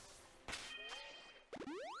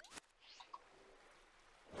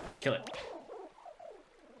 Kill it.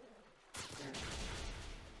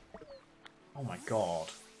 Oh my god.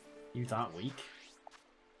 You that weak?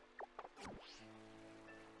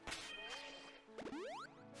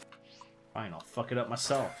 Fine, I'll fuck it up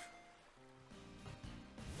myself.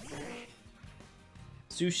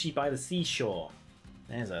 Sushi by the seashore.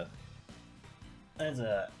 There's a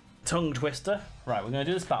tongue twister. Right, we're gonna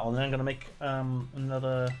do this battle and then I'm gonna make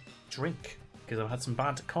another drink. Because I've had some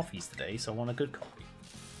bad coffees today, so I want a good coffee.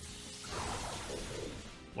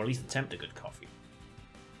 Or at least attempt a good coffee.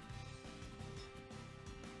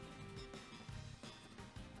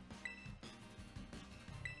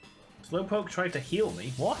 Slowpoke tried to heal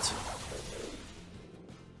me. What?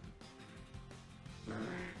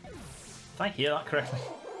 Did I hear that correctly?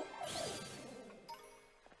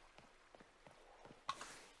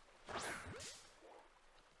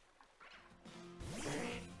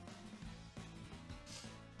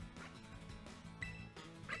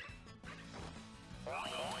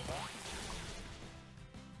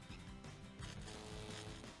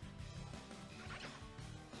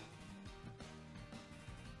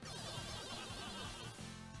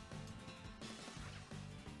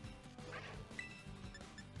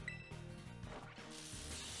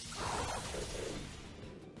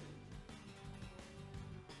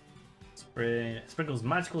 Sprinkles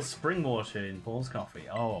magical spring water in Paul's coffee.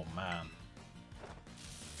 Oh man.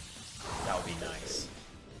 That would be nice.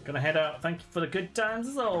 Gonna head out. Thank you for the good times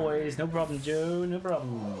as always. No problem, Joe. No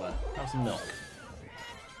problem. Have some milk.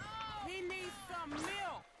 He needs some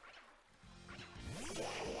milk.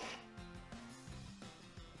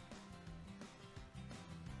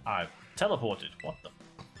 I've teleported. What the?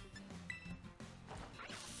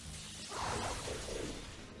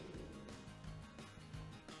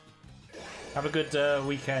 Have a good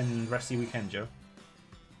weekend, resty weekend, Joe.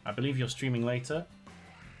 I believe you're streaming later,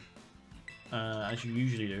 as you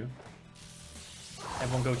usually do.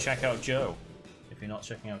 Everyone go check out Joe, if you're not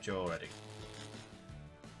checking out Joe already.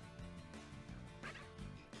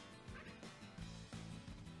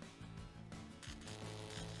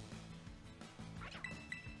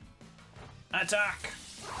 Attack!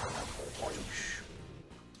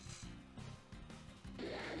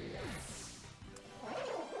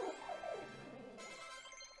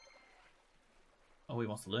 Oh, he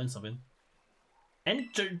wants to learn something.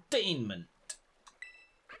 Entertainment!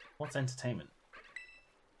 What's entertainment?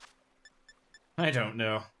 I don't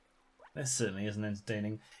know. This certainly isn't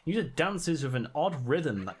entertaining. User dances with an odd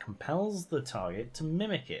rhythm that compels the target to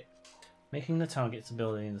mimic it, making the target's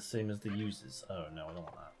ability the same as the user's. Oh no, I don't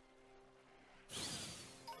want that.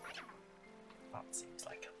 That seems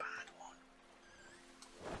like a bad one.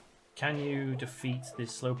 Can you defeat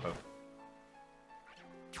this slowpoke?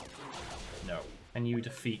 No. Can you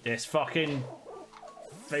defeat this fucking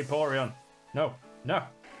Vaporeon? No. No.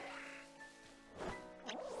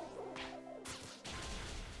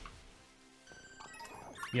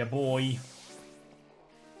 Yeah, boy.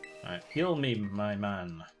 Alright, heal me, my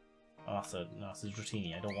man. Oh, that's a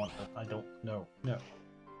Dratini. I don't want that. I don't. No. No.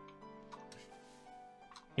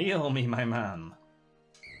 Heal me, my man.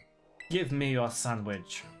 Give me your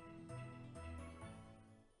sandwich.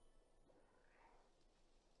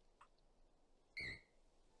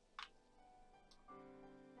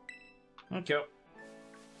 Okay.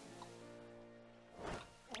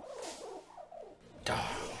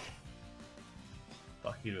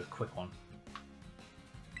 Fuck you, do a quick one.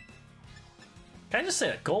 Can I just say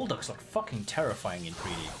that Golduck's like fucking terrifying in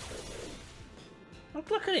 3D?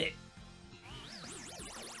 Look at it!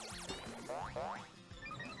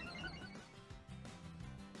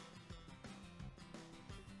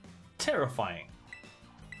 Terrifying.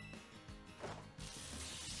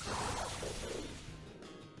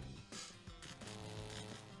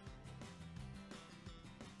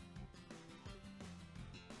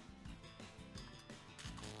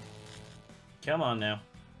 Come on now.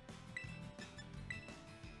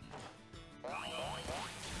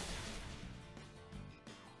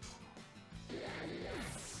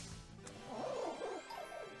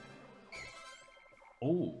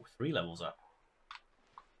 Oh, 3 levels up.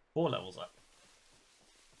 4 levels up.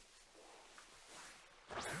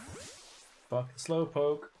 Fuck the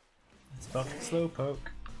slowpoke. It's fucking slowpoke.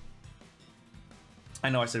 I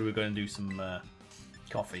know I said we were going to do some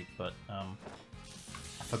coffee, but I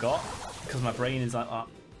forgot because my brain is like that.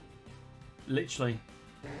 Literally.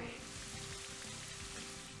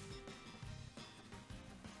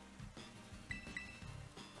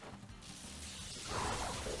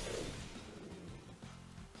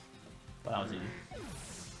 But that was easy.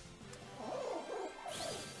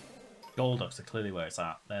 Golducks are clearly where it's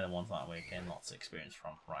at. They're the ones that we're getting lots of experience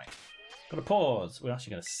from. Right. Gotta pause. We're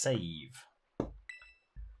actually gonna save.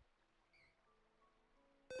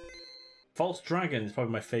 False Dragon is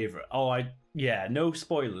probably my favourite. Oh, yeah, no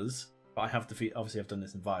spoilers. But I have defeat. Obviously, I've done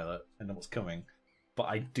this in Violet. I know what's coming. But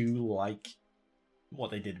I do like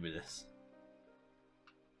what they did with this.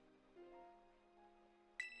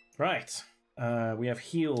 Right. We have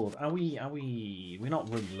healed. Are we? We're not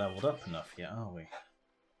really leveled up enough yet, are we?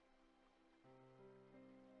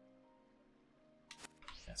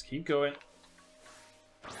 Let's keep going.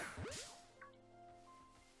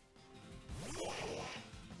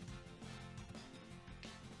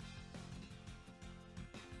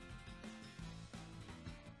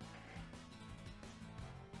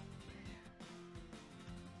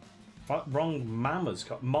 Wrong Mama's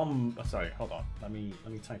got mom. Sorry, hold on. Let me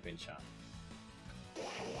type in chat.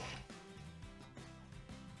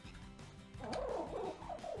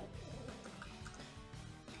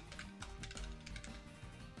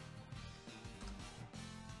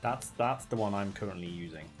 That's the one I'm currently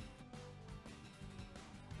using.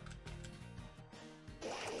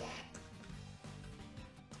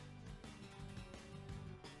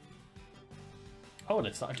 Oh,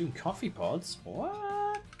 they started doing coffee pods. What?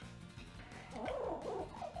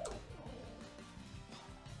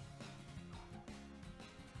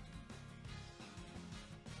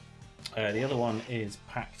 The other one is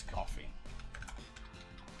packed coffee.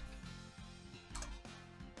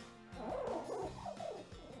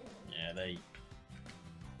 Yeah,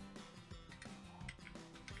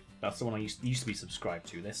 that's the one I used to be subscribed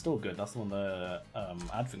to. They're still good. That's the one the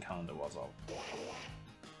advent calendar was of.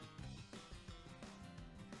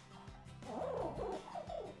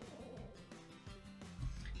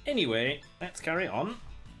 Anyway, let's carry on.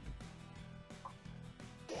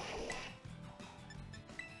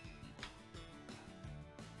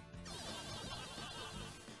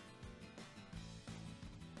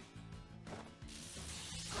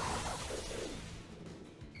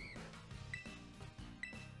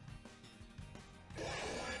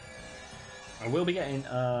 I will be getting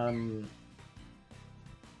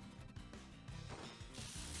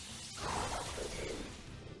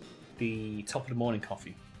the top of the morning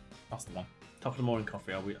coffee. That's the one. Top of the morning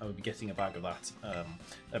coffee. I will be getting a bag of that.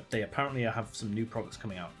 They apparently have some new products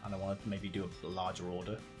coming out, and I want to maybe do a larger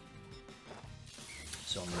order.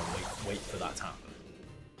 So I'm going to wait for that to happen.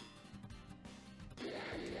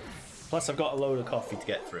 Plus, I've got a load of coffee to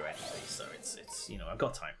get through anyway, so it's you know, I've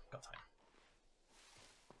got time.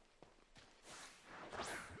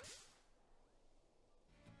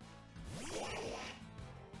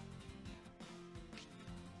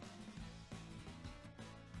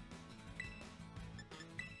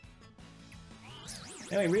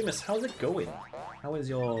 Anyway, Remus, how's it going? How is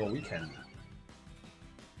your weekend?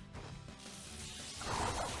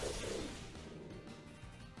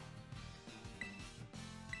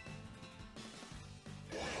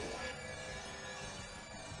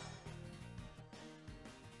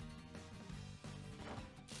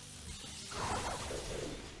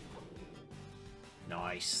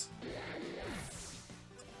 Nice.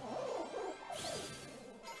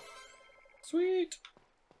 Sweet.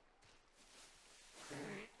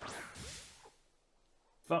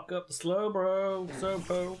 Fuck up the slow bro, so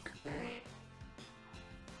poke.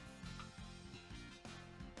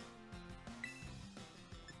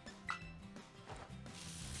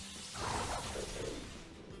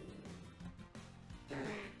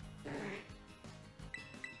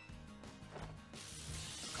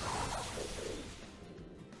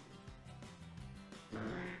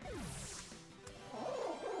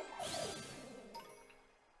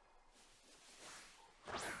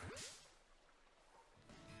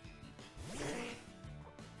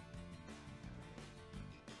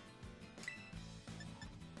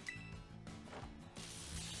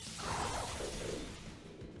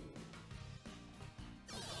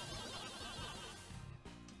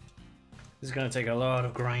 This is going to take a lot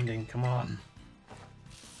of grinding, come on.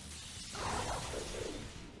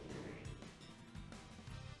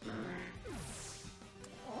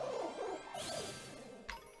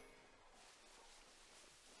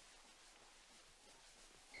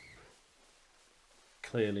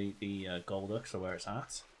 Clearly the Golducks are where it's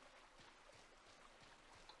at.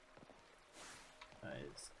 That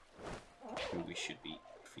is who we should be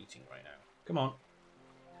defeating right now. Come on.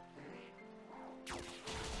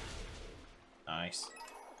 Nice.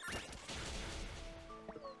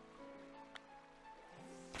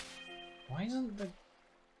 Why isn't the...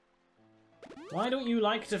 Why don't you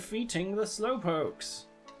like defeating the Slowpokes?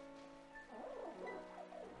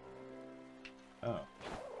 Oh.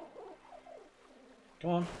 Come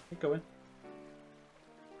on, keep going.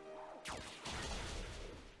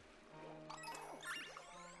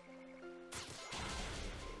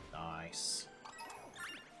 Nice.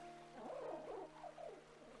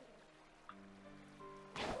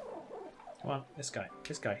 Come on, this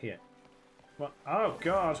guy here. What? Oh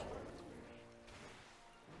god!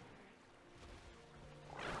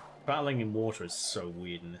 Battling in water is so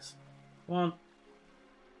weird in this. Come on.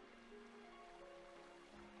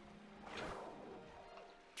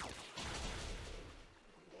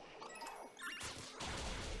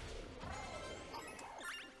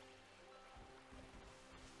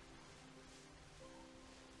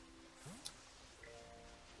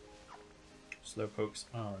 Slowpokes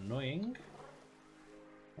are annoying.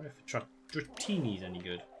 What if Dratini's any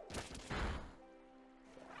good?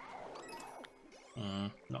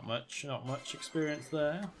 Not much experience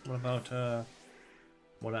there. What about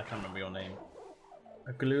what, I can't remember your name.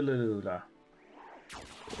 Akulula.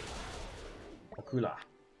 Okula.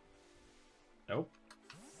 Nope.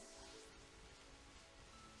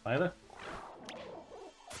 Either.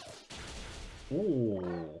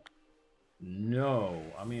 Ooh. No.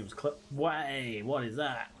 I mean, it was clip. Way. What is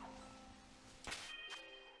that?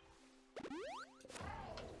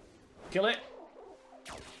 Kill it.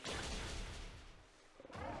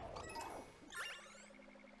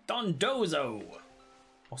 Dondozo.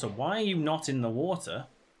 Also, why are you not in the water?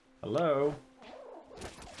 Hello?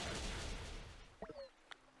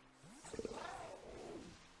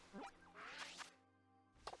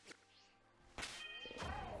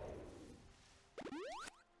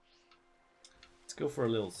 Let's go for a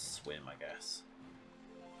little swim, I guess.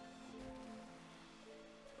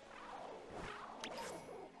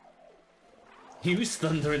 Use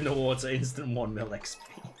thunder in the water, instant 1 mil XP.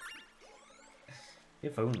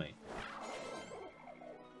 If only.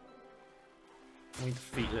 Can we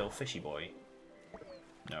defeat little fishy boy?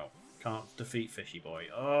 No, can't defeat fishy boy.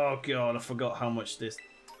 Oh god, I forgot how much this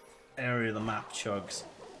area of the map chugs.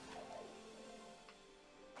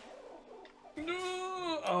 No!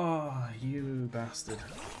 Oh, you bastard.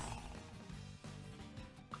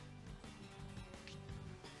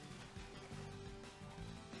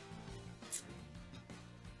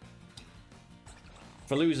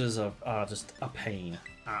 For losers are just a pain.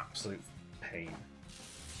 Absolute pain.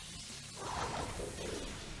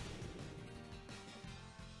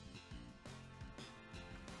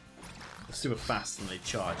 They're super fast and they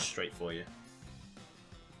charge straight for you.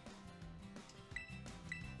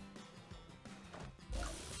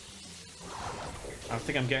 I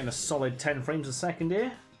think I'm getting a solid 10 frames a second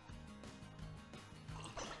here.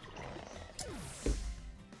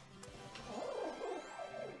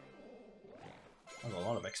 That's a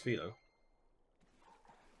lot of XP though.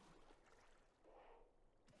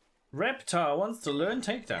 Reptar wants to learn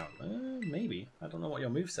takedown. Maybe. I don't know what your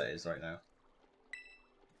moveset is right now.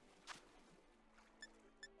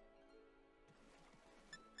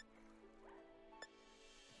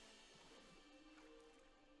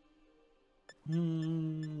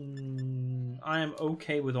 I am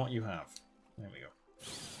okay with what you have. There we go.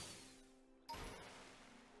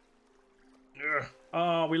 Ugh.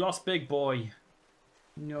 Oh, we lost Big Boy.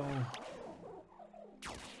 No.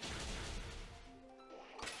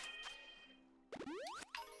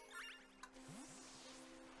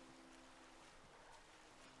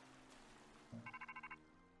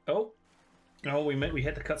 Oh. Oh, we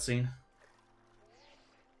hit the cutscene.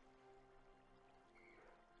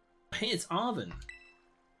 Hey, it's Arvin.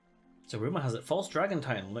 So rumor has it false dragon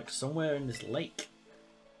titan lurks somewhere in this lake.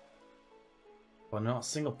 But not a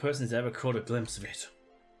single person's ever caught a glimpse of it.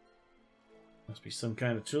 Must be some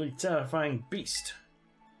kind of truly terrifying beast.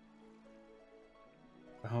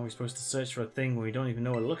 But how are we supposed to search for a thing when we don't even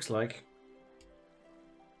know what it looks like?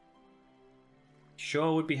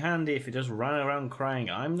 Sure would be handy if it just ran around crying,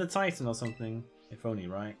 I'm the Titan or something. If only,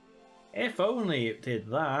 right? If only it did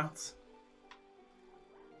that.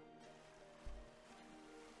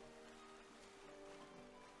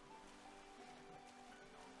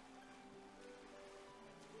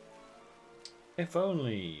 If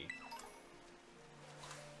only.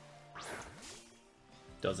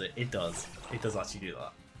 Does it? It does. It does actually do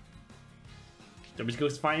that. Do you want me to go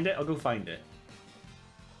find it? I'll go find it.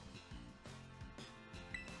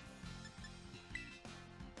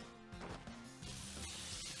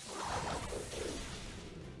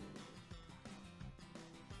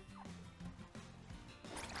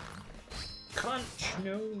 Crunch!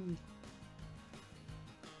 No!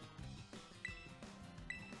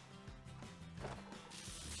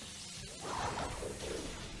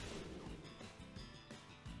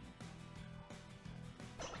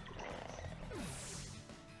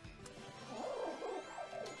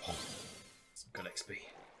 XP.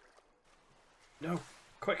 No,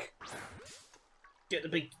 quick! Get the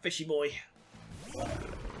big fishy boy.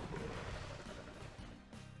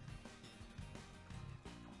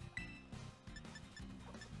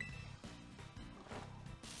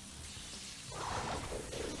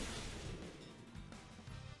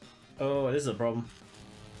 Oh, this is a problem.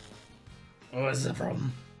 Oh, this is a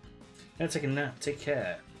problem. Now take a nap. Take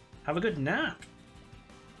care. Have a good nap.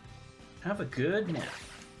 Have a good nap.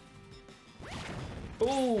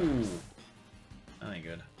 Ooh! That ain't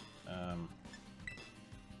good.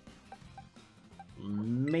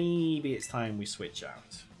 Maybe it's time we switch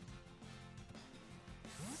out.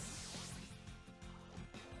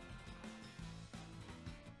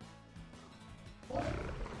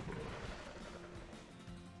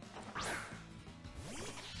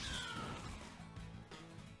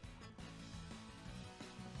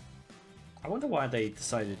 I wonder why they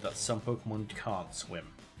decided that some Pokemon can't swim.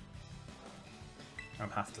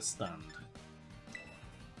 And have to stand.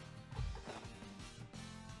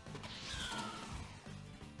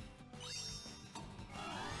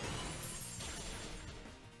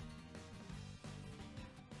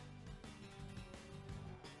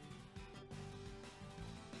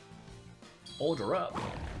 Order up.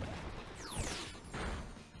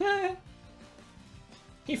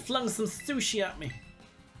 He flung some sushi at me.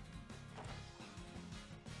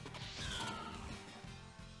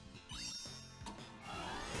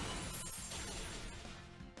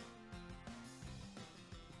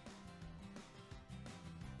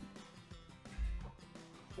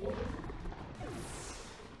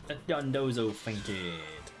 The Dondozo fainted.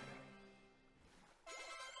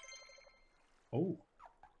 Oh.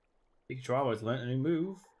 Pikachu has learnt a new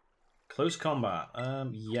move. Close combat.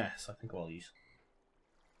 Yes, I think I'll use.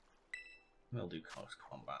 We'll do close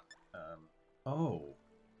combat. Oh.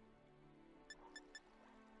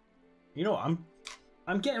 You know what?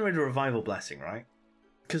 I'm getting rid of Revival Blessing, right?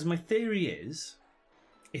 Because my theory is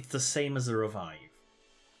it's the same as a revive.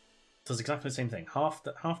 It does exactly the same thing. Half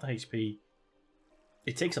the HP.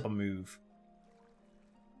 It takes up a move.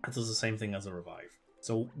 It does the same thing as a revive.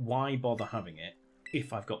 So why bother having it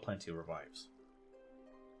if I've got plenty of revives?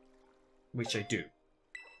 Which I do.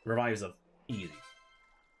 Revives are easy.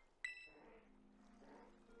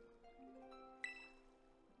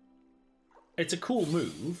 It's a cool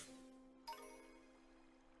move.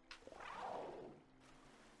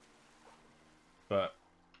 But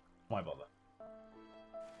why bother?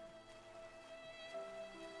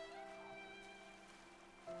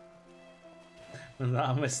 Was that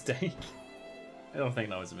a mistake? I don't think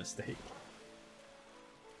that was a mistake.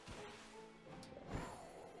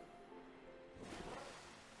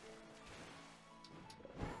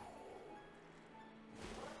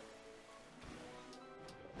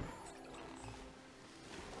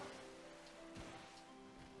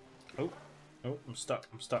 Oh, I'm stuck.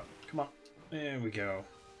 Come on. There we go.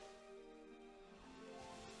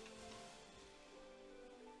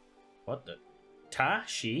 What the?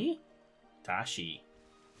 Tashi? Tashi.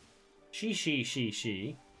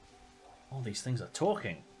 She. All these things are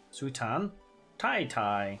talking. Sutan.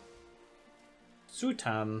 Tai.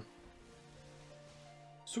 Sutan.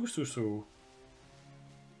 Su.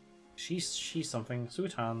 She's something.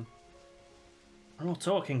 Sutan. They're all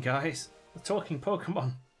talking, guys. They're talking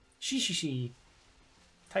Pokemon. She.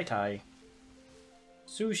 Tai.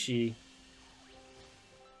 Sushi.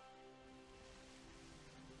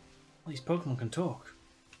 All these Pokemon can talk.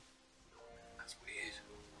 That's weird.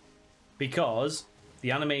 Because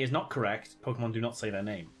the anime is not correct. Pokemon do not say their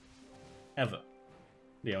name. Ever.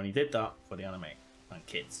 They only did that for the anime and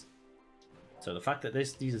kids. So the fact that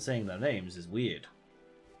these are saying their names is weird.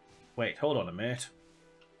 Wait, hold on a minute.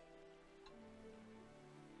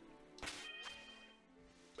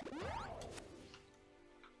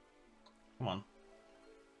 Come on.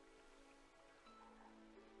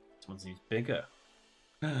 This one seems bigger.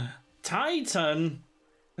 Titan!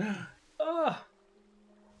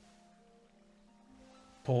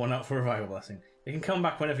 Pour one out for Revival Blessing. You can come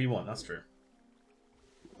back whenever you want, that's true.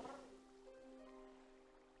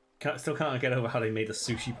 Still can't get over how they made a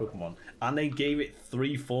sushi Pokemon. And they gave it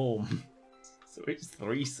 3 form. So it's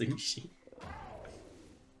 3 sushi.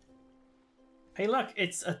 Hey look,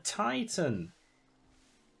 it's a Titan!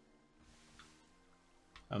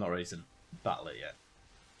 I'm not ready to battle it yet.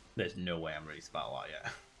 There's no way I'm ready to battle that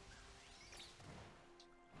yet.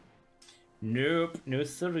 Nope, no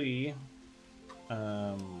siree.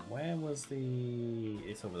 Where was the...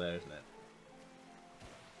 It's over there, isn't it?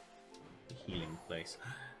 The healing place.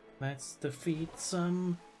 Let's defeat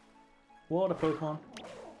some water Pokemon.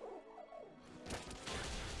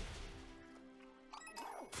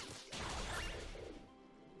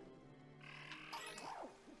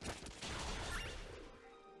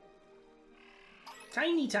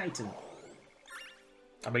 Tiny Titan.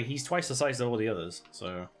 I mean, he's twice the size of all the others,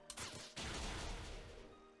 so...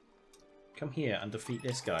 Come here and defeat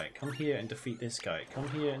this guy. Come here and defeat this guy. Come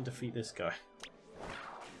here and defeat this guy.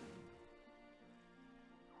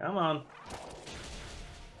 Come on.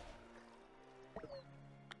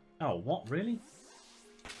 Oh, what? Really?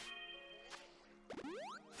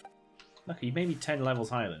 Look, he may be 10 levels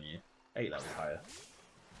higher than you. 8 levels higher.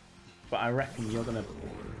 But I reckon you're gonna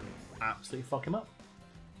absolutely fuck him up.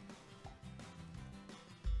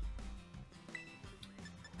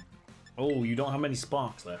 Oh, you don't have many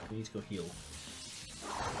sparks left. We need to go heal.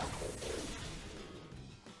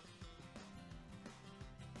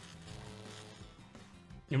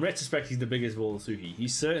 In retrospect, he's the biggest of all the Suhi. He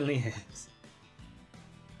certainly is.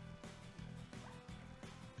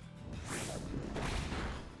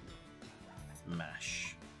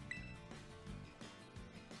 Mash.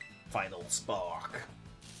 Final spark.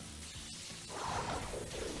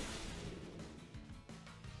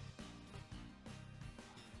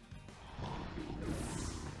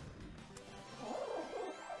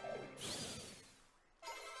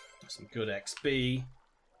 Some good XP.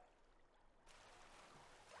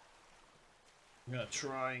 I'm gonna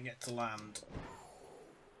try and get to land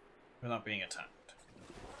without being attacked.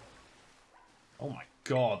 Oh my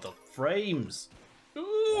god, the frames!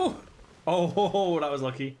 Ooh! Oh, that was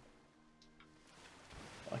lucky.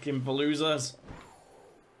 Like in Palooza's.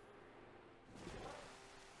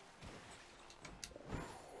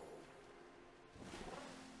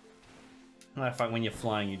 And I find when you're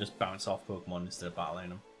flying, you just bounce off Pokemon instead of battling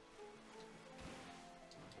them.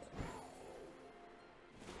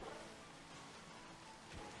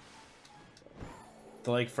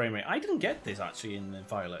 The lag frame rate. I didn't get this actually in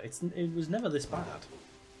Violet. It was never this bad.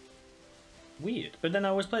 Weird. But then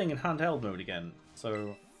I was playing in handheld mode again,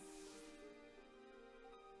 so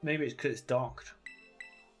maybe it's because it's docked.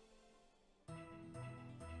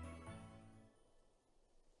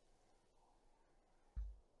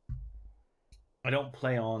 I don't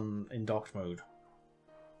play in docked mode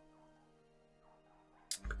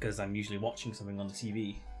because I'm usually watching something on the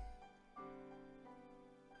TV.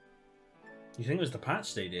 You think it was the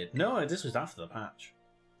patch they did? No, this was after the patch.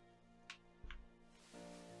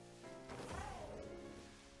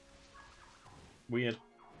 Weird.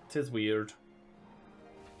 It is weird.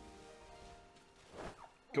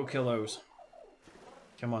 Go kill those.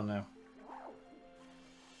 Come on now.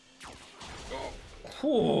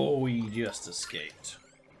 Oh, he just escaped.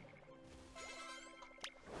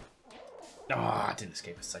 Ah, I didn't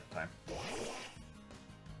escape a second time.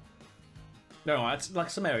 No, it's like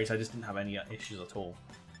some areas I just didn't have any issues at all.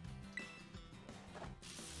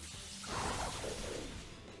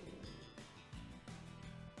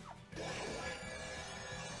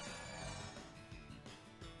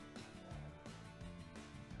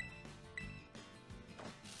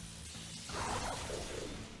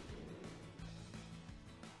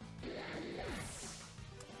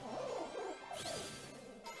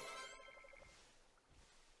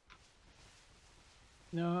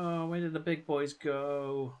 No, where did the big boys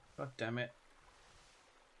go? God damn it.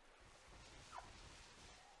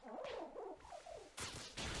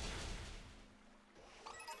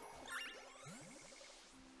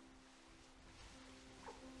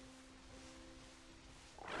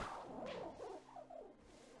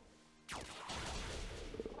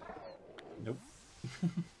 Nope.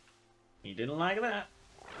 He didn't like that.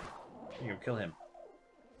 You go kill him.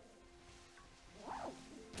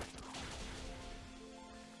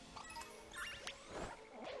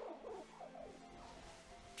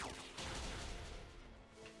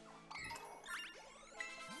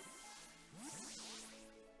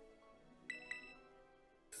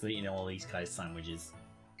 Eating all these guys' sandwiches.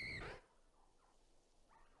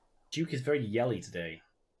 Duke is very yelly today.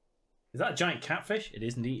 Is that a giant catfish? It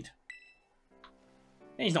is indeed.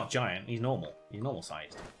 And he's not giant, he's normal. He's normal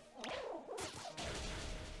sized.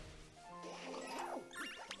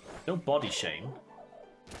 Don't body shame.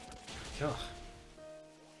 Ugh.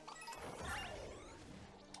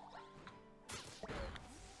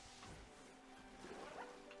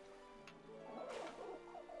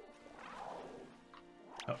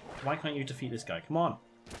 Oh, why can't you defeat this guy? Come on.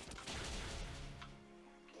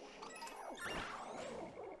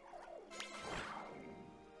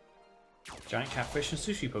 Giant catfish and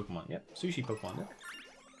sushi Pokemon. Yep, sushi Pokemon. Yep.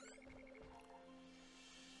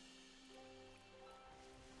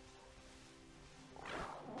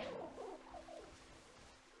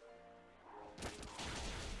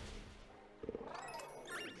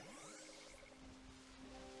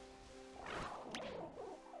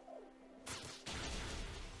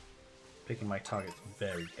 Picking my targets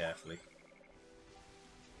very carefully.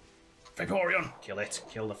 Vaporeon! Kill it!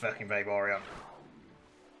 Kill the fucking Vaporeon!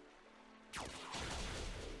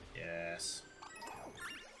 Yes.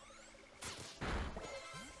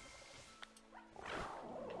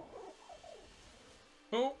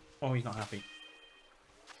 Oh! Oh, he's not happy.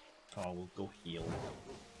 Oh, we'll go heal.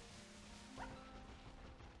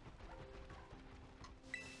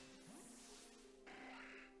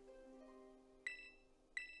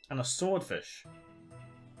 And a swordfish.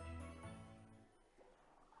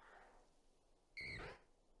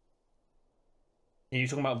 Are you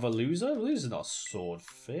talking about Veluza? Veluza's not a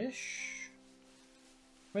swordfish.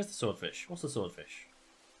 Where's the swordfish? What's the swordfish?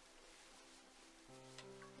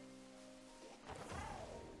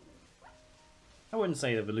 I wouldn't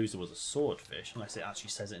say that Veluza was a swordfish unless it actually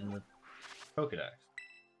says it in the Pokédex.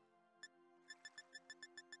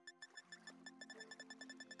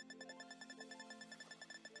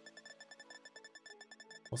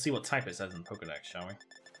 We'll see what type it says in the Pokédex, shall we?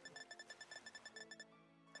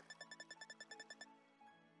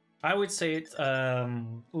 I would say it's,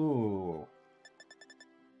 ooh.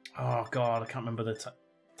 Oh god, I can't remember the type.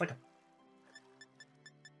 It's like a...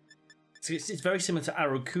 It's very similar to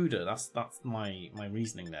Aracuda, that's my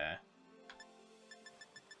reasoning there.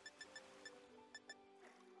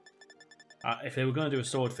 If they were going to do a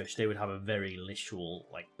swordfish, they would have a very literal,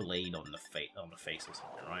 like, blade on the face or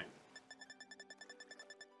something, right?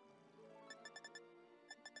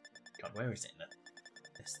 God, where is it in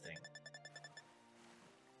this thing?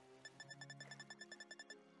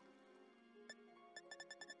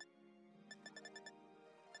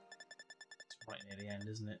 end,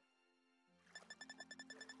 isn't it?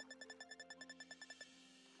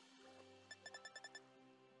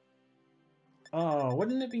 Oh,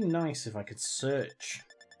 wouldn't it be nice if I could search?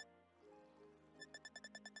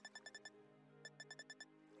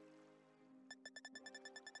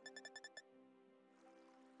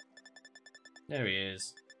 There he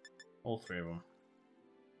is. All three of them.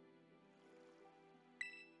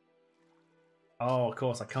 Oh, of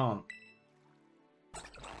course I can't.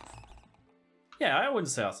 Yeah, I wouldn't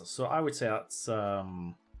say that's so. I would say that's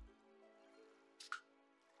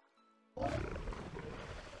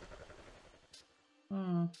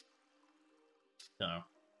No.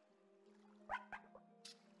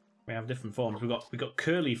 We have different forms. We got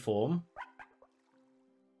curly form.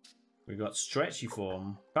 We got stretchy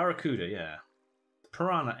form. Barracuda, yeah.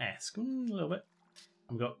 Piranha-esque, a little bit.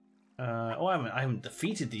 We've got. Oh, I haven't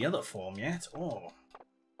defeated the other form yet. Oh.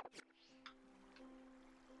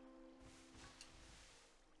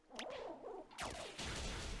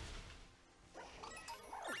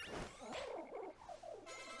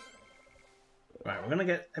 Right, we're gonna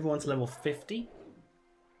get everyone to level 50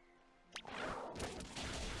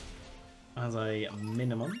 as a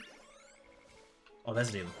minimum. Oh, there's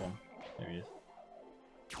the other form. There he is.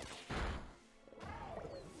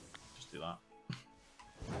 Just do that.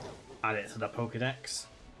 Add it to the Pokédex.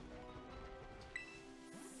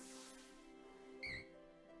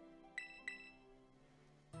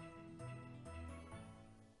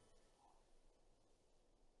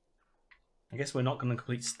 I guess we're not going to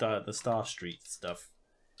complete the Star Street stuff.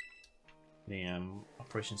 The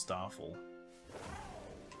Operation Starfall.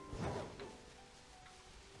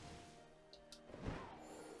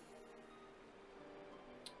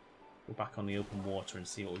 Go back on the open water and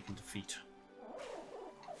see what we can defeat.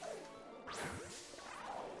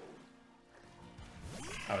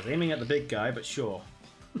 I was aiming at the big guy, but sure.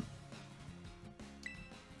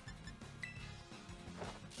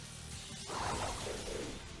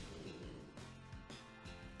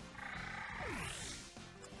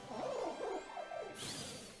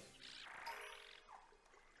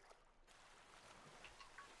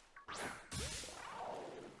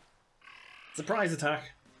 Surprise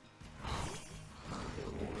attack!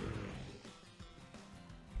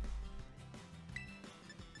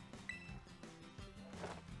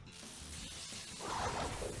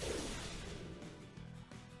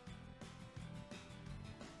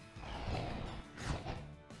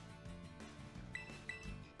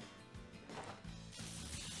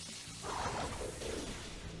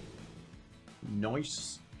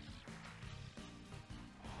 Nice.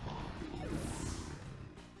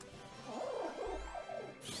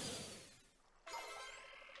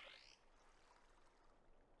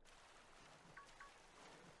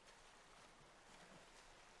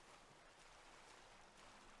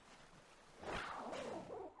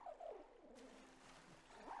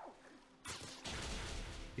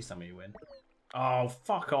 Please tell me you win. Oh,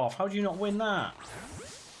 fuck off. How do you not win that?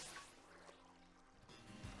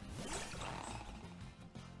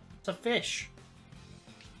 It's a fish.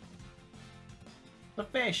 It's a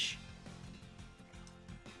fish.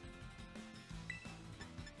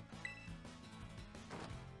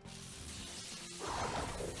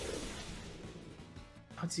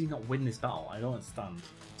 How does he not win this battle? I don't understand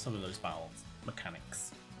some of those battle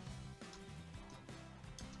mechanics.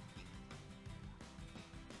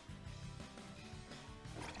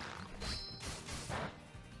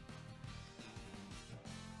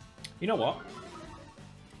 You know what?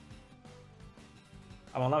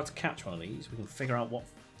 I'm allowed to catch one of these. We can figure out what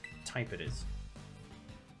type it is.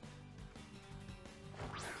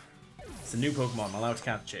 It's a new Pokemon. I'm allowed to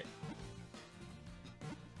catch it.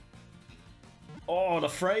 Oh, the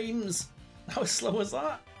frames! How slow was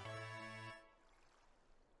that?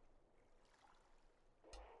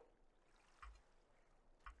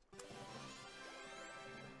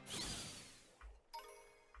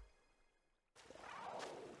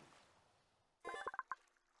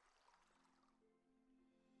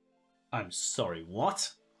 I'm sorry,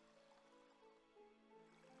 what?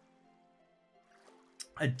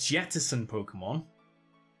 A jettison Pokemon?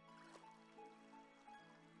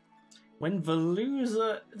 When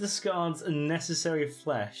Veluza discards unnecessary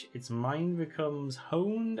flesh, its mind becomes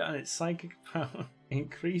honed and its psychic power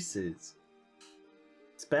increases.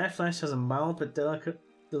 Spare flesh has a mild but delicate,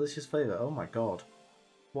 delicious flavour. Oh my god.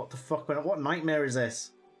 What the fuck? What nightmare is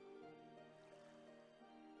this?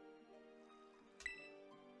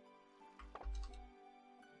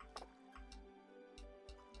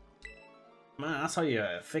 Man, that's how you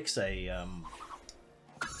fix a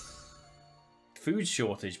food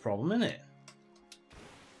shortage problem, isn't it?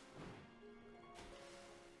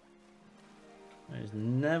 There's There's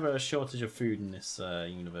never a shortage of food in this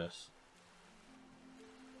universe.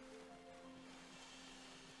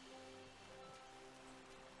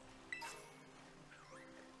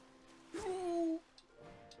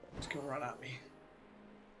 It's gonna run at me.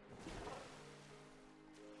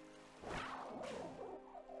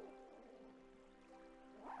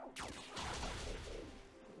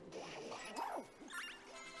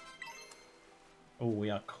 Oh,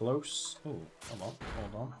 we are close. Oh, hold on,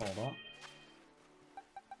 hold on, hold on.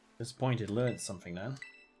 Disappointed learned something then.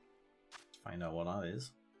 Let's find out what that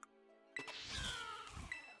is.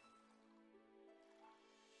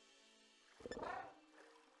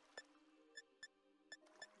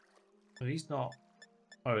 But he's not.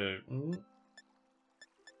 Oh,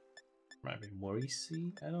 might be worry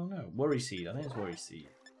seed. I don't know. Worry seed. I think it's worry seed.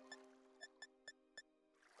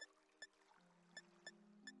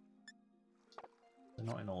 They're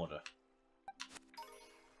not in order.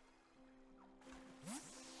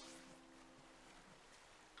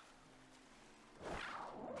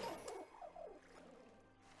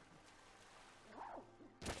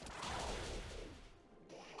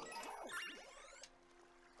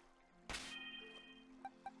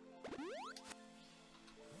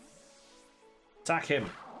 Attack him!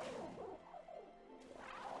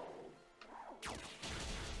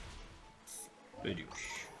 Badoosh.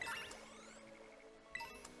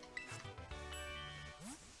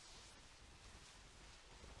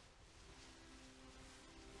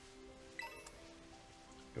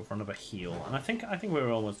 Go for another heal, and I think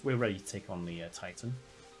we're ready to take on the Titan.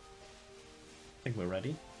 I think we're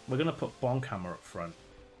ready. We're gonna put Bonk Hammer up front,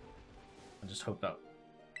 and just hope that.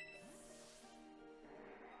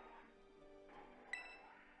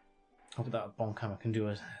 Hope that Bonk Hammer can do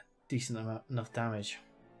a decent amount, enough damage.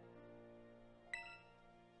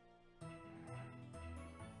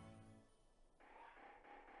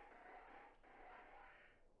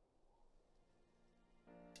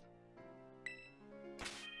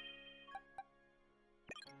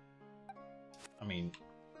 I mean,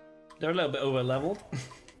 they're a little bit over leveled,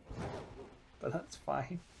 but that's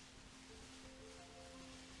fine.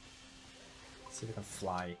 Let's see if I can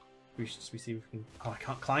fly. We see if we can. Oh, I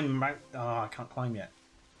can't climb. Oh, I can't climb yet.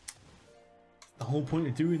 The whole point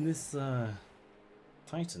of doing this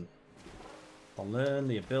Titan, to learn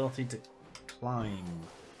the ability to climb.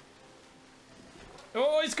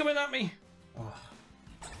 Oh, he's coming at me! Oh.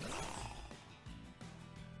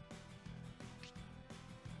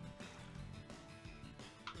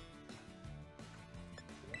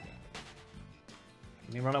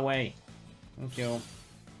 Can you run away? Thank you.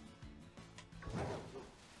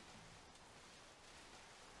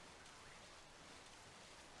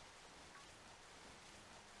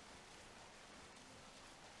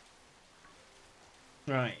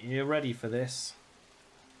 Right, you're ready for this.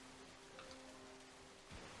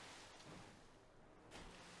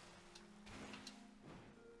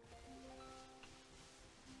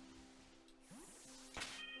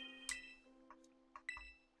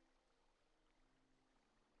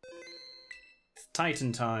 It's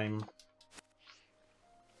Titan time.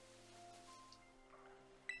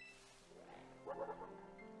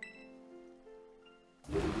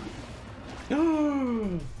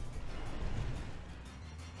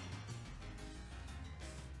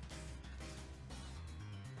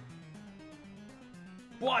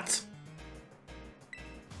 What?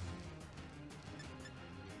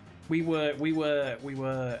 We were We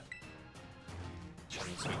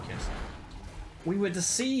were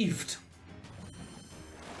deceived.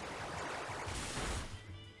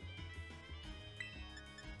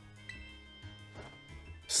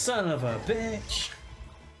 Son of a bitch.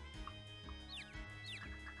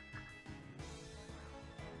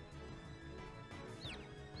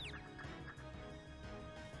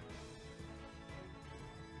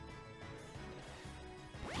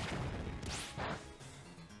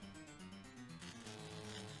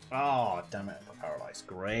 Oh, damn it, I'm paralyzed.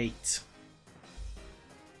 Great.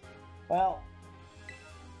 Well.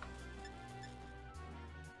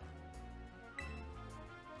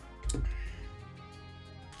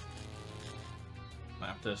 I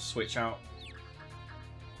have to switch out.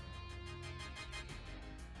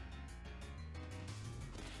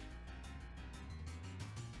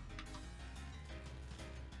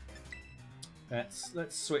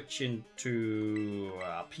 Let's switch into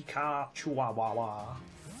Pikachu Wawa.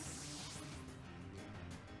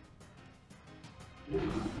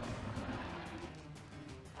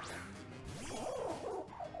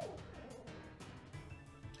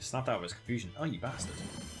 Snapped out of his confusion. Oh, you bastard.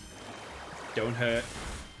 Don't hurt.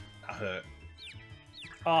 I hurt.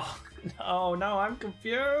 Oh, no, no, I'm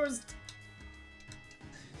confused.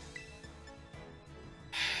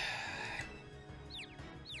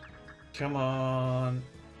 Come on.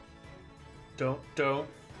 Don't.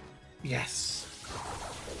 Yes.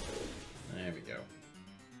 There we go.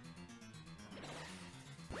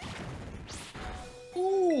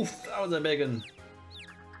 Oof, that was a big one.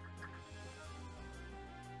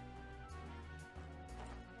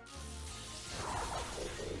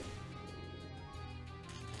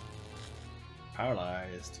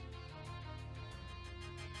 Paralyzed.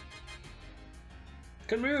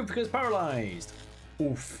 Can move because paralyzed.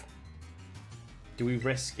 Oof. Do we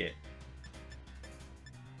risk it?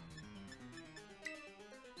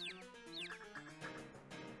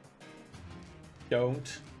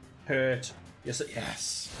 Don't hurt. Yes,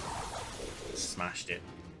 yes. Smashed it.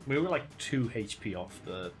 We were like 2 HP off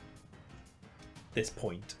this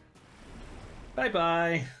point. Bye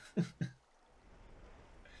bye.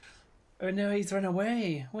 Oh no, he's run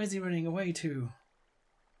away. Where's he running away to?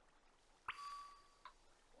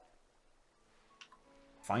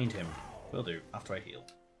 Find him. Will do, after I heal.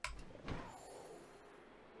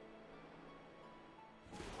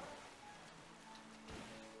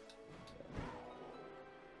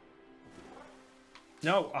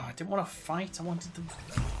 No, I didn't want to fight. I wanted to...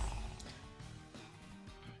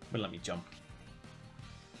 But let me jump.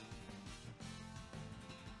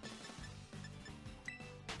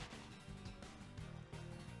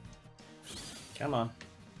 Come on.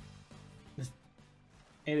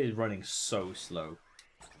 It is running so slow.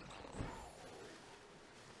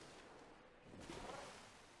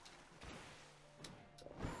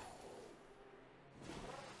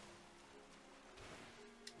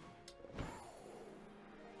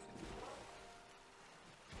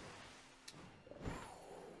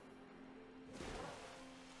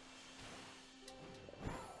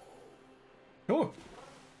 Oh!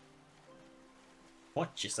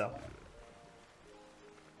 Watch yourself.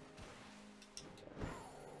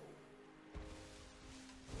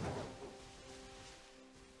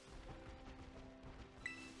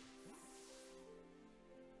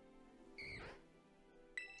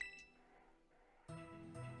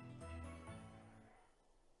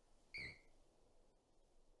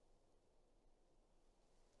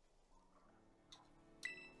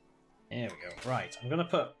 There we go. Right, I'm gonna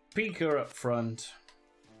put Pika up front.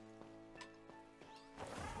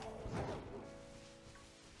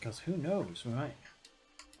 Because who knows, we might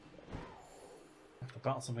have to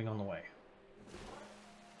battle something on the way.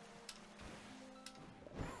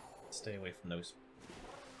 Stay away from those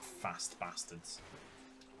fast bastards.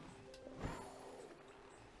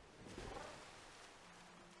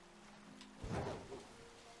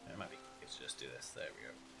 It might be good to just do this. There we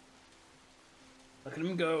go. Look at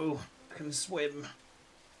him go. Look at him swim.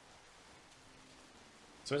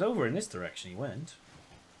 So it's over in this direction he went.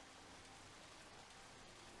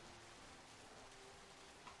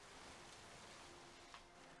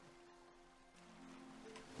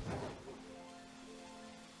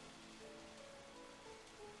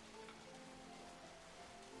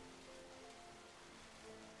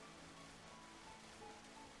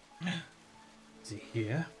 Is he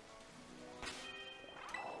here?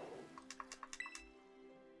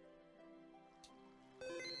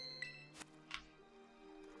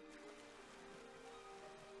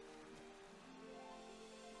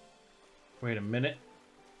 Wait a minute.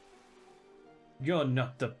 You're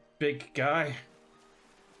not the big guy.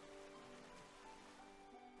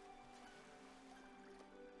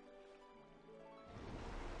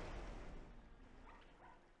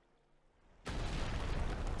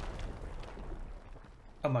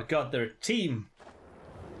 Oh my god, they're a team.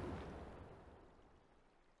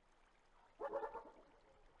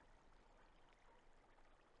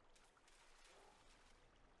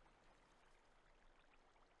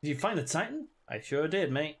 Did you find the Titan? I sure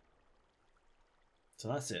did, mate. So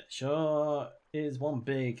that's it. Sure is one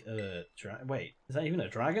big wait, is that even a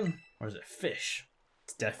dragon? Or is it a fish?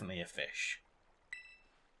 It's definitely a fish.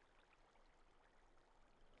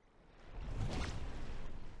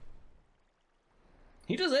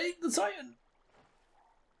 He just ate the Titan.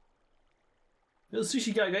 The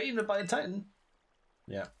sushi guy got eaten by a Titan.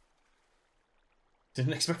 Yeah.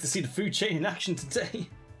 Didn't expect to see the food chain in action today.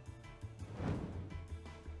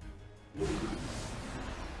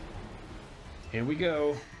 Here we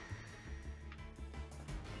go.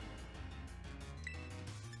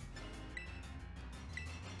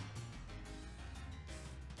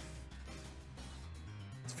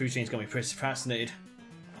 This food chain's got me pretty fascinated.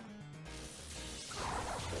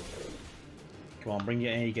 Come on, bring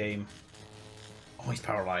your A game. Oh, he's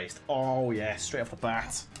paralyzed. Oh yeah, straight off the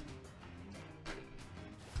bat.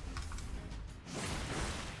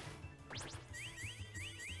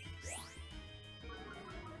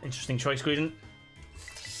 Interesting choice, Gruden.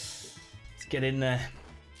 Get in there.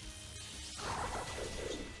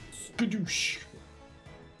 Skadoosh.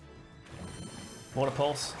 Water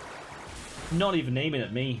pulse. Not even aiming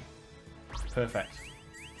at me. Perfect.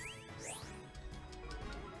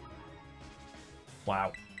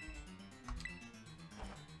 Wow.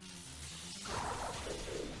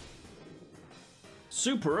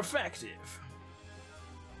 Super effective.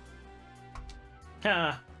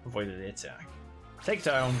 Ha! Avoided the attack. Take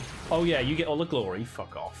down. Oh yeah, you get all the glory.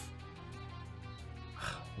 Fuck off.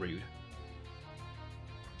 Rude.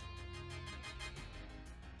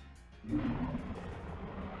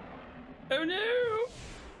 Oh no!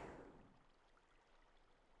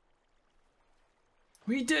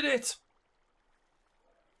 We did it!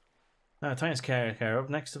 Titan's care up.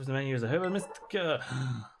 Next up the menu is a Herba Mystica.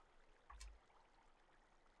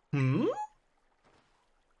 Hmm?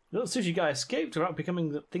 Little sushi guy escaped without becoming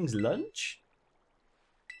the thing's lunch?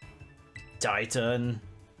 Titan.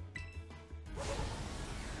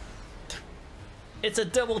 It's a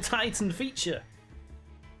double Titan feature.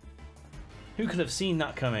 Who could have seen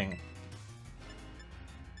that coming?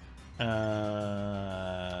 I'm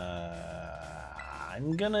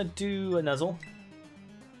gonna do a nuzzle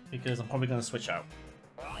because I'm probably gonna switch out.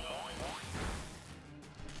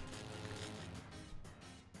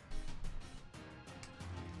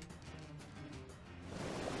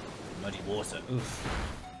 Muddy water.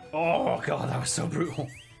 Oof. Oh god, that was so brutal.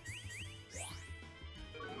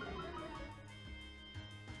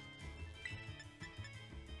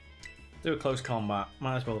 Do a close combat.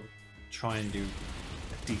 Might as well try and do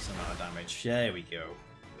a decent amount of damage. There we go.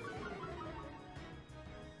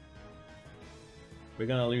 We're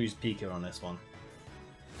gonna lose Pika on this one.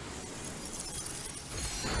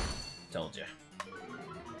 Told ya.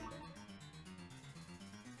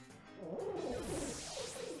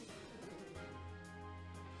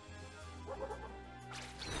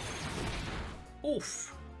 Oof.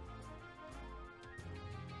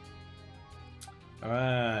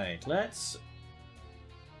 Alright, let's...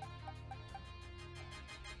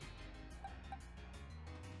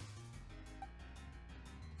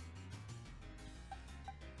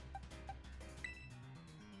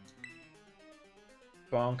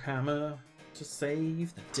 Bonk hammer to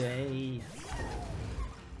save the day.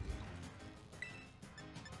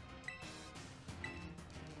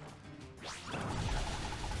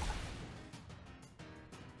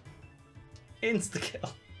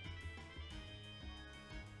 Insta-kill.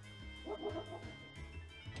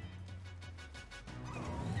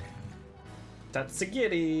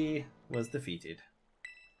 Tatsugiri was defeated.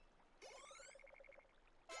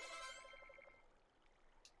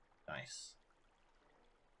 Nice.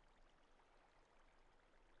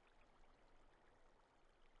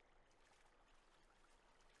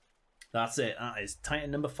 That's it. That is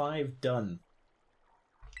Titan number 5 done.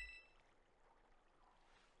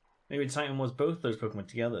 Maybe Titan was both those Pokemon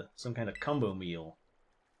together. Some kind of combo meal.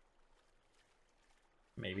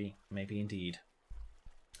 Maybe. Maybe indeed.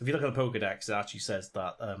 If you look at the Pokedex, it actually says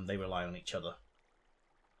that they rely on each other.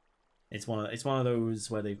 It's one of those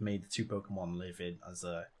where they've made the two Pokemon live in as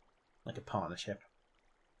like a partnership.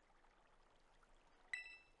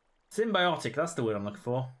 Symbiotic, that's the word I'm looking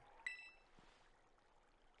for.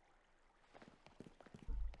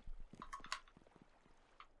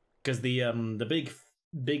 Because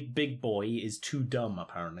the big boy is too dumb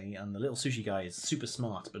apparently, and the little sushi guy is super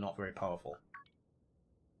smart but not very powerful.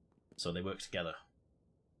 So they work together.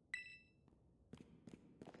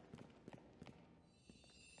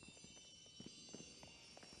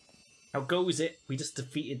 How goes it? We just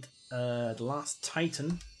defeated the last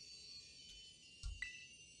Titan.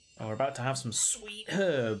 And we're about to have some sweet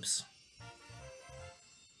herbs.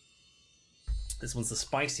 This one's the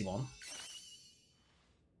spicy one.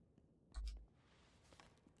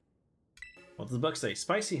 What does the book say?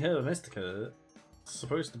 Spicy herb mystica is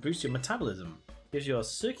supposed to boost your metabolism. Gives your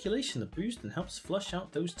circulation a boost and helps flush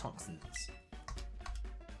out those toxins.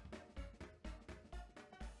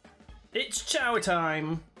 It's chow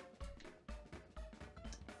time!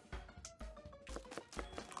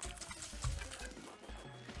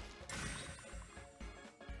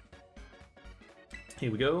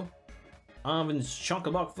 Here we go. Arvin's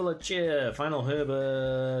chock-a-block full of cheer. Final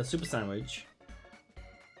herb super sandwich.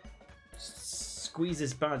 Squeeze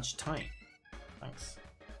this badge tight. Thanks.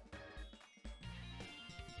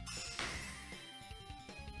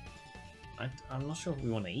 I'm not sure if we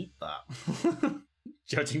want to eat that.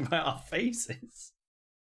 Judging by our faces.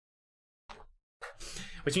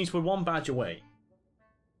 Which means we're one badge away.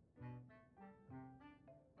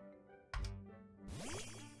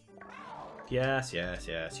 Yes, yes,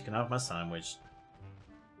 yes. You can have my sandwich.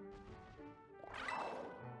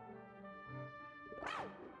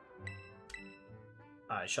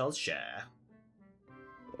 I shall share.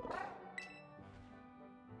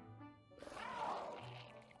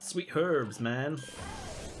 Sweet herbs, man.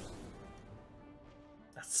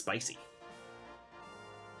 That's spicy.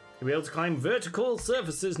 You'll be able to climb vertical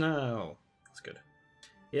surfaces now. That's good.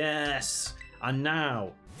 Yes! And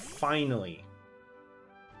now, finally,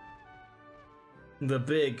 the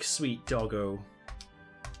big sweet doggo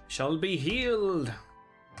shall be healed.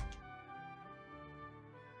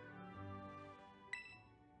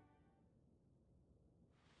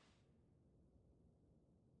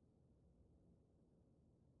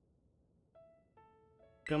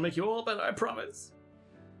 Gonna make you all better, I promise.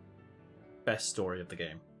 Best story of the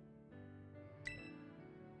game.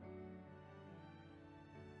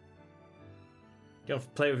 You can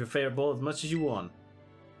play with your favorite ball as much as you want.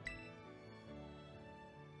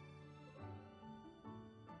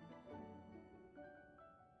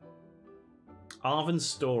 Arvin's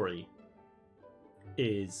story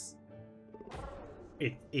is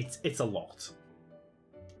it's a lot.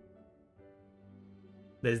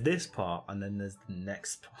 There's this part, and then there's the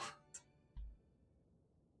next part.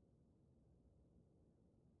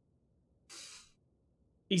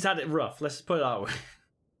 He's had it rough, let's put it that way.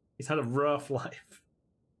 He's had a rough life.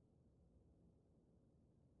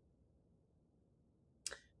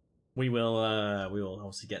 We will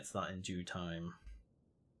obviously get to that in due time.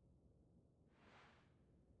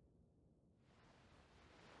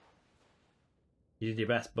 You did your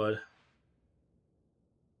best, bud.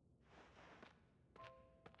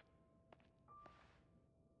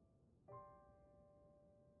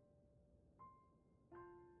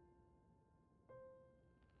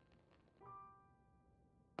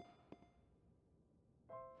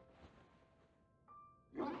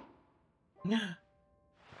 Yeah.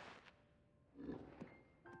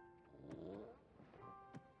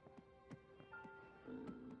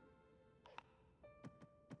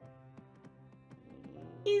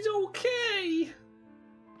 He's okay.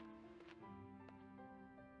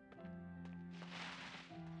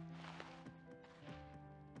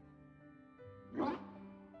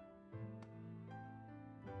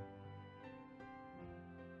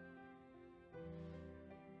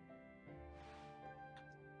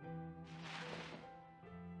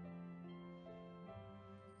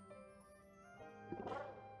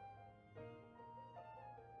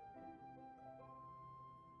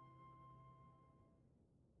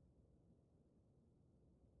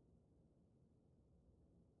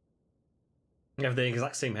 You have the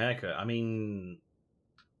exact same haircut. I mean,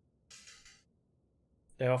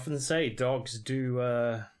 they often say dogs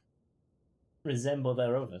do resemble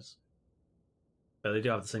their owners. But they do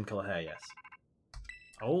have the same colour hair, yes.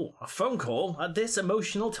 Oh, a phone call at this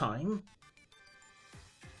emotional time?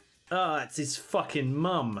 Ah, it's his fucking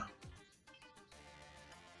mum.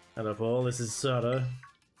 Hello, Paul. This is Sarah.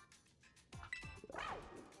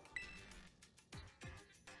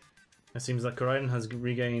 It seems that Koraidon has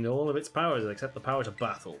regained all of its powers except the power to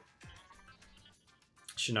battle.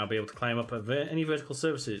 It should now be able to climb up any vertical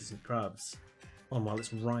surfaces and crabs. Oh, while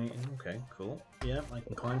it's right. Okay, cool. Yeah, I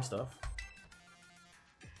can climb stuff.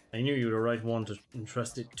 I knew you were the right one to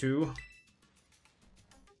entrust it to.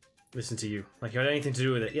 Listen to you. Like you had anything to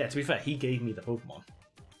do with it. Yeah, to be fair, he gave me the Pokemon.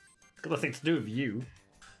 It's got nothing to do with you.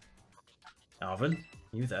 Alvin,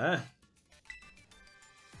 you there?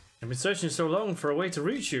 I've been searching so long for a way to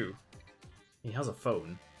reach you. He has a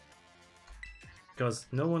phone. Because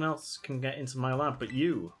no one else can get into my lab but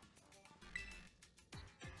you.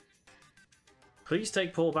 Please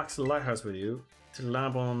take Paul back to the lighthouse with you, to the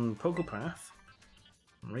lab on Pokepath,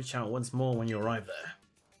 and reach out once more when you arrive there.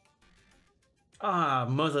 Ah,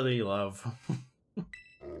 motherly love.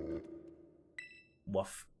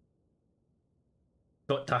 Woof.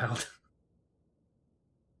 Got dialed.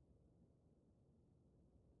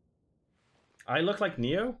 I look like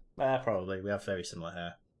Neo? Probably. We have very similar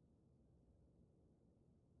hair.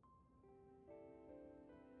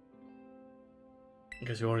 I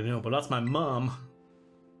guess you already know, but that's my mom.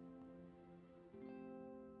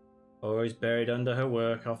 Always buried under her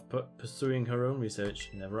work, off pursuing her own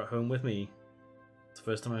research, never at home with me. It's the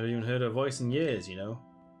first time I've even heard her voice in years, you know.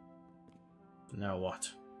 But now what?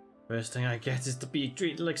 First thing I get is to be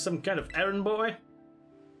treated like some kind of errand boy?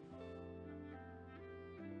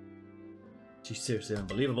 She's seriously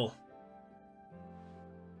unbelievable.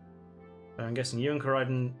 I'm guessing you and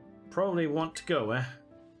Koraidon probably want to go, eh?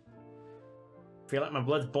 Feel like my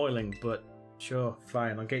blood's boiling, but sure,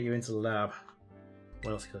 fine, I'll get you into the lab.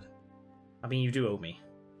 What else could? I mean, you do owe me.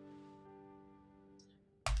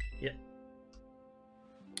 Yep.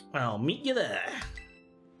 I'll meet you there.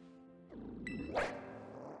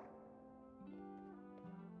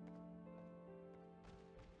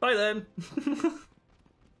 Bye then.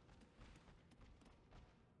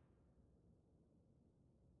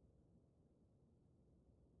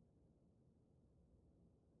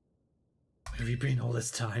 Where have you been all this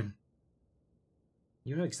time?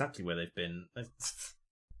 You know exactly where they've been. It's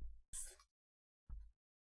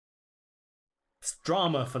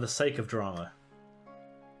drama for the sake of drama.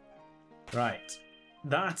 Right.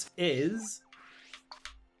 That is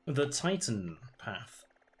the Titan path.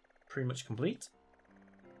 Pretty much complete.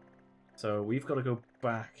 So we've got to go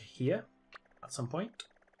back here at some point.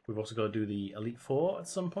 We've also got to do the Elite Four at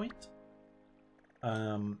some point.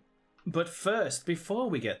 But first,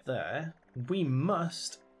 before we get there, we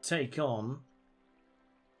must take on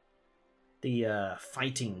the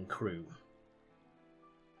fighting crew.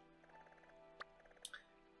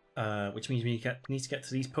 Which means we need to get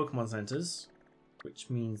to these Pokemon Centers,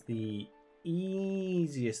 which means the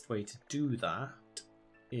easiest way to do that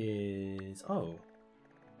is... oh.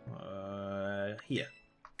 Here.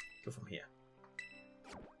 Go from here.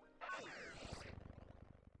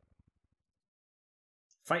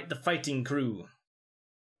 Fight the fighting crew.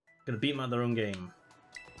 Gonna beat them at their own game.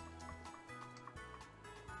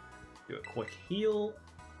 Do a quick heal.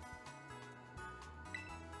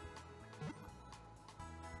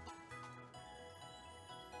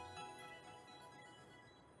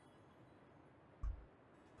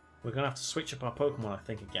 We're going to have to switch up our Pokemon, I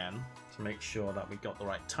think, again, to make sure that we got the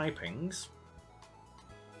right typings.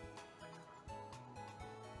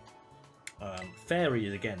 Fairy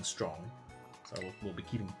is, again, strong, so we'll be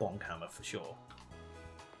keeping Bonkhammer for sure.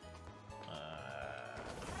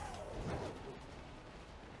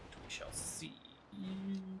 We shall see.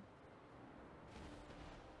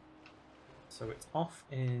 So it's off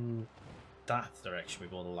in that direction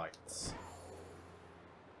with all the lights.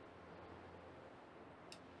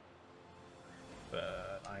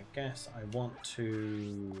 But I guess I want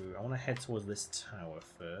to head towards this tower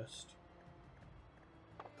first.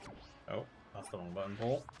 Oh, that's the wrong button,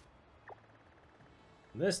 Paul.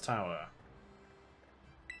 This tower.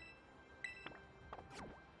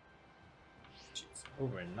 Jeez,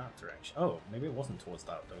 over in that direction. Oh, maybe it wasn't towards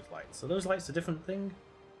those lights. So those lights are a different thing?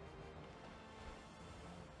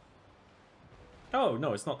 Oh,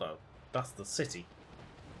 no, it's not though. That's the city.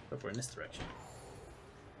 Over in this direction.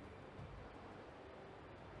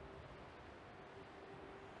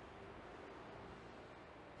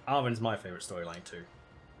 Arven's my favourite storyline too.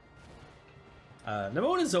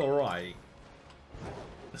 Nemona's alright.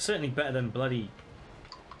 Certainly better than bloody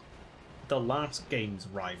the last game's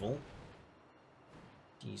rival.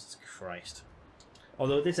 Jesus Christ.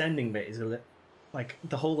 Although this ending bit is a little... like,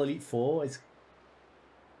 the whole Elite Four is...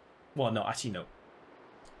 well, no, actually no.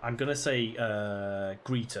 I'm gonna say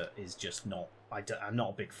Greta is just not... I'm not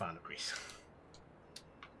a big fan of Greta.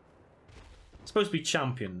 Supposed to be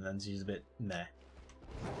champion, and she's a bit meh.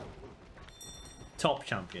 Top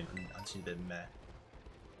champion, and she's a bit meh.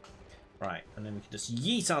 Right, and then we can just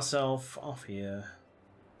yeet ourselves off here.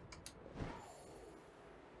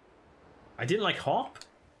 I didn't like Hop.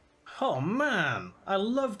 Oh man, I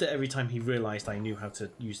loved it every time he realised I knew how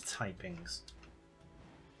to use typings.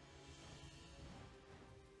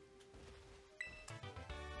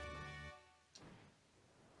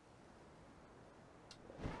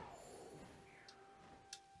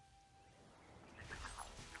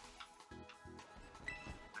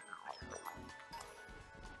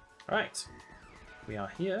 Right, we are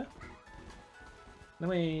here. Then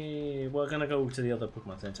we're gonna go to the other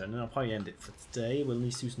Pokemon Center, and then I'll probably end it for today. We'll at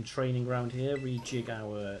least do some training around here, rejig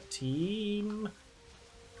our team.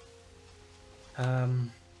 But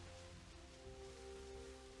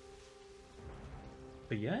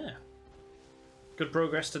yeah, good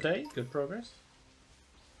progress today. Good progress.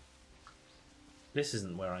 This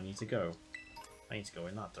isn't where I need to go. I need to go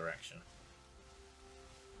in that direction.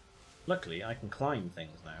 Luckily, I can climb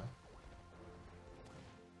things now.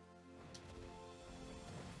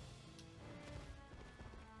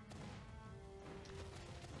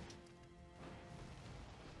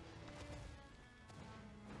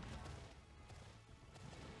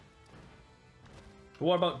 But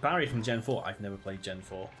what about Barry from Gen 4? I've never played Gen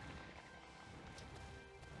 4.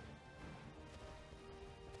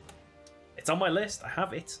 It's on my list. I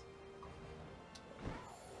have it.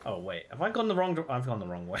 Oh wait, have I gone the wrong? I've gone the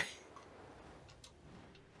wrong way.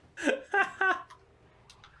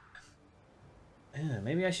 Yeah,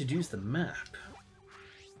 maybe I should use the map.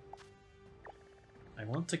 I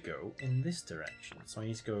want to go in this direction, so I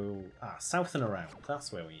need to go south and around.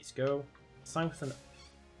 That's where we need to go. South and.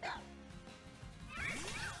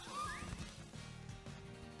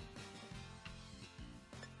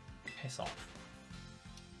 Piss off.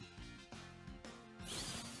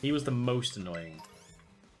 He was the most annoying.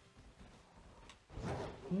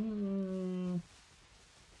 Hmm.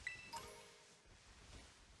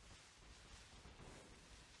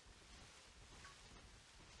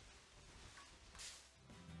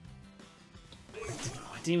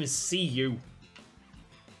 I didn't even see you.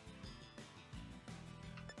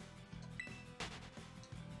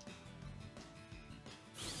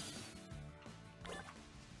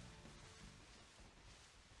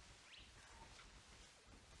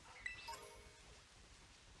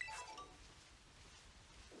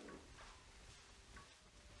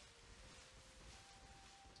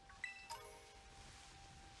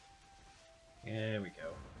 There we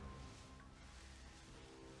go.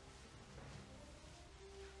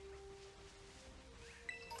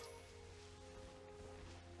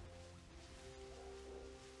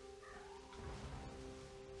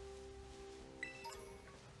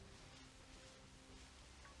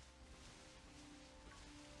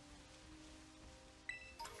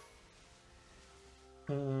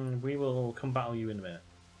 We will come battle you in a minute.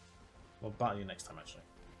 We'll battle you next time, actually.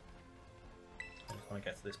 I just want to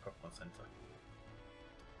get to this Pokemon Center.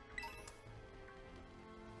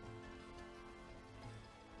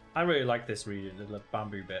 I really like this region, the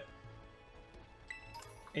bamboo bit.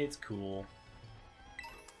 It's cool.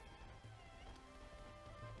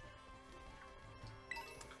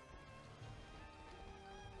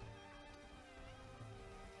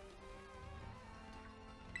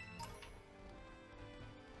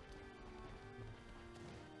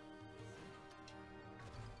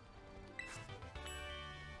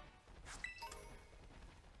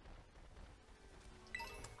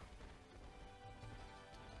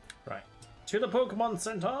 Right. To the Pokemon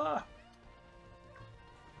Center! Oh,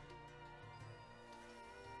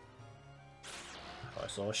 I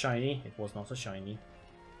saw a shiny. It was not a shiny.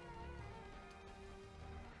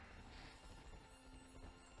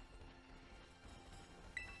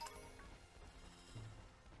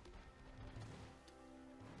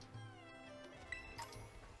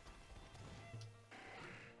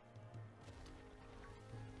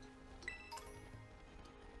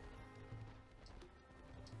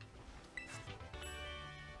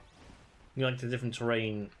 You like the different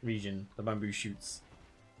terrain region, the bamboo shoots,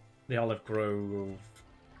 the olive grove.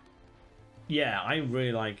 Yeah, I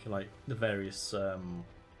really like the various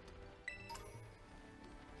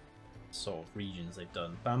sort of regions they've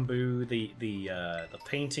done. Bamboo, the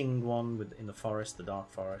painting one in the forest, the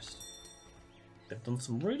dark forest. They've done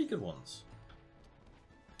some really good ones.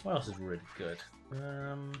 What else is really good?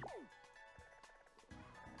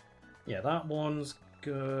 Yeah, that one's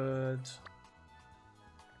good.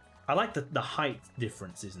 I like the height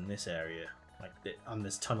differences in this area, and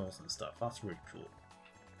there's tunnels and stuff. That's really cool.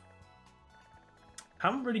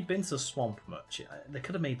 Haven't really been to the swamp much. They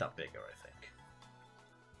could have made that bigger, I think.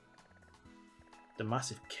 The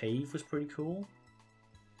massive cave was pretty cool.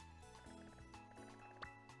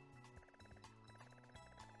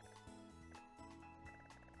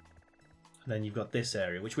 And then you've got this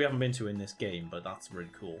area, which we haven't been to in this game, but that's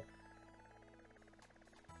really cool.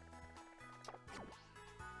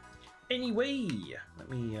 Anyway, let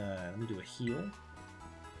me do a heal,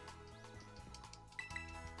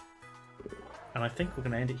 and I think we're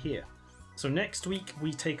going to end it here. So next week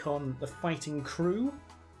we take on the Fighting Crew,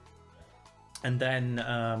 and then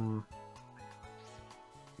I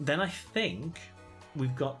think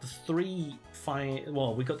we've got the we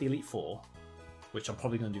got the Elite Four, which I'm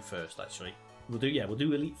probably going to do first. Actually, we'll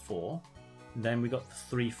do Elite Four, and then we got the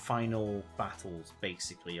 3 final battles,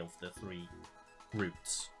 basically, of the 3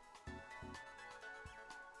 routes.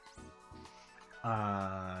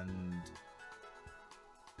 And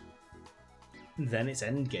then it's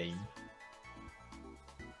endgame.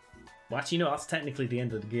 Well, actually, no, that's technically the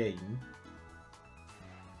end of the game.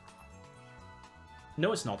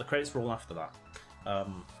 No, it's not. The credits roll after that.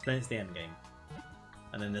 Then it's the end game,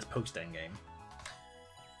 and then there's post-end game.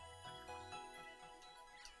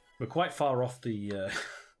 We're quite far off the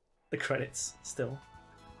the credits still.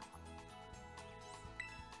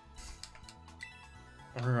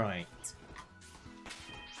 All right.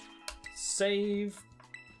 Save.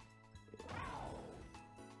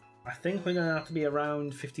 I think we're going to have to be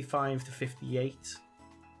around 55 to 58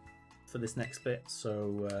 for this next bit,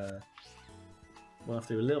 so we'll have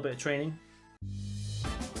to do a little bit of training.